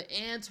 but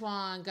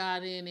Antoine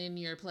got in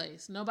your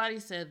place. Nobody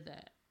said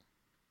that.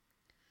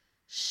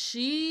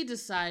 She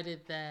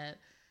decided that.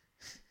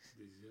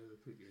 Did you ever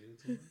pick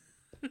Antoine?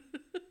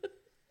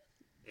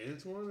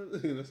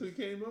 Antoine? That's what he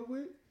came up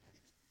with?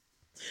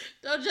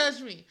 Don't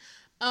judge me.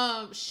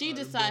 She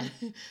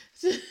decided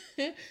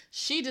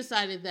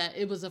that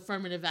it was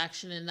affirmative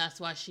action and that's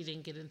why she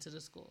didn't get into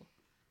the school.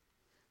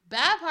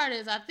 Bad part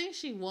is I think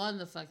she won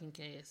the fucking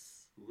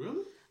case.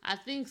 Really? I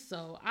think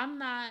so. I'm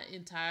not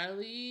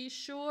entirely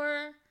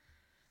sure,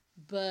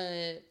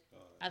 but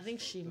I think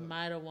she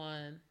might have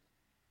won.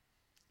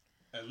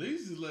 At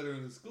least just let her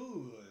in the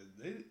school.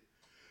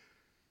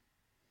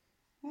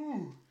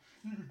 Whew,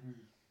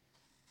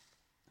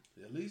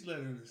 at least let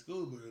her in the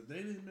school, but if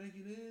they didn't make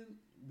it in,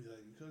 be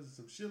like, because of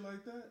some shit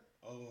like that,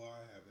 oh, I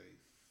have a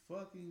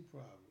fucking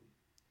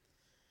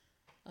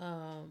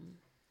problem.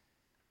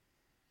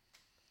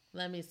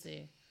 Let me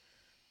see.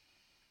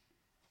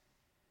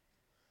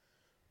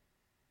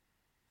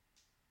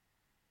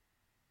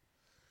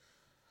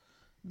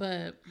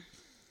 But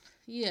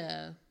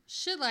yeah,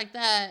 shit like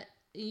that.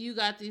 You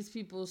got these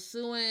people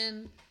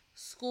suing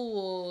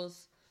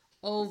schools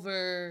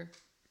over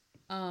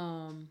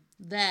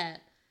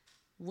that,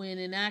 when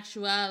in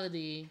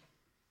actuality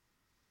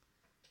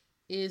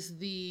is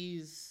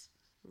these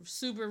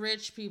super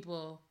rich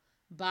people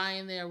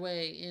buying their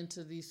way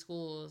into these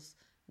schools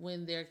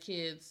when their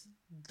kids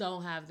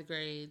don't have the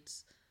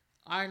grades,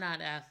 are not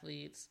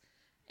athletes.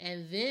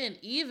 And then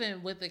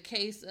even with the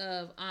case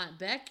of Aunt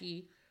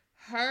Becky,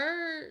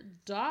 her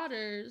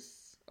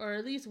daughters, or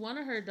at least one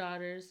of her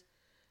daughters,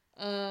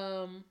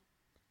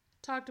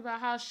 talked about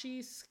how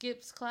she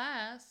skips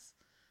class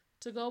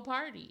to go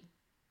party.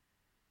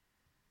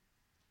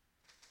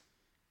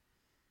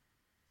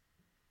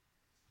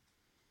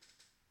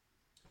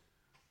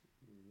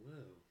 Well,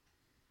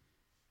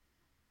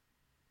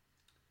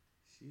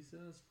 she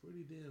sounds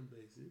pretty damn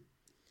basic.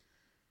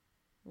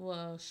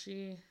 Well,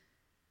 she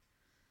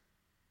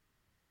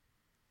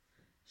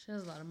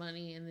has a lot of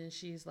money, and then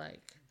she's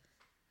like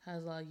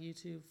has a lot of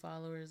YouTube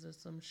followers or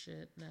some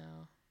shit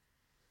now.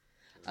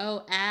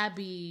 Oh,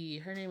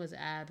 Abby. Her name was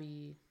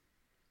Abby.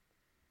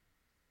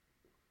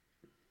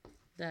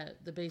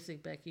 The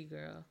basic Becky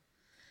girl.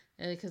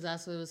 And because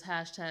that's what it was,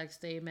 hashtag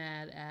stay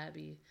mad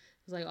Abby.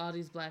 It was like all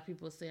these black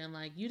people saying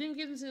like, you didn't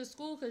get into the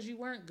school because you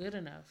weren't good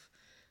enough.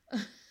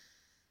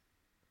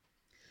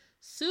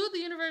 Sued the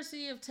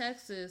University of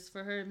Texas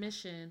for her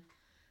admission,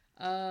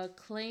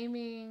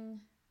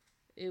 claiming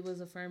it was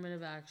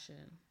affirmative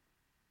action.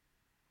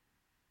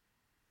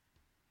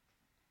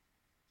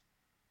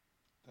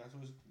 That's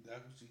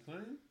what she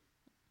claimed?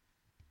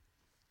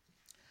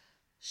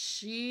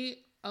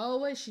 She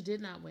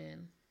did not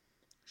win.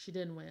 She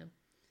didn't win.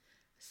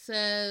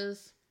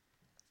 Says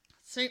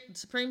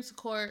Supreme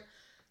Court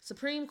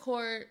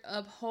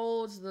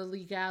upholds the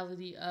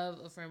legality of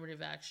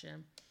affirmative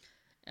action,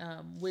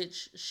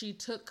 which she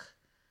took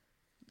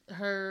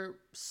her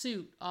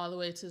suit all the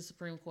way to the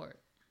Supreme Court.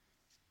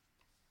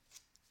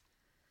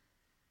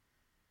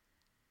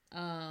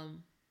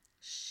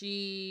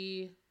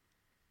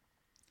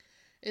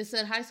 It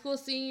said high school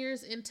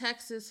seniors in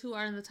Texas who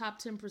are in the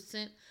top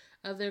 10%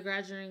 of their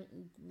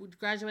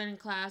graduating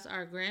class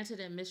are granted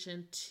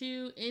admission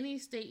to any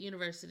state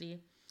university.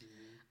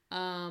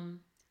 Mm-hmm.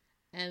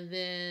 And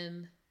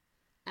then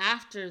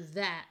after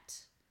that,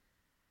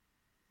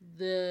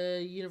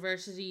 the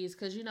universities,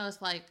 because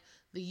it's like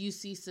the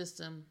UC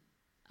system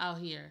out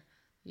here.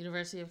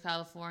 University of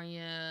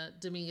California,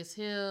 Dominguez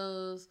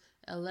Hills,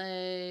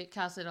 LA,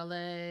 Cal State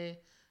LA,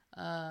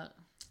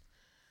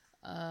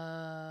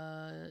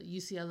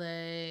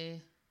 UCLA,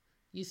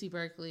 UC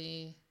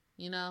Berkeley,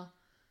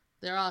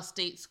 they're all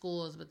state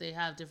schools, but they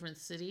have different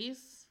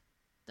cities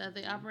that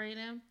they operate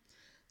in.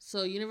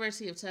 So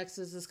University of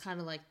Texas is kind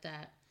of like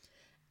that.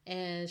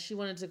 And she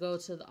wanted to go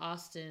to the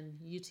Austin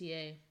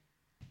UTA.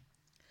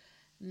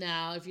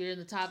 Now, if you're in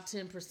the top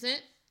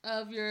 10%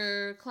 of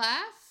your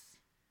class,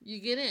 you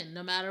get in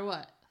no matter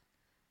what,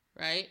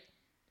 right?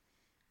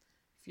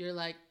 If you're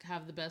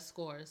have the best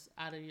scores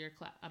out of your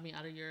class,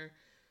 out of your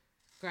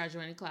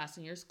graduating class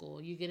in your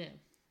school, you get in.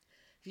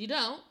 If you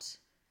don't,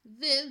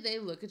 then they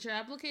look at your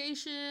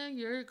application,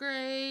 your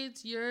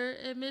grades, your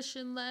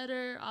admission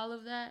letter, all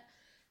of that,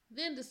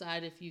 then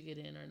decide if you get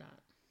in or not.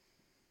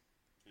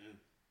 Yeah.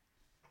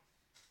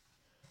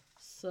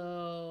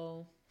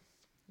 So,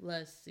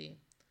 let's see.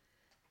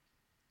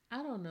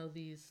 I don't know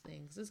these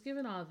things. It's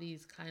given all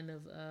these kind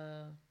of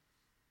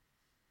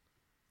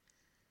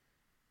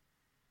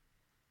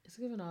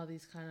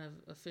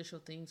official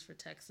things for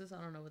Texas.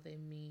 I don't know what they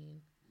mean.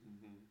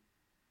 Mm-hmm.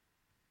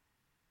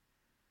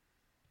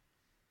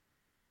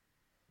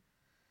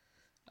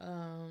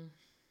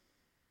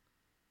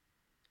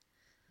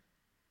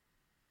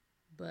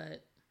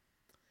 But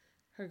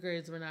her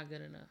grades were not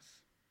good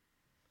enough.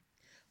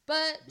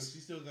 But she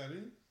still got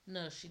in?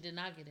 No, she did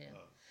not get in.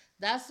 Oh.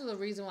 That's the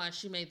reason why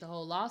she made the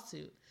whole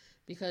lawsuit.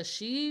 Because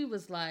she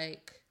was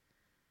like,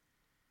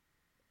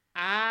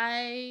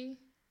 I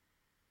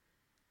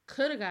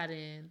could have got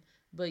in,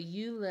 but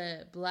you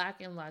let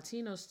Black and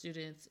Latino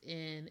students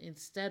in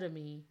instead of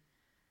me.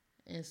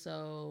 And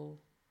so,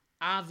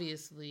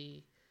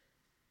 obviously,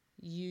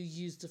 you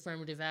used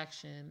affirmative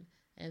action,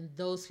 and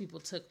those people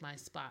took my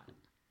spot.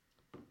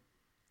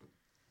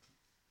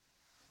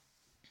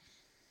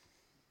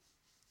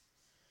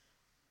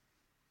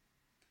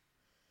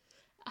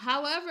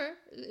 However,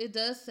 it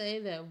does say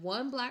that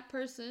 1 Black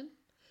person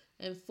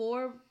and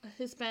 4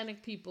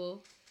 Hispanic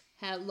people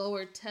had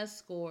lower test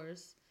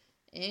scores,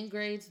 in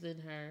grades than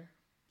her.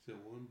 So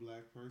one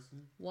black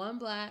person? One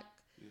black,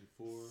 And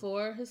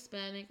four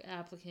Hispanic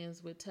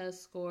applicants with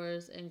test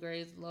scores and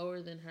grades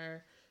lower than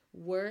her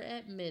were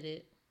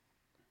admitted.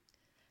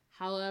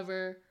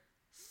 However,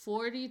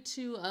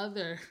 42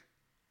 other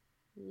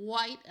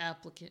white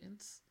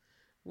applicants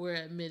were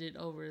admitted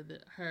over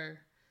her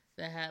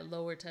that had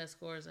lower test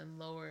scores and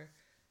lower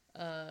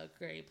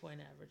grade point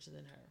average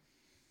than her.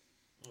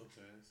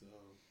 Okay, so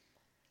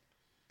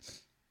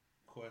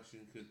question,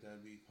 could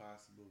that be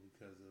possible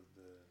because of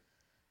the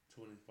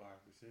 25%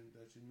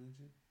 that you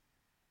mentioned?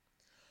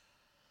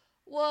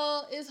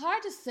 Well, it's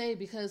hard to say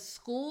because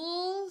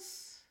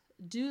schools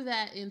do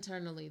that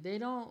internally. They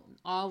don't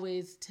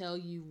always tell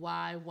you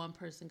why one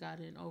person got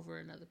in over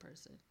another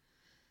person.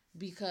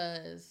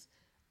 Because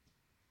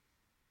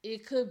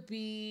it could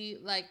be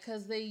like,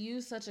 because they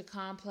use such a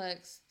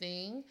complex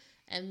thing,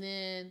 and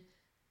then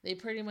they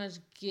pretty much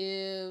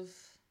give,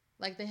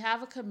 like, they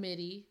have a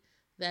committee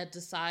that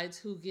decides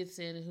who gets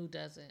in and who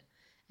doesn't.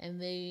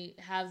 And they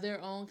have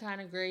their own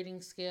kind of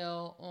grading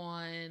scale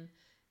on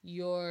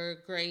your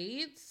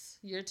grades,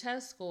 your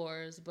test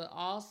scores, but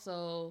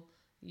also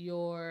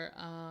your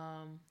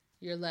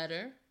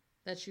letter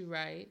that you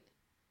write,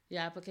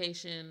 your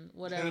application,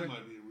 whatever. That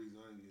might be a reason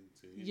I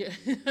get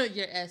into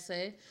your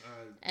essay.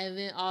 And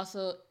then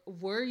also,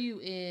 were you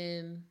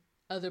in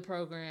other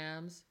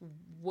programs?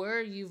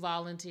 Were you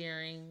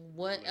volunteering?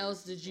 What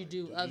else did you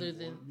do other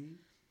than me?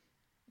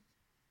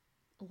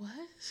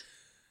 What?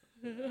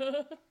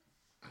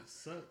 I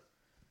suck.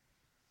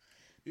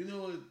 You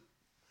know what?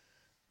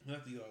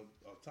 Not to get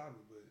off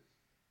topic, but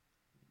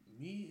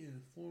me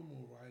in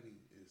formal writing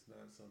is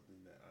not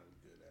something that I'm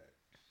good at.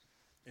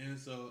 And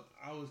so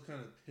I was kind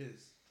of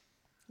pissed.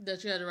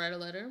 That you had to write a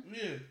letter?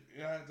 Yeah,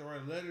 I had to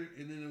write a letter,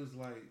 and then it was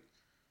like,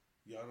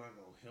 y'all not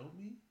going to help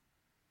me?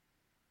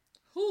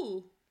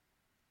 Who?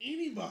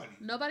 Anybody.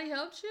 Nobody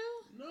helped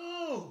you?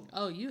 No.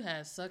 Oh, you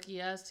had sucky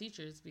ass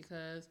teachers,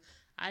 because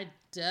I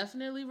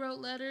definitely wrote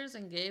letters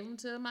and gave them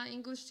to my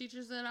English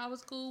teachers that I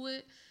was cool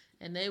with.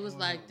 And they was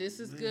like, this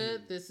is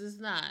good, this is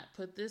not.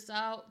 Put this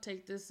out,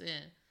 take this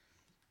in.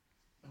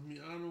 I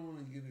mean, I don't want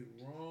to get it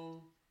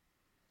wrong,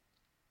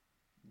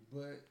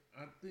 but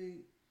I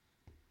think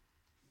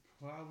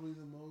probably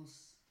the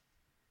most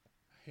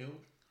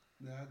help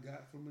that I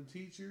got from a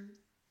teacher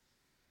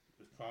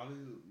was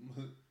probably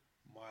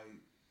my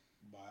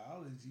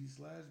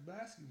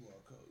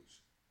biology/basketball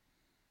coach.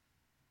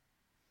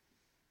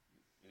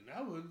 And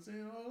I wasn't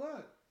saying a whole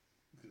lot.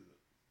 Because,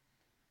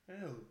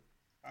 hell,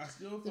 I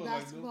still felt the like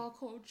basketball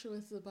coach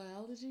was the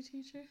biology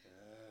teacher?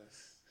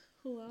 Yes.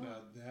 Wow.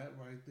 Now that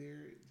right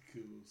there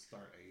could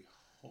start a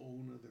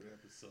whole nother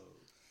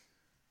episode.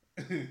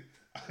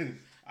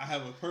 I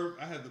have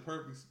the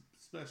perfect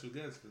special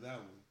guest for that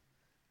one.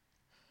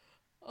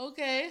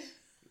 Okay.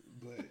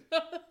 But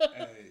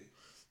hey,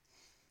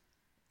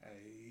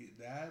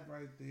 that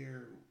right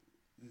there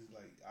is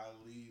like, I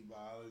leave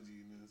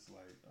biology and it's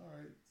like, all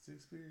right,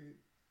 6th period.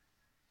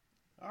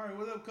 All right,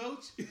 what up,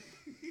 coach?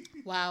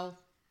 Wow.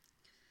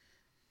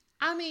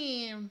 I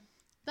mean,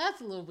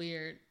 that's a little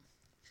weird.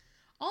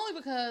 Only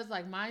because,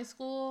 like, my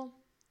school,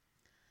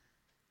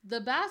 the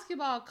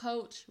basketball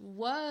coach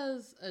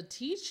was a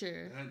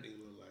teacher. That nigga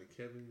look like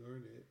Kevin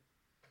Garnett.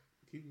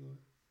 Keep going.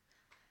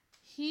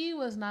 He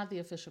was not the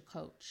official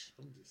coach.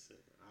 I'm just saying.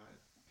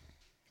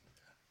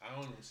 I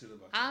don't know shit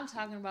about that. I'm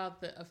talking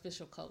about the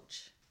official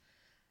coach.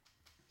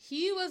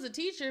 He was a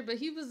teacher, but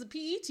he was a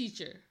PE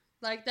teacher.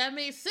 Like, that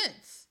made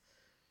sense.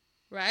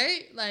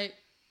 Right? Like,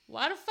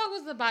 why the fuck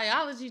was the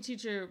biology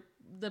teacher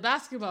the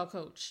basketball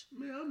coach?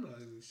 Man, I'm not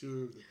even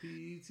sure if the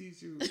PE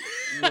teacher was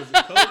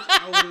a coach.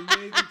 I would have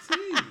made the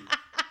team.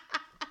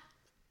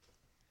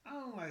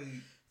 I'm like,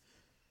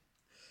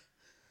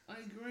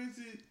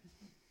 granted,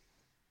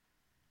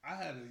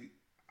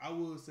 I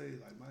will say,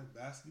 like, my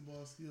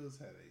basketball skills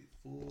had a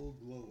full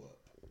glow up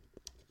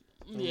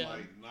from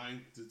like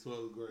 9th to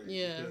 12th grade.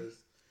 Yeah. Because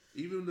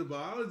even the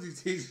biology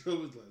teacher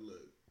was like,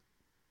 look,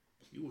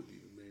 you wouldn't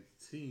even make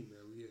the team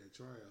that we had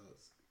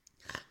tryouts.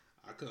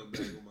 I come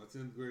back on my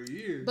 10th grade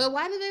year. But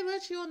why did they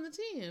let you on the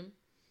team?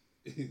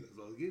 That's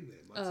what I was getting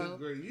at. My 10th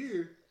grade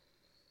year,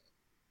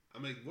 I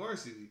make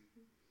varsity.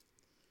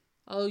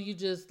 Oh, you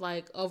just,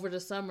 like, over the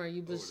summer,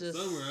 you was just...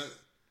 Summer,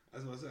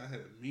 that's what I said. I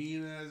had a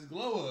mean ass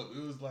glow up.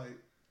 It was like,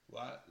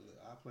 well, I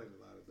played a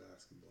lot of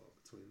basketball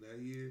between that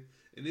year.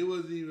 And it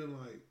wasn't even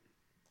like,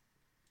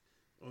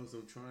 on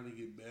some trying to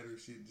get better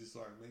shit just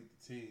so I make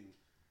the team.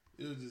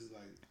 It was just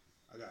like,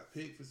 I got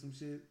picked for some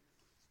shit.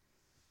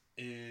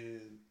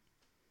 And,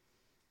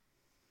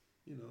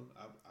 you know,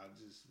 I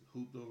just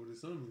hooped over the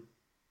summer.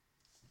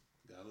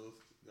 Got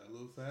a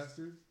little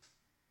faster.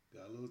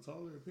 Got a little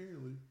taller,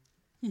 apparently.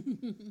 And,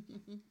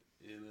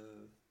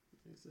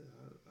 like I said,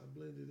 I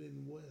blended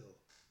in well.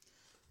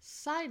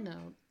 Side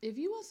note, if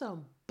you want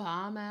some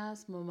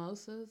bomb-ass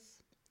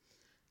mimosas,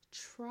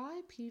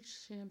 try peach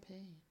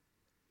champagne.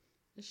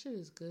 This shit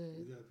is good.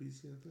 You got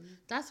peach champagne?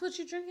 That's what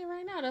you're drinking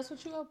right now. That's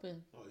what you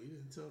open. Oh, you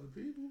didn't tell the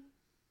people?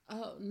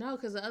 Oh no,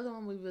 because the other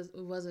one it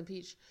wasn't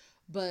peach,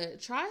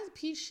 but try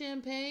peach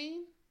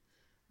champagne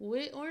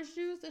with orange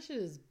juice. That shit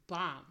is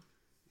bomb.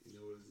 You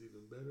know what is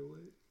even better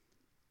with?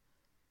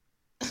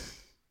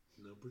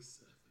 Number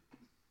 7.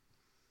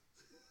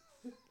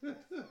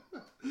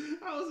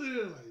 I was in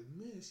there like,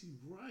 man,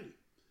 she's right.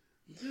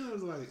 But then I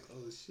was like,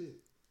 oh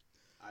shit,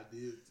 I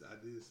did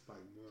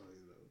spike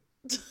mine though.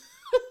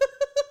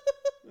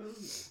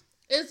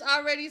 It's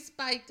already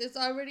spiked. It's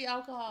already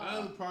alcohol.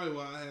 That's probably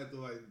why I had to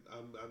like.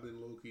 I've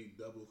been low key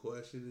double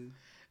questioning.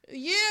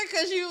 Yeah,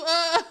 cause you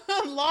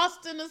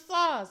lost in the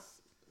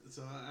sauce.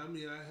 So I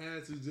mean, I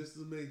had to just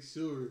to make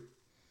sure.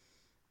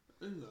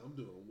 You know, I'm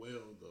doing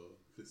well though,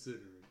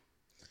 considering.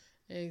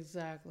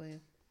 Exactly.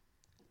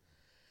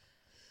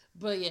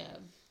 But yeah.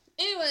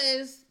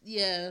 Anyways,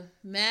 yeah.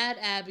 Mad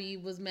Abby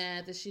was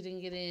mad that she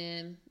didn't get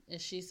in, and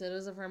she said it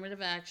was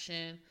affirmative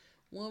action.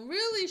 When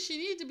really she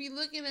need to be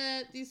looking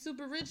at these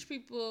super rich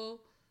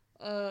people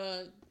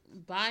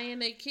buying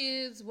their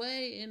kids'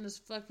 way in the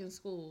fucking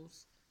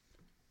schools.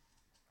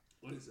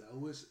 Listen, I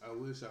wish I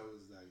was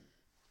like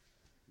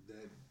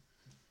that.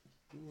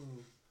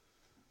 Well,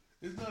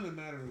 it's not a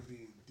matter of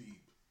being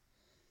deep.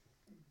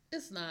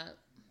 It's not.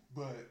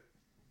 But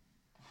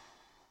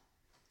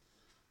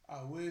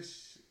I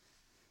wish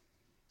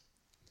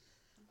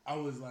I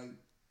was like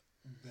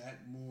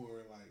that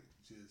more like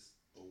just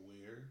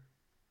aware.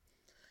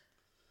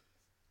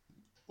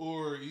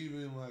 Or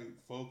even like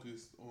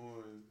focused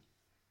on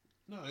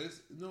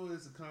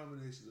it's a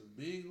combination of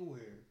being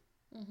aware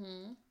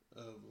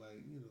of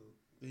like, you know,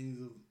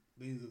 things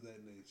of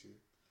that nature.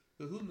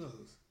 But who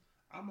knows?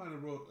 I might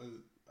have wrote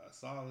a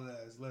solid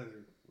ass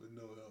letter with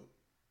no help.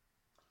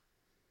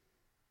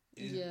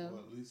 Well,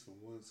 at least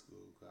from one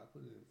school, cause I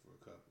put it in for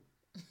a couple.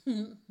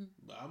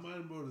 But I might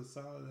have wrote a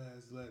solid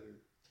ass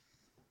letter.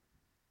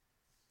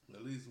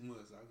 At least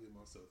once, I'll give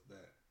myself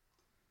that.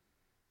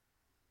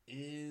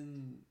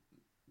 And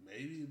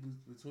maybe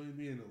between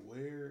being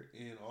aware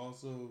and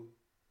also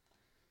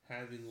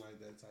having like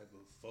that type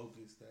of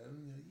focus that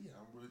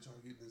I'm really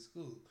trying to get into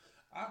school.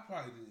 I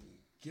probably didn't even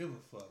give a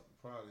fuck.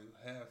 Probably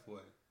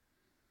halfway.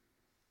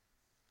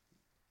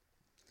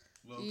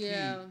 Low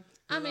yeah, key.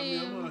 I mean,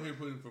 I'm out here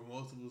putting for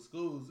multiple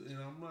schools, and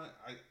I'm not.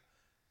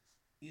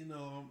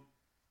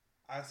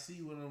 I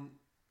see what I'm.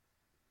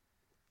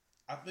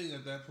 I think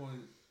at that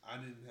point, I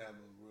didn't have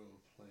a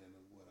real plan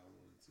of what I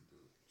wanted to do.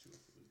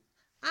 Truthfully,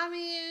 I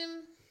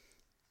mean,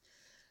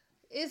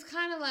 it's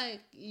kind of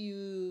like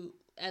you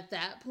at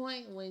that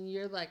point when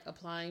you're like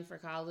applying for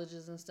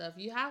colleges and stuff.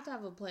 You have to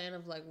have a plan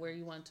of like where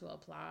you want to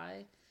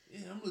apply.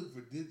 Yeah, I'm looking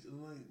for digital.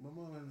 Like my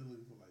mom had me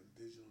looking for like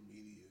digital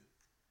media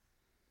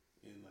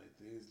and like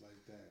things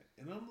like that,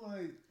 and I'm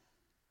like,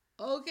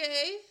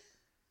 okay.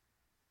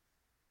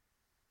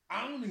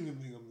 I don't even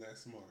think I'm that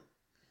smart.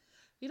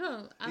 You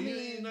don't. I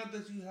mean, not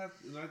that you have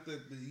to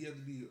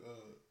be.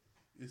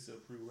 It's a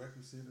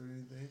prerequisite or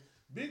anything.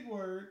 Big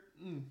word.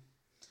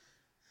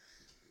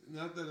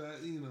 Not that I,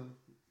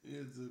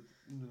 it's a,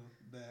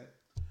 that,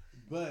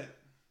 but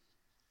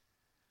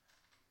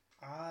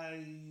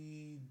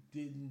I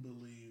didn't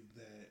believe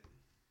that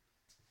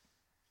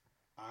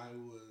I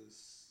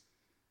was,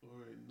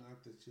 or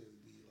not that you have to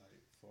be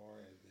like far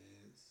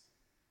advanced.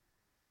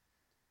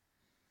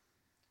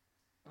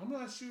 I'm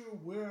not sure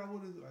where I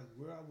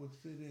would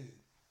fit in.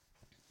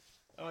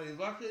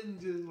 If I couldn't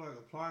just like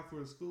apply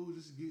for a school,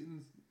 just get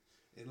in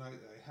and like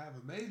have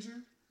a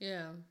major.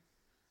 Yeah.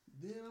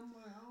 Then I'm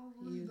like, I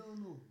really don't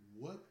know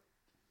what.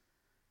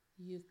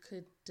 You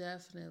could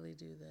definitely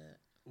do that.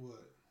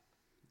 What?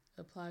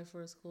 Apply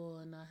for a school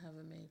and not have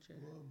a major.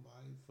 Well,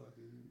 my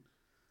fucking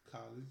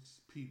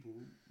college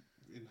people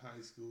in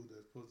high school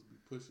that's supposed to be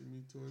pushing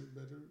me towards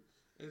better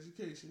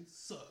education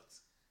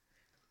sucks.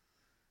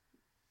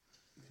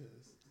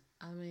 Because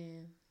I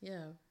mean,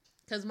 yeah.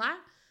 Because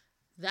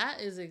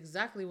that is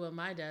exactly what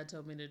my dad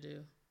told me to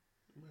do.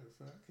 Matter of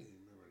fact, I can't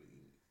remember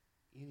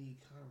any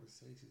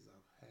conversations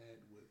I've had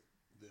with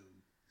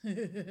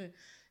them.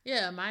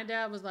 Yeah, my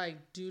dad was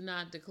like, do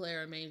not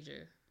declare a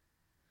major.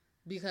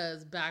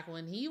 Because back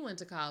when he went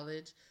to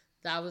college,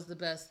 that was the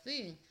best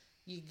thing.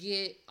 You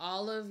get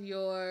all of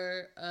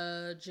your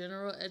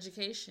general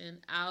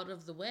education out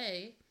of the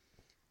way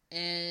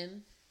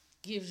and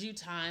gives you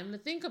time to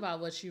think about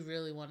what you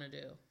really want to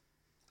do.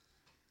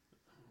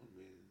 Oh,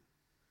 man.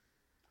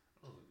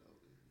 I don't know,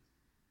 man.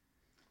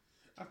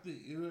 I think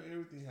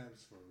everything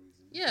happens for a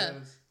reason.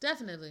 Yeah,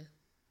 definitely.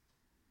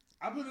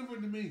 I put in for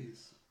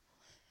Dominguez.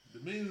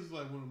 Dominguez is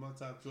like one of my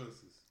top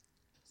choices.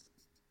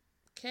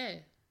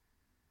 Okay.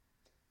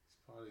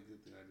 It's probably a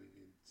good thing I didn't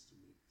get into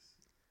Dominguez.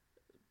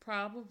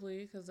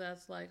 Probably, because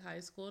that's like high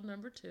school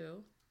number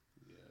 2.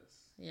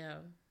 Yes. Yeah.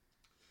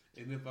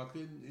 And if I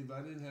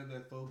didn't have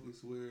that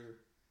focus where,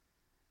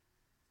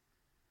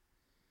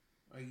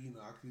 like,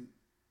 I could,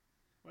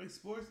 like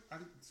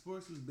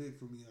sports was big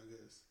for me, I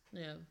guess.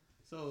 Yeah.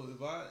 So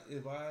if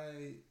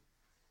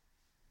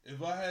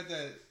I had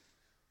that,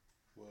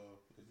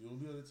 well, if you want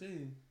to be on the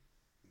team,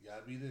 you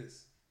gotta be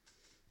this.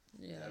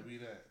 Yeah. You gotta be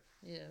that.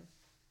 Yeah.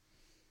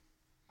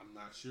 I'm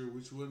not sure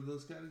which one of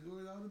those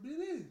categories I would have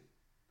been in.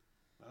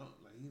 I don't,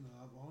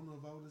 I don't know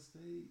if I would have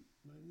stayed.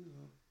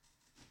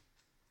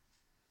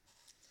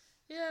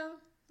 Yeah,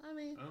 I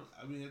mean,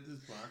 at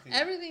this point, I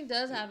can't. Everything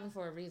does happen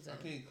for a reason. I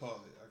can't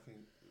call it. I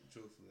can't.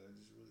 Truthfully, I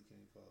just really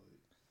can't call it.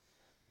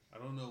 I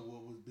don't know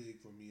what was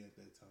big for me at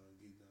that time.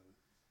 Getting out of.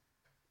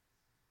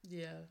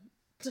 Yeah.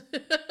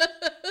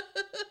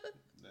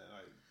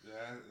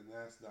 And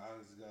that's the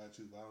honest to God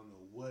truth. I don't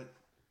know what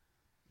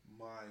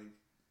my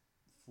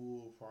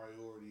full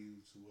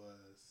priorities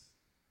was.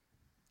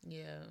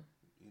 Yeah.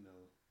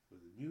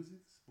 Was it music,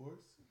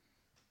 sports,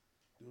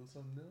 doing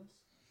something else?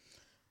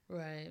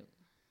 Right.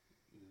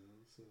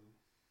 So.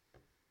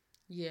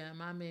 Yeah,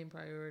 my main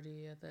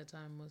priority at that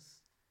time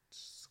was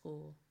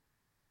school.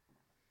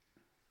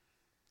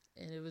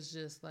 And it was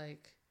just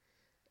like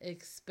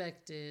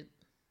expected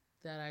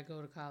that I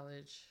go to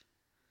college.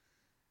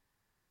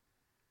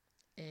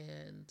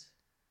 And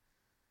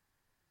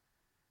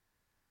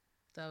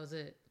that was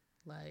it.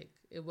 Like,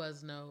 it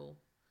was no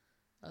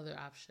other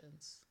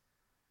options.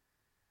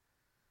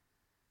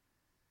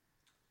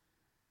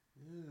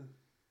 Yeah.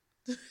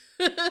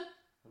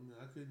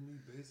 I couldn't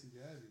meet Basic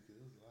Ivy because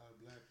there was a lot of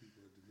black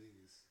people at the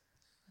niggas.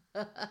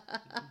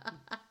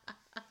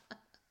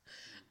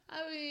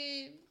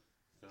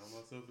 Found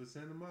myself in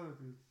Santa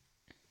Monica.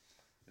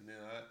 And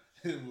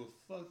then what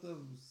fucked up,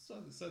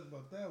 sucked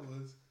about that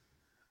was,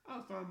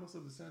 I found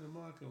myself in Santa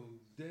Monica on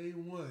day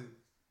one.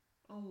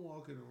 I'm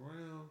walking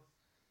around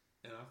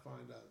and I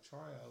find out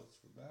tryouts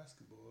for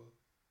basketball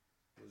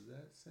was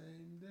that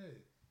same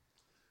day.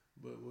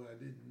 But what I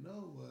didn't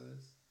know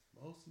was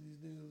most of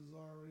these niggas was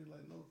already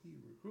like low-key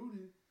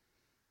recruited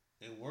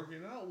and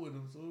working out with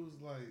them. So it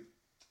was like,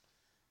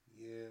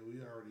 yeah, we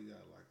already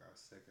got like our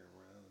second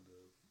round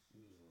of,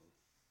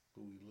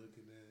 who we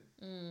looking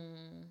at.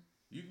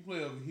 You can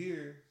play over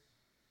here.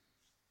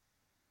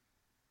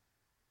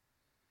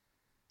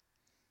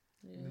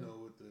 Yeah.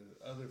 With the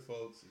other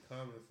folks, the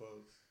common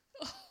folks.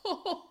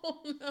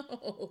 Oh,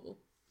 no.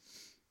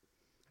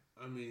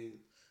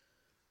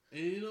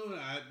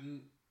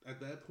 And at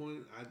that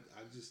point,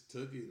 I just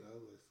took it. I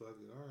was like, fuck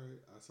it, all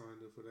right. I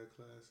signed up for that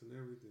class and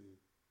everything.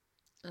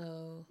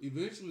 Oh.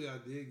 Eventually, I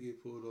did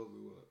get pulled over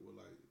with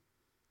like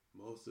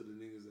most of the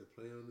niggas that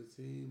play on the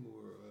team,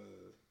 or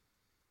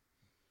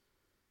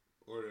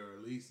they're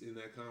at least in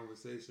that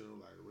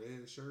conversation, like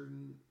red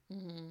shirting.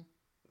 Mm-hmm.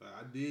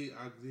 I did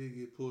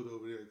get pulled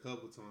over there a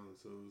couple times,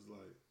 so it was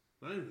like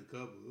not even a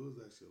couple. It was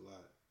actually a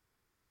lot.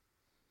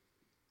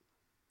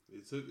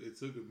 It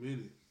took a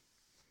minute.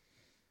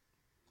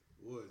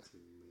 Boy, it took a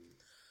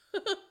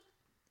minute.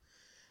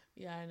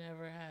 Yeah, I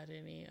never had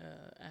any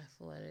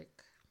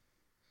athletic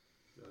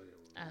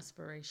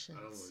aspirations.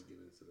 I don't want to get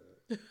into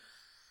that.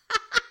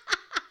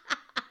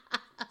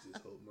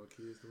 Just hope my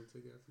kids don't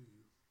take after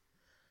you.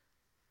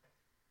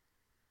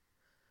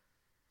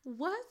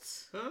 What?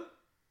 Huh?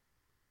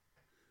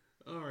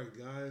 All right,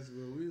 guys.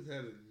 Well, we've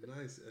had a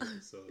nice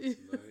episode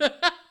tonight.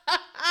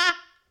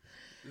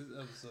 This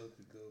episode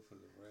could go for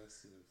the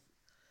rest of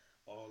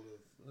all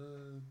of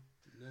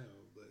now,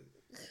 but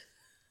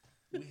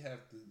we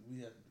have to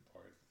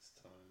depart this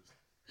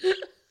time.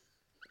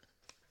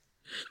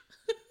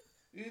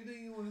 Anything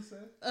you want to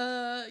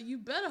say? You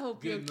better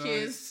hope Good your night.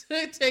 kids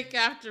take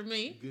after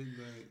me. Good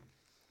night.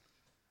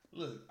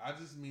 Look, I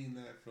just mean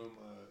that from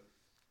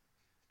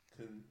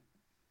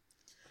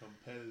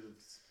competitive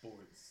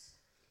sports.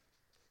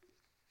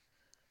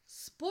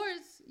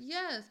 Sports,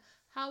 yes.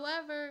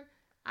 However,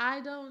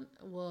 I don't.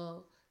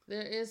 Well,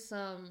 there is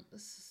some.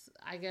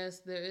 I guess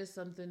there is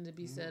something to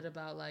be said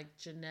about like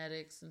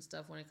genetics and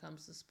stuff when it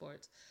comes to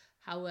sports.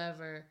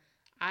 However,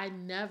 I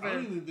never. I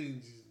don't even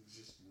think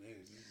just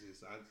genetics. It's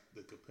just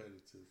the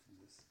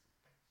competitiveness.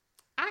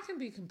 I can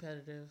be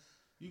competitive.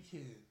 You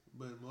can,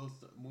 but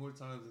more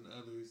times than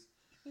others,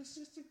 it's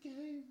just a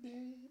game,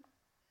 babe.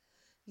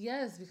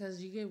 Yes,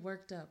 because you get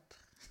worked up.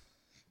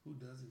 Who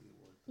doesn't get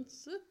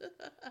worked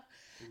up?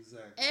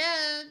 Exactly.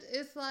 And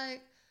it's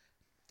like,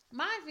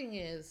 my thing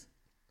is,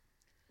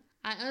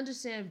 I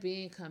understand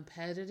being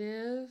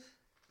competitive.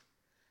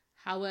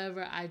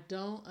 However, I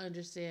don't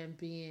understand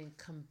being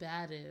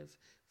combative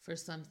for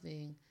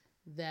something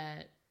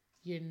that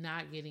you're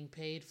not getting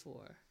paid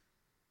for.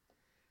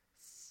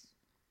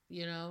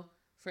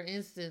 For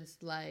instance,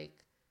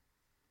 like,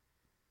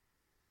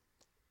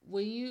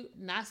 when you,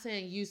 not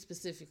saying you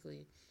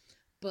specifically,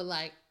 but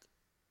like,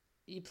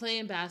 you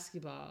playing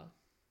basketball,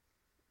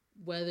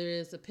 whether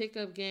it's a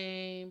pickup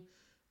game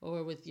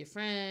or with your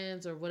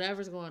friends or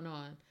whatever's going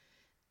on,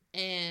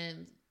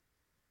 and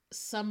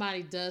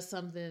somebody does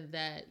something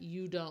that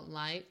you don't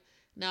like.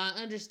 Now,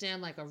 I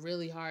understand like a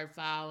really hard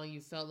foul and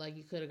you felt like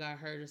you could have got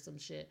hurt or some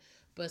shit,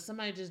 but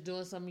somebody just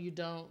doing something you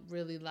don't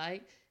really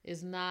like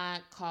is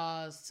not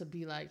cause to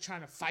be like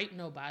trying to fight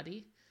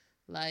nobody.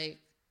 Like,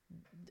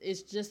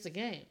 it's just a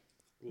game.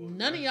 Well,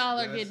 none of y'all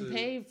are getting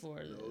paid for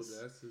this.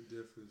 No, that's a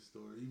different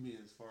story. You mean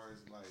as far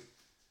as like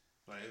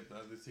if the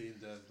other team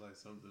does like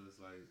something that's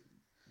like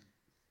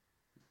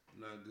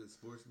not good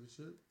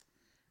sportsmanship?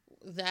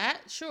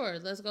 That, sure,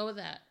 let's go with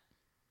that.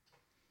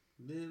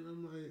 then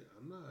I'm like,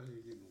 I'm not out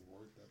here getting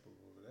worked up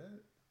over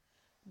that.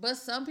 But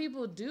some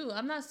people do.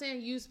 I'm not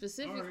saying you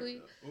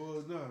specifically. All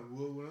right. Well, no.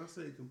 Well, when I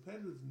say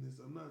competitiveness,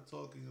 I'm not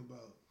talking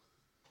about.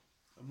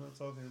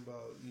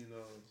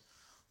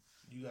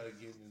 You gotta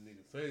get in the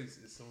nigga face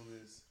as soon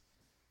as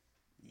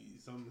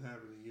something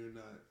happened and you're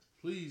not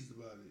pleased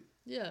about it.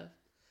 Yeah.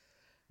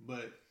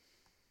 But,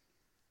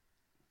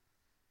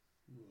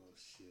 well,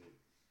 shit.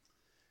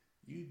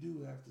 You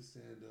do have to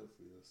stand up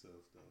for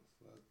yourself, though.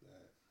 Fuck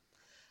that.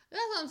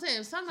 That's what I'm saying.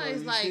 If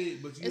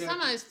somebody's if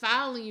somebody's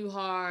fouling you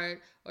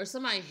hard, or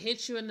somebody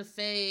hits you in the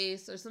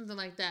face, or something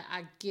like that,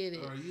 I get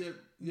it.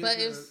 But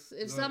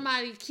if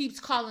somebody keeps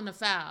calling a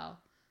foul,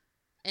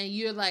 and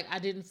you're like, I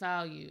didn't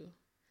foul you,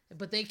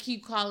 but they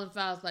keep calling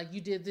fouls like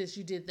you did this,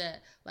 you did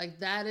that, like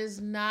that is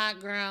not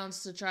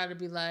grounds to try to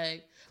be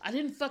like, I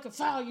didn't fucking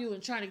foul you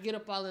and trying to get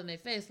up all in their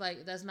face.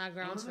 Like that's not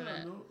grounds for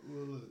that. No.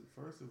 Well, look.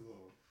 First of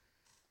all,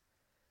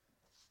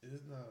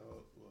 it's not.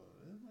 Well,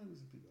 there might be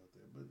some people out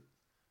there, but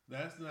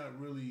that's not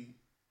really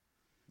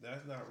the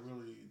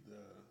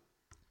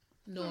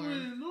norm. Not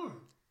really the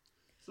norm.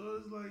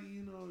 So it's like,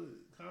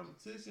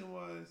 competition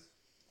wise,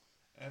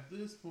 at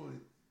this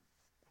point,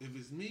 if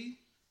it's me,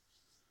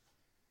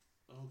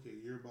 okay,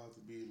 you're about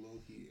to be low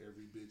key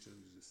every bitch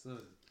under the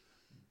sun.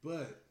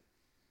 But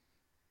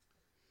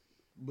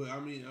I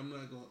mean, I'm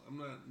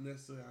not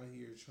necessarily out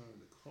here trying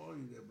to call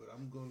you that, but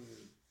I'm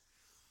gonna.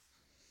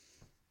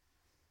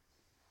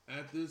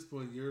 At this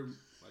point, your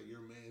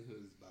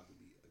manhood is about to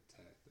be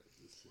attacked. At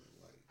this point,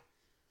 like,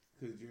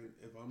 because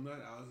if I'm not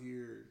out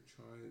here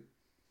trying,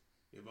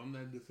 if I'm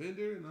that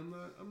defender and I'm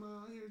not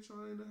out here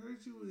trying to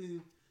hurt you,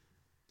 and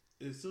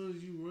as soon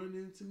as you run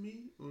into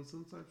me on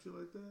some type of shit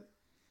like that,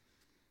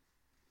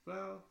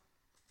 foul,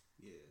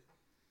 yeah,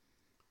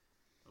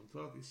 I'm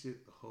talking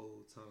shit the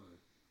whole time.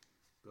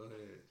 Go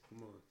ahead,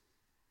 come on.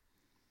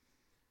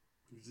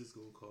 You're just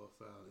gonna call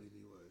foul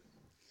anyway.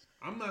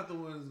 I'm not the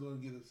one that's gonna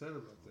get upset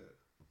about that.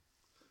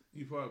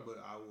 You probably,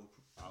 but I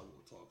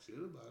will talk shit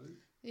about it.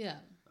 Yeah.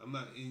 I'm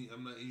not in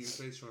your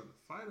face trying to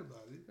fight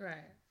about it.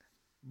 Right.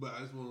 But I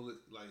just want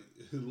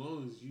to as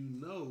long as you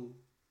know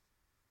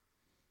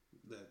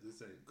that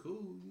this ain't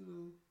cool,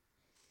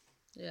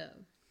 Yeah.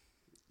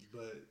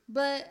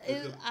 But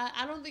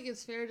I don't think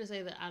it's fair to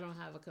say that I don't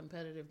have a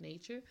competitive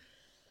nature.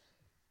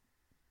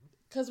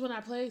 Because when I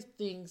play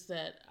things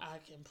that I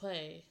can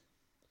play,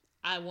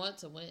 I want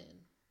to win,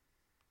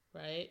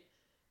 right?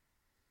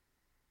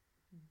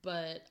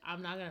 But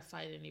I'm not gonna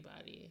fight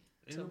anybody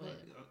to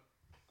win.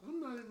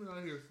 I'm not even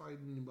out here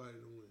fighting anybody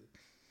to win.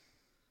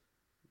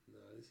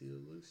 Nah, you see the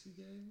look she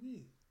gave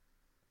me.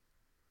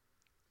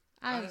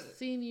 I've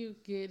seen you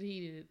get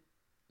heated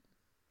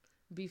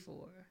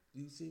before.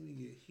 You've seen me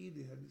get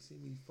heated. Have you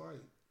seen me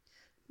fight?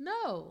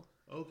 No.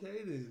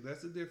 Okay, then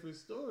that's a different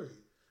story.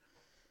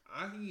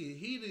 I can get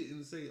heated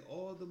and say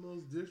all the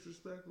most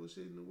disrespectful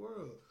shit in the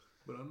world,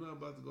 but I'm not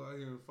about to go out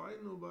here and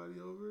fight nobody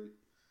over it.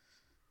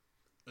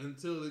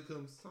 Until it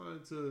comes time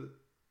to,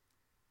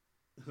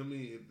 I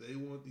mean, if they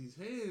want these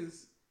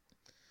hands,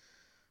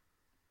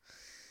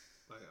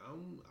 like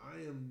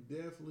I am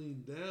definitely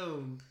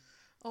down.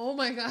 Oh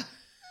my God.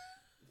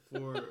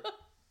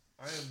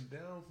 I am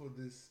down for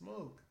this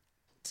smoke,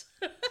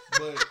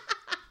 but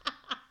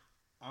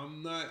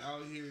I'm not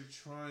out here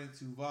trying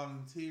to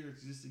volunteer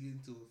just to get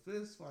into a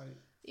fist fight.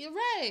 You're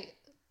right.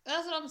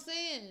 That's what I'm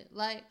saying.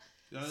 Like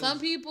some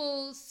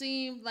people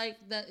seem like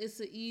that it's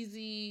an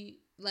easy.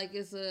 Like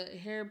it's a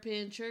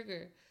hairpin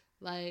trigger.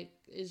 Like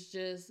it's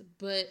just,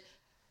 but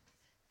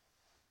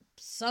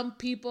some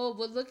people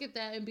would look at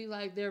that and be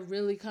like, they're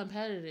really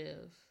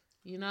competitive.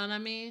 You know what I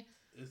mean?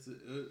 It's a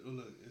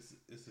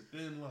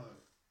thin line.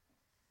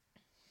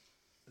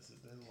 It's a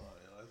thin line.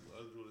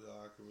 That's really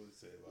all I can really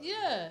say about it.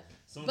 Yeah.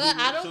 But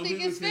I don't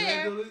think it's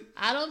fair.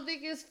 I don't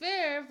think it's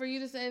fair for you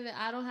to say that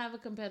I don't have a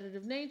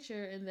competitive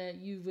nature and that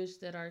you wish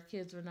that our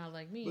kids were not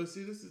like me. But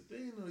see, this is the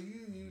thing, though.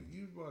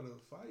 You brought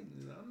up fighting,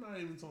 and I'm not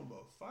even talking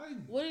about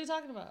fighting. What are you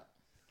talking about?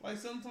 Like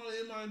sometimes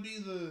it might be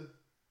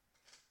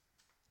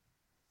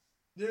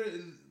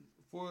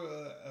for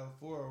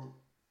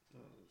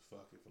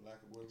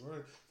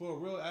a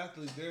real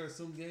athlete, there are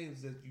some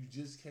games that you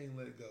just can't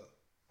let go.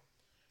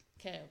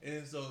 Okay.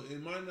 And so it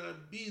might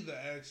not be the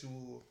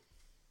actual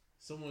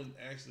someone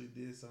actually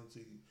did something to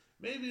you.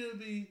 Maybe it'll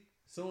be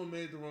someone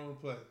made the wrong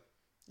play.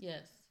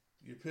 Yes.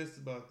 You're pissed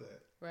about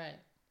that. Right.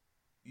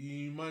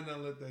 You might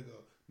not let that go.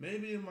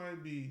 Maybe it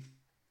might be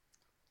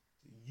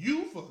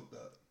you fucked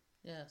up.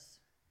 Yes.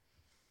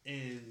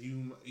 And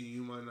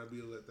you might not be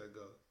able to let that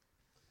go.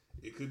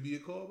 It could be a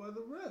call by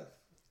the ref.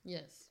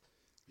 Yes.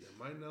 You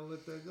might not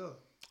let that go.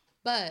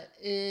 But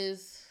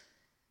is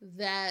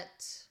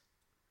that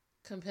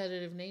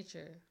competitive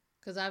nature?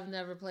 Because I've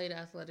never played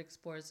athletic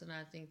sports, and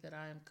I think that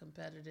I am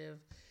competitive.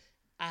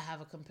 I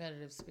have a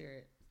competitive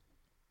spirit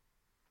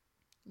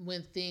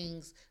when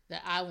things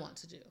that I want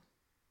to do.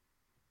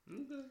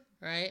 Okay.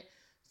 Right?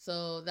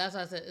 So that's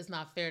why I said it's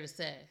not fair to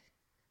say.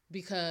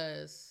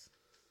 Because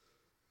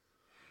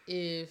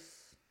if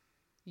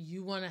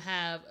you want to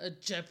have a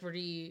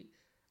Jeopardy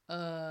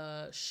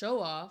show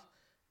off,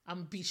 I'm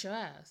gonna beat your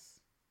ass.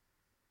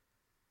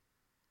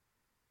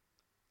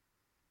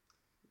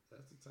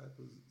 That's the type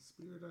of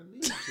spirit I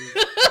need.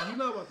 You're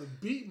not about to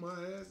beat my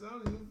ass. I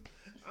don't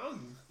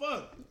even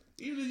fuck.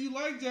 Even if you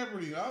like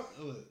Jeopardy,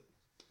 look.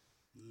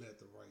 Let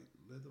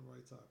the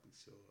right topic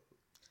show up.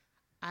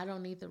 I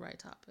don't need the right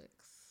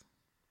topics.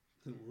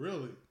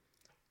 Really?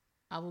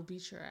 I will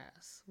beat your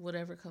ass.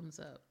 Whatever comes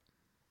up.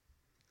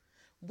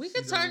 We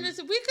could turn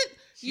this. We could.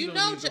 You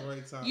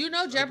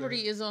know,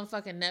 Jeopardy is on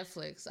fucking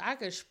Netflix. I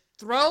could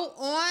throw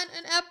on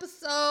an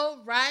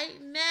episode right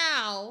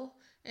now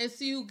and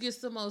see who gets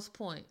the most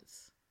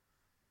points.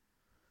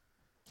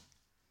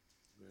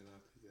 Man, I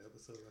picked the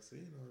episode I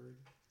seen already.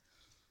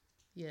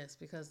 Yes,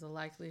 because the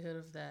likelihood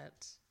of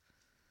that.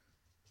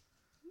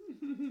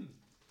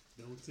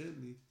 Don't tempt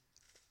me.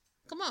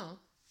 Come on.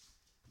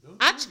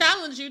 I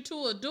challenge you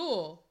to a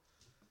duel.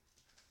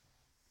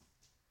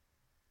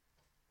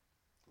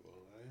 Well,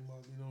 I ain't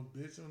about to be no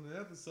bitch on the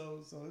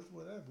episode, so it's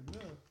whatever.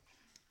 No.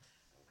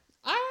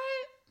 All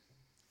right.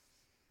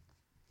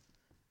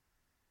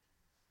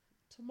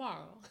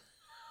 Tomorrow.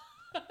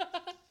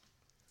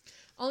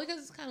 Only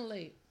because it's kind of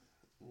late.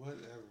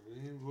 Whatever,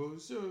 man. Well,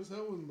 sure as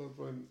hell wasn't about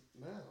fun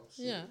now.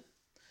 Shit. Yeah.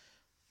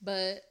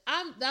 But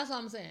that's what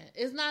I'm saying.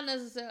 It's not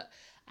necessarily.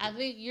 I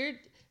think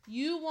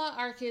you want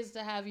our kids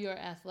to have your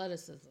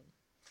athleticism.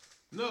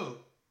 No,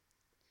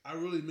 I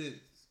really meant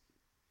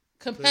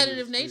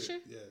competitive nature.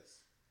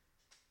 Yes.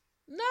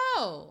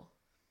 No.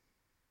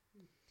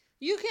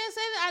 You can't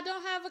say that I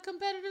don't have a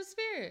competitive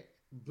spirit.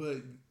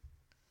 But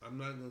I'm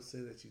not gonna say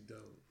that you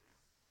don't.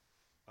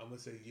 I'm gonna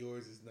say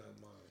yours is not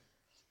mine.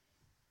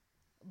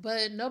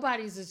 But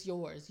nobody's is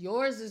yours.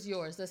 Yours is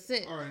yours. That's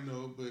it. All right,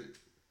 no, but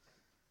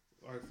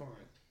all right, fine.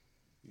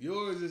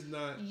 Yours is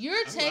not.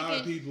 You're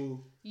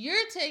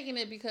taking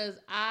it because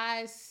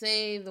I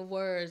say the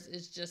words.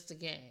 It's just a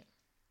game.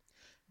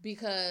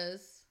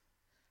 Because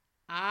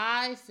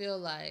I feel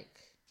like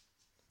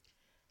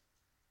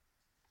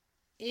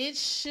it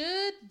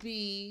should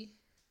be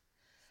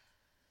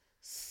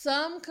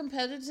some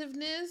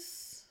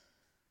competitiveness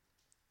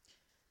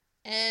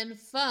and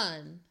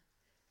fun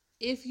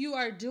if you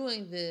are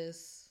doing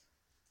this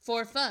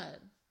for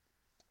fun,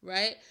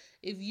 right?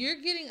 If you're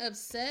getting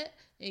upset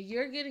and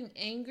you're getting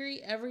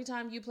angry every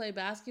time you play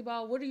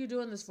basketball, what are you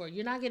doing this for?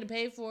 You're not getting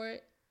paid for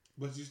it.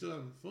 But you're still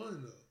having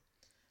fun, though.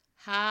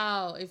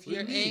 How? If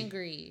you're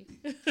angry.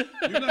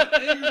 You're not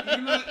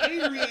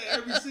angry at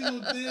every single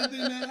damn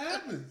thing that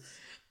happens.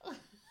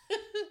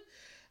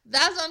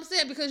 That's what I'm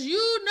saying. Because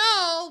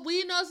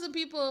we know some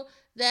people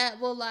that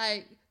will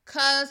like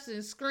cuss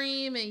and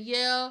scream and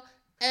yell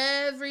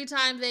every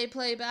time they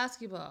play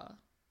basketball.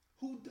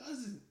 Who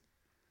doesn't?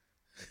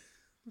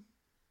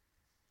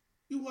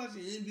 You watch an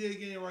NBA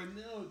game right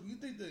now. You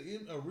think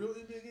a real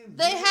NBA game?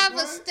 They have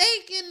a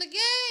stake in the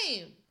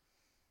game.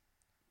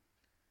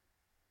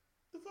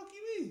 The fuck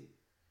you mean?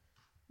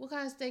 What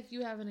kind of stake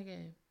you have in the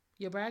game?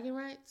 Your bragging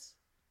rights?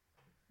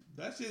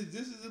 That shit is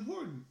just as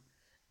important.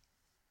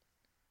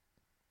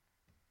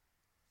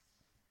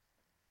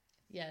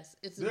 Yes,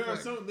 it's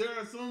important. There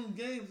are some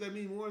games that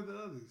mean more than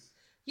others.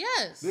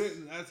 Yes.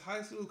 That's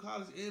high school,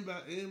 college,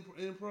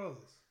 and pros.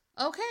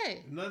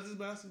 Okay. Not just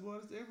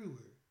basketball, it's everywhere.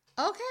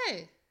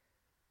 Okay.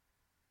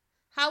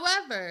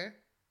 However,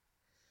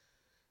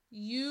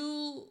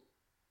 you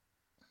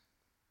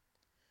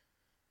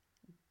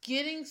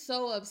getting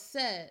so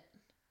upset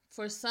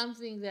for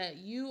something that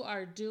you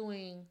are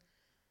doing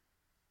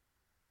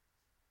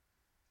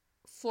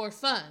for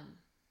fun,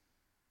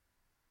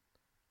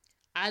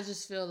 I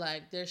just feel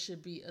like there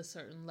should be a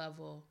certain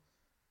level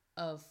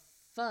of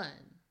fun.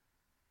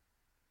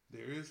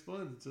 There is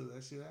fun until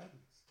that shit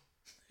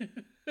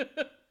happens.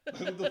 Like,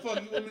 what the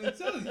fuck you want me to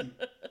tell you?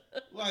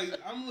 Like,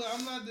 I'm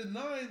not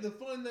denying the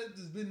fun that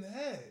has been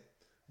had,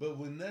 but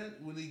when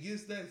it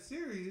gets that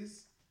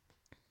serious,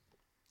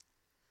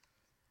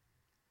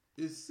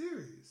 it's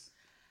serious.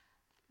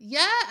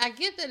 Yeah, I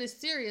get that it's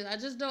serious. I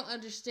just don't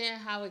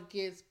understand how it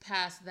gets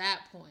past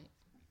that point.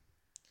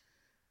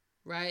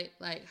 Right?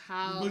 Like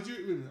how... But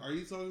are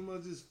you talking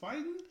about just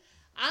fighting?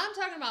 I'm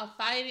talking about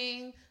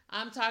fighting.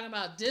 I'm talking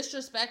about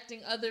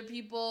disrespecting other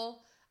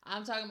people.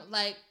 I'm talking about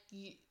like...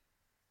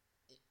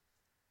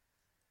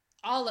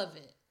 all of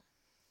it.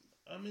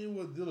 I mean,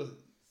 what look.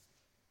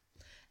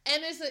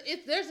 And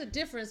there's a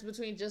difference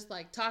between just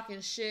like talking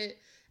shit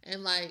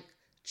and like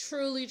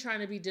truly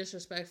trying to be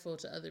disrespectful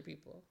to other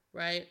people,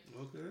 right?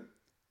 Okay.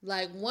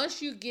 Like once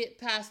you get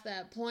past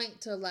that point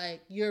to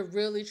like you're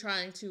really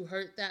trying to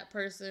hurt that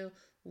person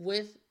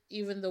with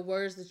even the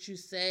words that you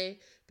say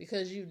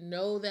because you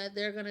know that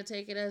they're going to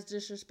take it as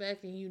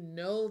disrespect and you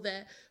know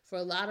that for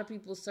a lot of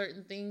people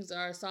certain things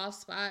are a soft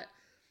spot.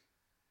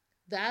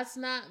 That's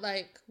not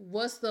like,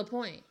 what's the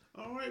point?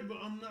 All right, but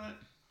I'm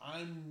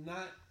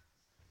not.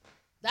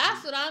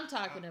 That's what I'm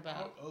talking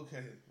about.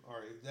 Okay, all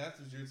right. If that's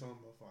what you're talking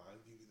about, fine. I'll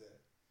give you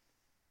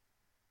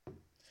that.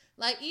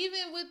 Like,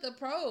 even with the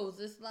pros,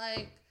 it's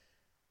like,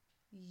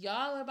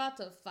 y'all are about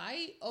to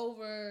fight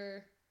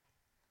over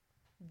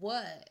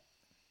what?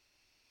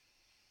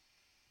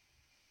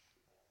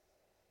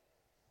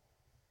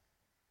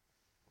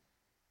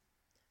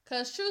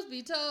 Because truth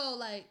be told,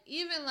 like,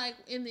 even, like,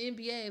 in the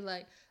NBA,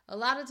 like, a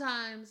lot of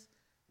times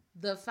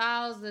the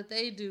fouls that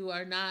they do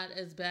are not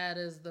as bad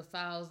as the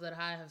fouls that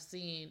I have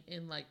seen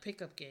in, like,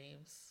 pickup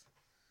games.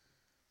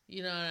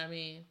 You know what I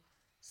mean?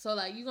 So,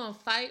 like, you gonna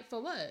fight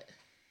for what?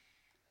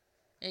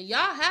 And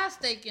y'all have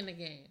stake in the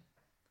game.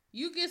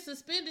 You get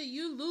suspended,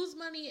 you lose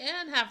money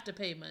and have to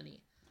pay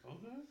money.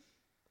 Okay.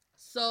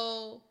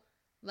 So,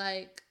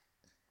 like,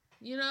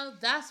 you know,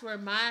 that's where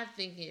my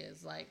thing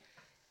is. Like,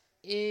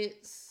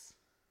 it's,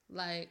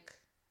 like,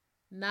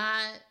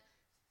 not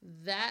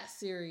that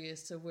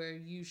serious to where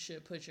you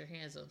should put your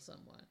hands on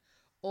someone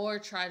or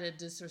try to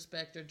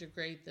disrespect or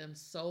degrade them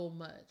so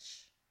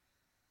much.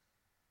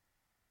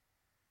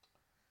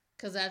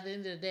 Because at the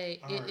end of the day,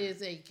 it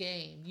is a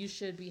game. You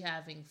should be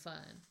having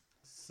fun.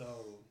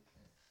 So,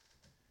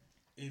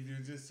 if you're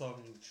just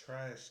talking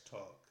trash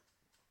talk.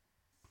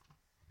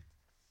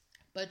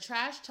 But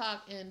trash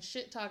talk and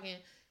shit talking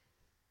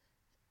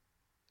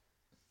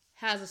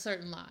has a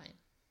certain line.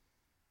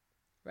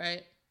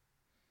 Right?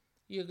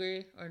 You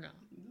agree or no?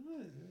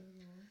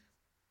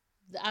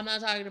 I'm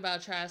not talking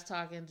about trash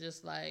talking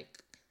just like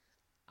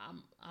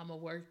I'm gonna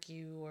work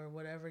you or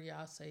whatever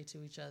y'all say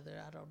to each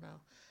other. I don't know.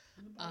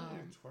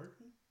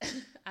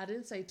 Twerking? I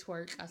didn't say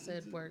twerk. I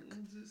said work.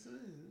 I'm just saying.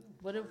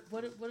 What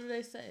do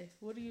they say?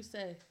 What do you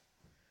say?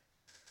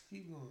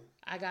 Keep going.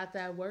 I got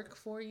that work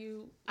for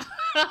you.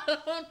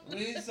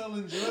 We ain't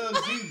selling drugs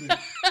either.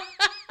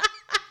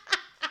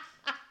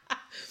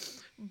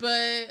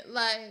 But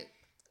like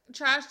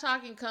trash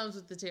talking comes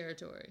with the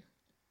territory.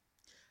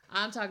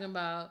 I'm talking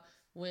about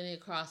when it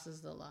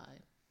crosses the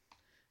line.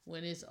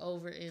 When it's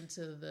over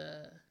into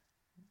the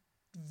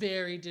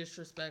very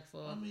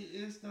disrespectful. I mean,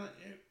 it's not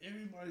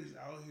everybody's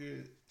out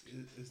here.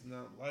 It's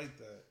not like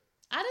that.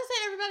 I didn't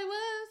say everybody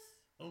was.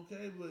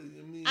 Okay, but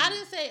I mean, I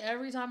didn't say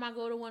every time I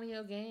go to one of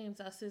your games,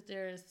 I sit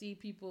there and see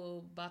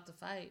people about to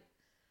fight.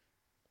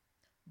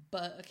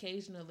 But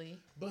occasionally.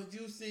 But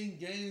you've seen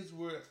games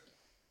where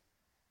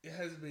it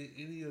hasn't been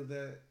any of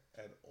that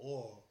at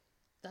all.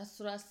 That's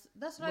what I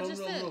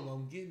just said. No,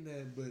 I'm getting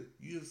that, but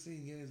you have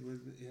seen games where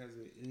it hasn't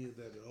been any of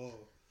that at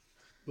all.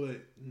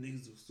 But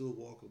niggas will still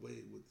walk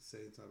away with the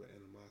same type of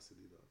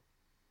animosity, though.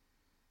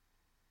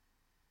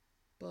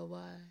 But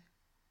why?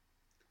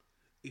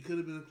 It could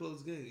have been a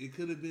close game. It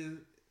could have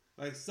been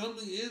like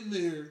something in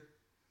there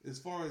as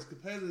far as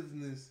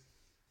competitiveness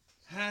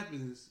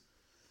happens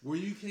where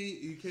you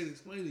can't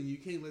explain it. You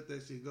can't let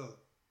that shit go.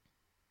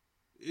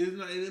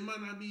 It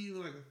might not be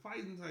even like a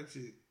fighting type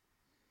shit.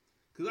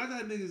 Cause I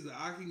got niggas that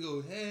I can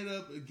go head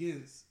up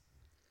against,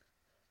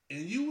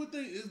 and you would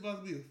think it's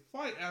about to be a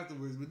fight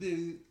afterwards, but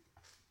then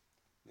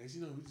next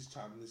you know we just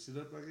chopping this shit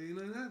up like ain't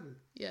nothing happened.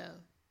 Yeah,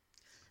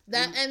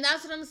 and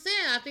that's what I'm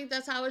saying. I think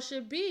that's how it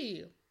should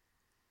be,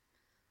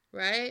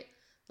 right?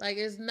 Like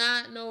it's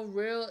not no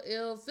real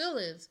ill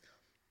feelings,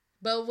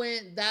 but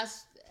when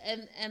that's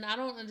and I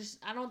don't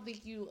understand. I don't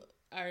think you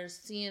are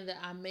seeing that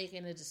I'm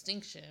making a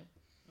distinction.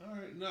 All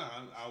right, no,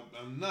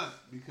 I'm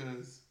not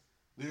because.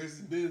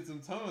 There's been some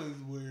times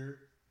where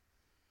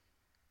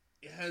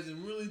it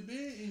hasn't really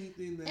been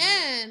anything that...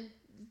 And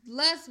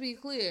let's be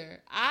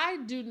clear. I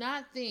do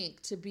not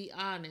think, to be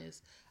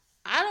honest,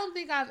 I don't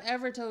think I've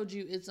ever told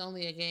you it's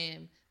only a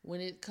game when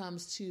it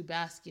comes to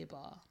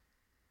basketball.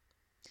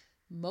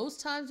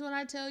 Most times when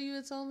I tell you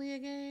it's only a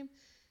game,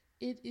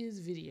 it is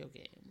video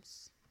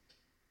games.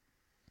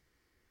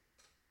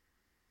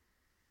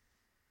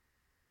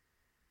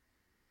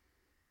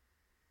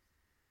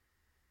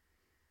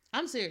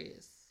 I'm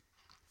serious.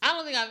 I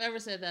don't think I've ever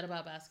said that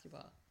about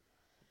basketball.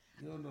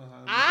 You don't know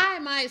how. I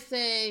might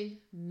say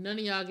none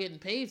of y'all getting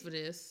paid for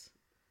this.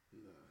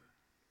 No.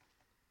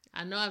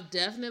 I know I've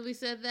definitely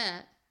said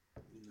that.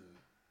 No.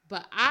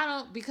 But I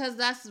don't, because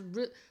that's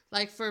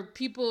like for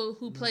people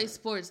who play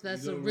sports,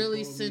 that's a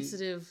really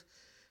sensitive.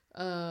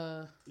 You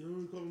don't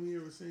recall me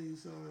ever saying you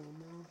sound like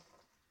my mom?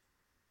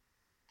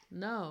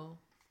 No.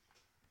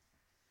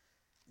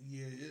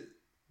 Yeah,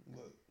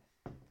 look.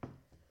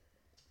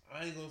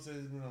 I ain't gonna say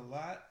there's been a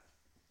lot.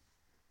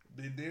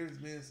 But there's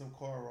been some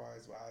car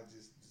rides where I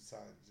just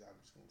decided I'm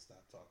just gonna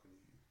stop talking to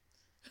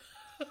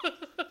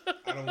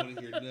you. I don't want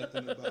to hear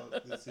nothing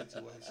about this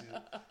situation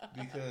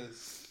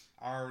because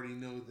I already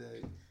know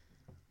that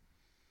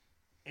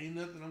ain't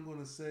nothing I'm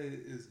gonna say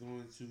is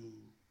going to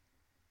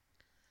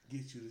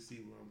get you to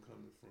see where I'm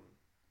coming from.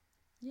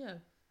 Yeah.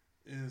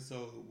 And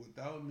so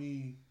without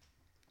me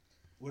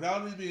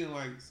being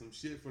like some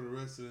shit for the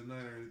rest of the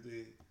night or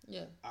anything,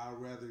 yeah, I'd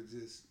rather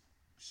just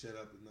shut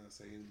up and not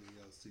say anything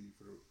else to you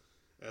for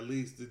at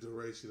least the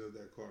duration of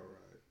that car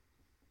ride.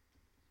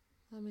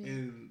 I mean,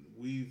 and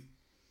we've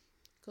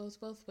goes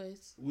both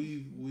ways.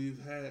 We've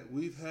had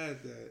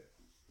that.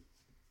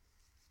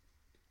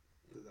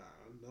 Cause I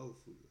know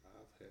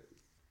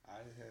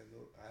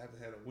I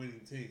haven't had a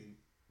winning team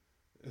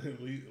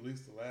at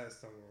least the last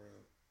time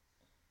around.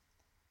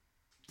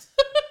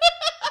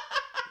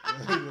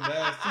 The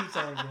last 2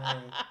 times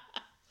around.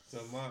 So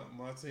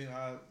my team,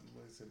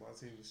 my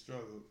team has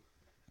struggled,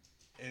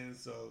 and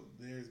so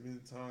there's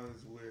been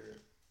times where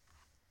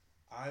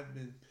I've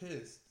been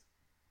pissed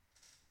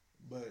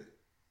but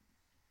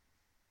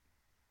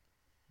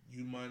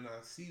you might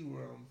not see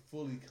where I'm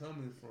fully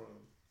coming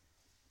from.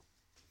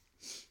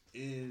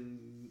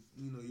 And,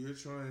 you know, you're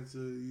trying to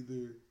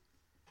either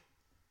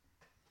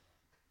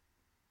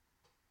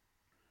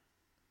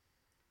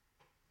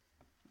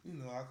you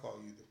know, I call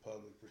you the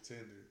public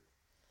pretender.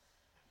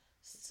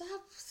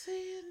 Stop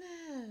saying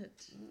that.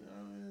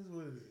 I mean, that's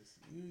what it is.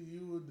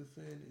 You would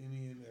defend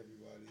any and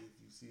everybody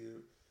if you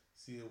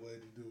see a way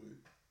to do it.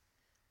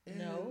 And,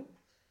 no.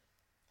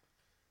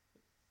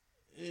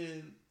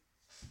 And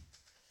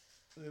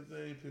if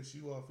they ain't piss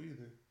you off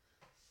either.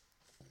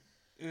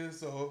 And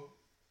so,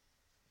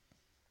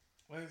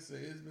 like I say,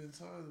 it's been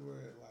times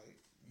where like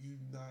you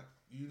not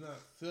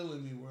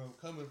feeling me where I'm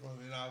coming from,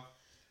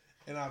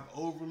 and I've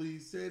overly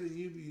said it.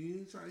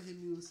 You try to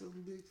hit me with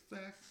some big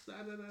facts,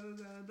 da da da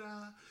da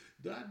da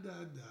da da da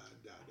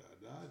da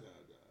da da da.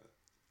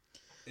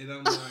 And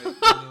I'm like, you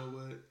know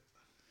what?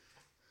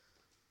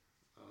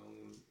 I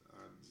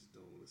just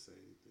don't want to say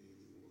anything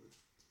anymore.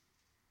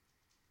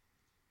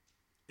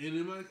 And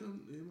it might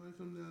come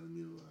down to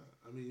me a lot.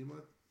 I mean,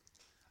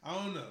 I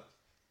don't know,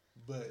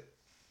 but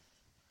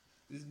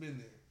it's been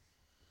there.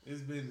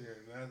 It's been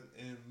there,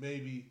 and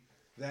maybe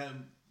that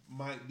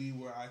might be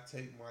where I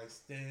take my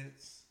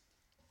stance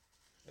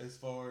as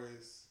far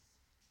as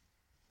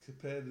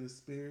competitive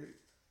spirit.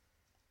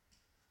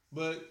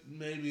 But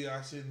maybe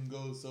I shouldn't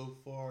go so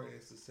far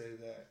as to say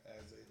that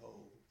as a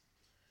whole.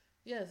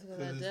 Yes,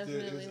 because I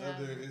definitely have.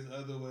 There's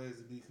other ways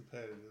to be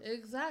competitive.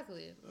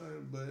 Exactly.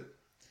 But.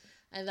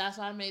 And that's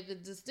why I made the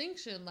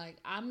distinction. Like,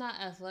 I'm not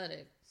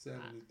athletic.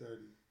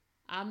 70-30.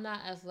 I'm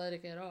not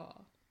athletic at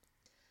all.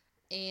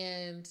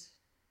 And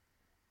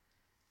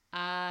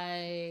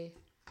I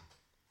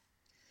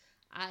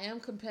am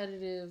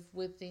competitive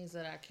with things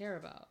that I care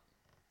about.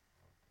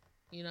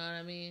 You know what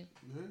I mean?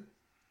 Mm-hmm.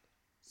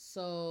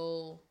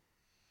 So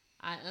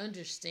I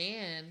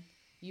understand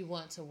you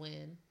want to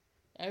win.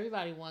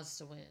 Everybody wants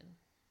to win.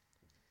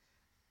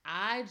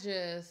 And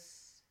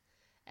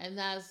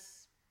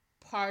that's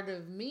part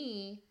of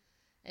me.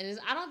 And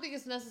I don't think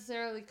it's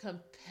necessarily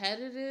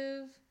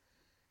competitive,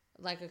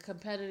 like a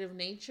competitive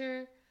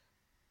nature.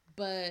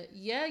 But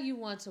yeah, you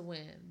want to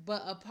win.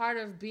 But a part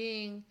of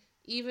being,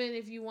 even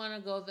if you want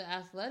to go the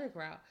athletic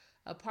route,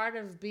 a part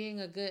of being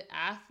a good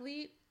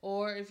athlete,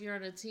 or if you're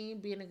on a team,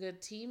 being a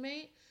good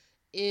teammate,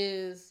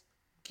 is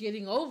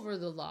getting over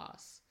the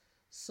loss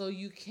so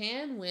you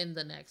can win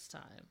the next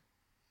time.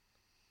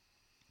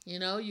 You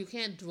know, you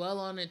can't dwell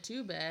on it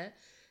too bad.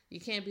 You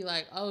can't be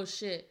like, oh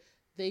shit,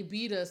 they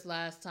beat us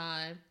last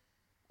time.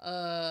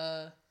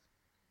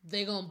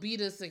 They gonna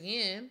beat us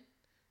again.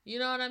 You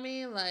know what I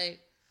mean?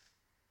 Like,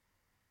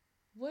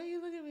 why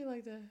you look at me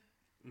like that?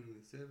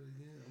 Say it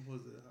again.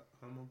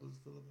 How am I supposed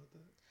to feel about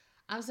that?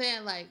 I'm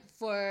saying, like,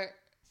 for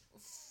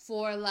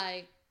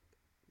like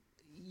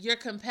your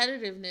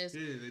competitiveness.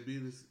 Yeah, they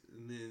beat us,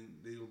 and then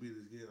they gonna beat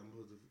us again.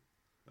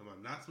 Am I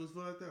not supposed to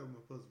feel like that? Or am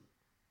I supposed to?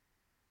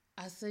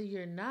 I say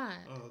you're not.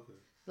 Oh, okay.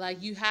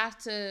 Like, you have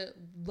to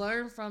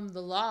learn from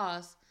the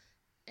loss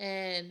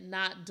and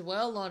not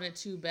dwell on it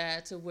too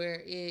bad to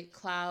where it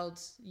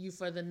clouds you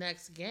for the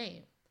next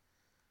game.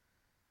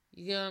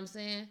 You get what I'm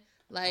saying?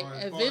 Like,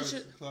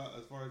 eventually, as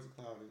far as the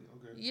clouding,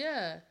 okay.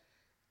 Yeah.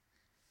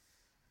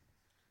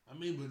 I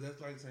mean, but that's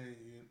like saying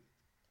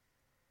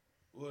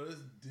well,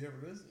 it's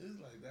different. It's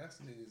like that's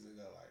niggas that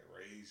got like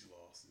rage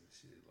loss and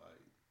shit.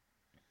 Like,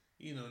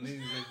 you know,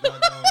 niggas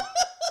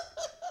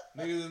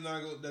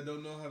that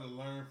don't know how to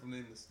learn from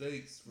their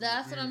mistakes.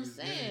 That's what I'm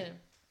saying. Game.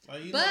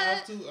 Like, you know,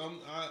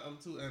 I'm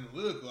too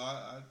analytical.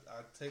 I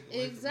take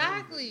away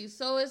exactly.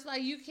 So it's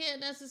like you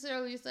can't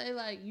necessarily say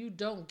like you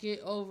don't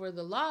get over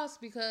the loss,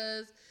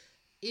 because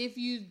if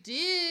you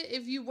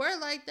were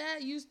like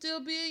that, you still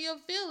be in your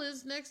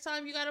feelings next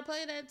time you gotta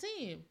play that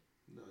team.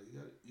 No,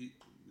 you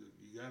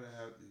gotta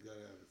have the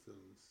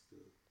feelings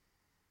still.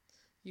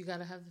 You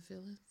gotta have the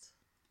feelings.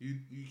 You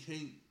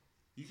can't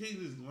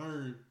just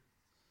learn.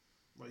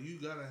 Like, you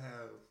gotta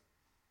have.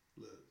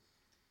 Look,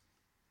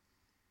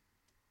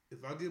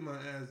 if I get my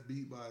ass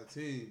beat by a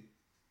team,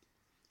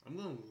 I'm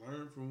gonna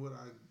learn from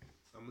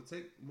I'm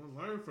gonna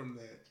learn from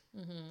that.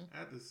 Mm-hmm.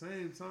 At the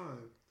same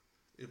time,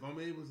 if I'm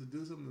able to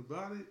do something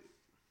about it,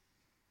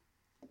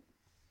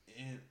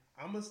 and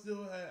I'm gonna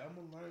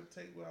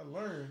take what I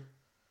learned,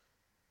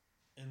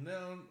 and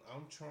now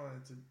I'm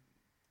trying to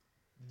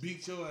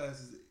beat your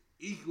asses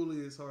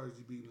equally as hard as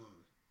you beat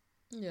mine.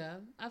 Yeah,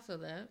 I feel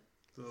that.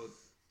 So,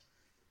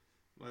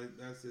 like,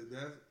 that's it.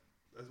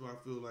 That's why I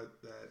feel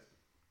like that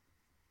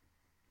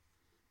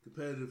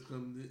competitive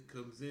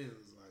comes in.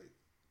 It's like,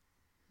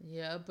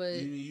 yeah, but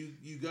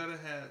you gotta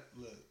have,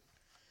 look.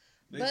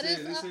 They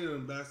say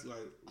in basketball,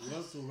 like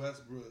Russell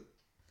Westbrook,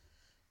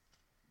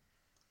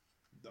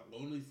 the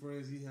only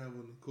friends he have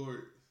on the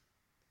court,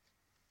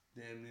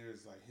 damn near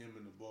is like him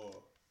and the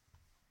ball.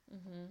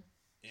 Mm-hmm.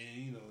 And,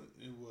 you know,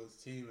 it was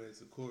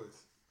teammates, of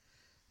course.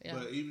 Yeah.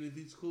 But even if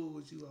he's cool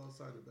with you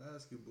outside of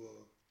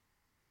basketball,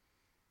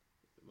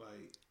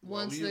 like,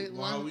 while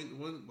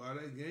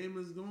that game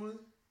is going,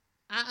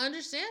 I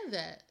understand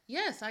that.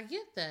 Yes, I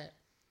get that.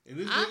 And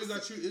this niggas I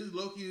treat, it's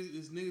low-key,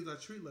 it's niggas I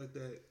treat like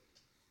that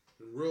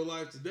in real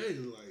life today.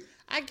 Like,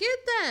 I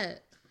get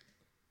that.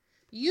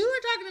 You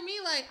were talking to me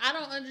like I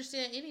don't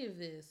understand any of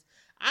this.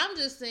 I'm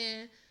just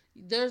saying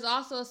there's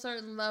also a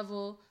certain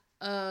level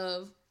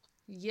of,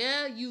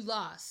 yeah, you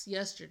lost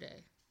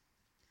yesterday.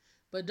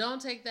 But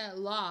don't take that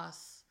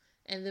loss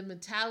and the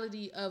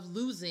mentality of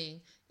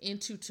losing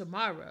into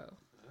tomorrow.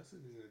 That's a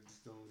nigga that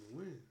just don't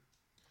win.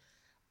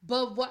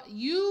 But what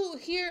you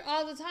hear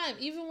all the time,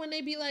 even when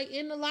they be like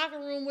in the locker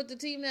room with the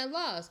team that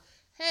lost,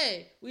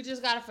 hey, we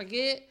just got to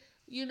forget,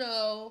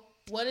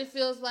 what it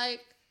feels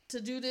like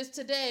to do this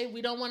today.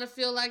 We don't want to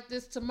feel like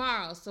this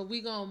tomorrow. So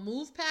we going to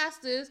move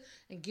past this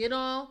and get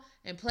on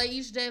and play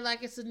each day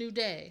like it's a new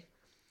day.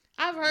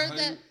 I've heard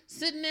that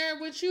sitting there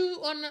with you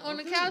on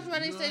the couch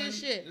while they say this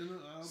shit.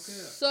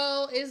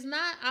 So it's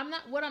not,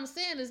 what I'm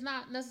saying is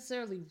not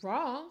necessarily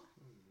wrong.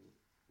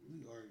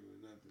 We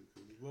arguing nothing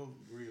because we both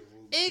agree on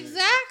what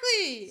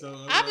exactly.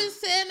 So, I've been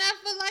saying that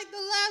for like the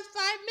last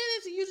 5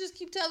 minutes and you just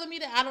keep telling me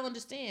that I don't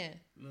understand.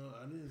 No,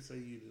 I didn't say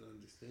you didn't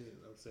understand.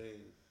 I'm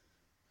saying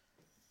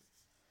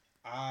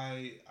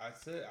I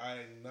said I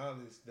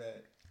acknowledge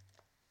that,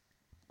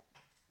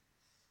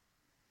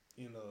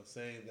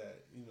 saying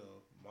that,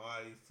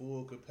 my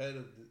full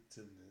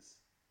competitiveness,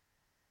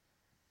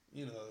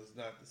 is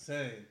not the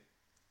same.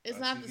 It's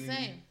not the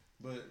same.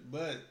 But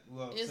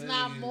what I'm it's saying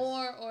not is,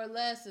 more or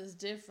less. It's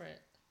different.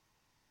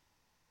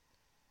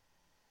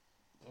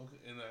 Okay,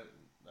 and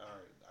all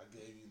right, I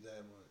gave you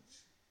that much,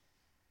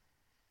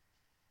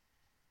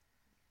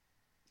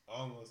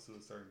 almost to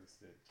a certain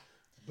extent,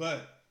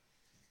 but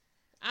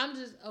I'm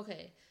just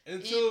okay.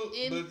 Until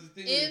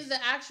in the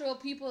actual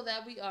people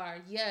that we are,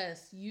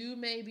 yes, you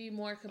may be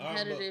more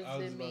competitive I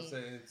was than about me. To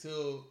say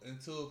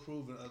until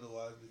proven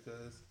otherwise,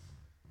 because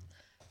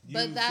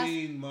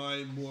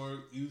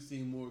you've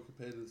seen more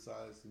competitive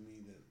sides to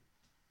me than.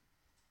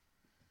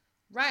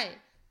 Right,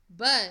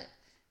 but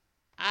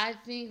I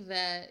think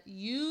that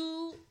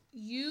you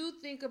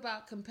think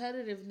about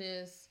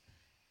competitiveness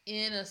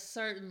in a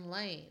certain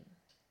lane,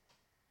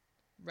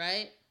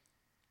 right?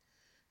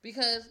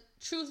 Because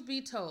truth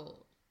be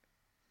told,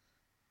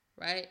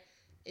 right?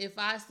 If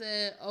I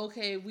said,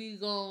 okay, we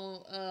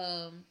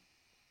gonna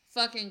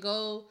fucking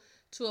go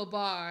to a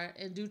bar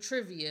and do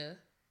trivia,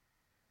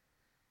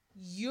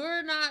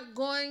 you're not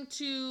going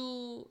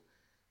to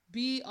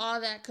be all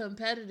that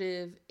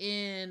competitive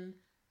in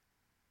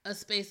a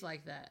space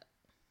like that.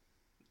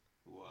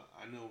 Well,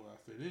 I know where I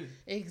fit in.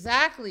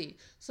 Exactly.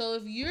 So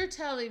if you're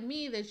telling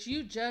me that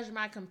you judge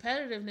my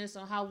competitiveness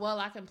on how well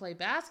I can play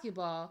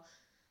basketball,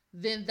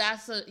 then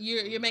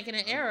you're making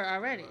an error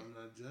already. I'm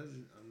not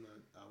judging.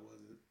 I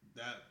wasn't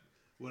that.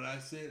 What I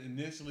said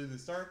initially to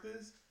start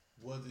this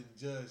wasn't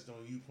judged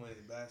on you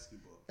playing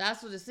basketball.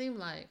 That's what it seemed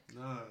like.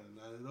 Nah,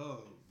 not at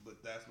all.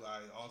 But that's what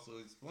I also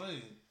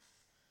explained.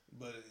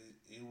 But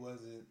it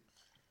wasn't.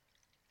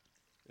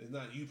 It's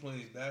not you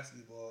playing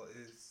basketball.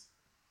 It's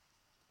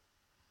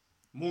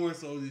more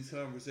so these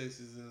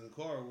conversations in the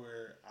car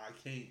where I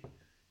can't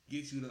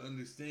get you to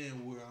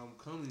understand where I'm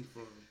coming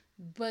from.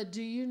 But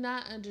do you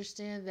not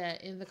understand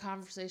that in the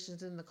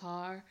conversations in the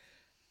car,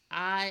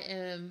 I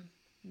am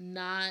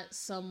not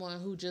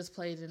someone who just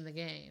played in the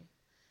game.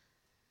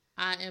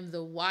 I am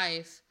the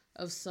wife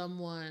of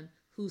someone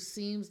who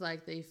seems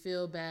like they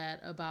feel bad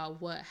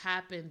about what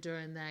happened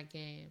during that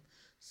game.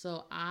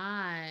 So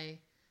I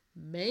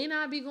may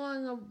not be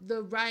going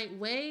the right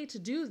way to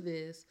do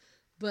this,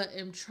 but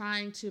am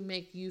trying to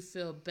make you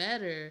feel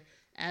better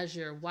as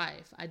your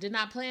wife. I did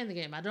not play in the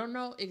game. I don't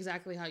know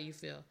exactly how you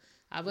feel.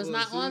 I was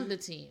not on the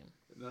team.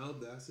 No,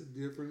 that's a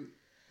different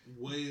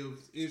way of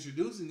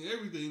introducing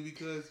everything,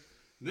 because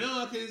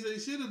now I can't say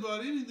shit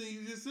about anything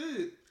you just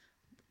said.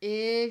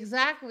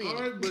 Exactly.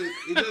 All right, but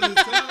it doesn't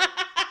sound.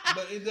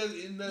 But it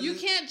doesn't. You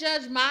can't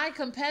judge my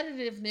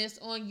competitiveness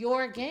on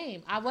your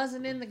game. I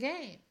wasn't in the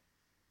game.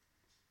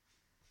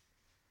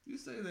 You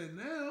say that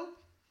now.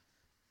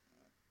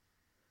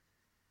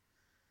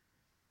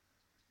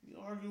 You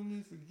argue with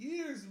me for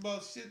years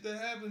about shit that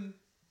happened.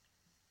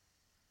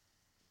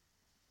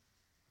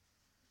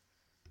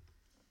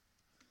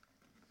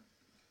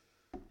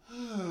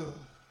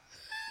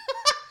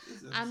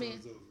 This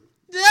episode's over.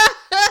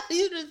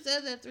 You just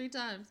said that 3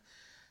 times.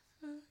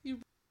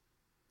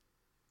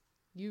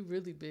 You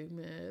really big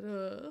mad,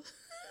 huh?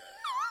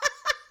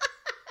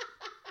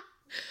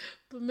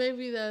 But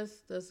maybe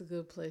that's a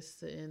good place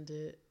to end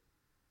it.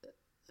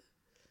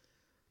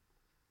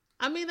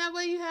 I mean, that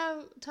way you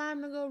have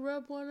time to go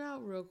rub one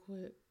out real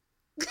quick.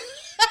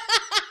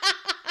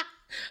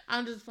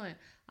 I'm just playing.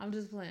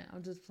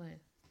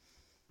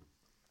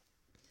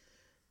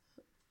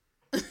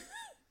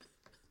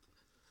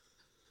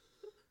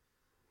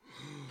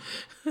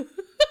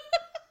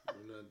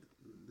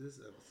 This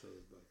episode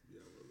is about to be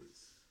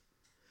unreleased.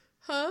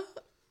 Huh?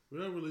 We're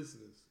not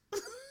releasing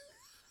this.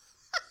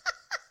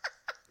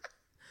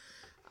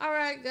 All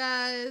right,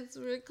 guys.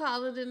 We're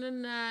calling it a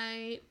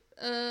night.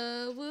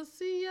 We'll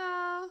see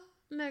y'all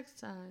next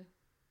time.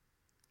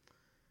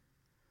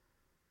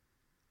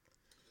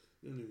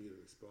 You don't even get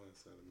a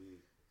response out of me.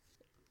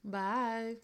 Bye.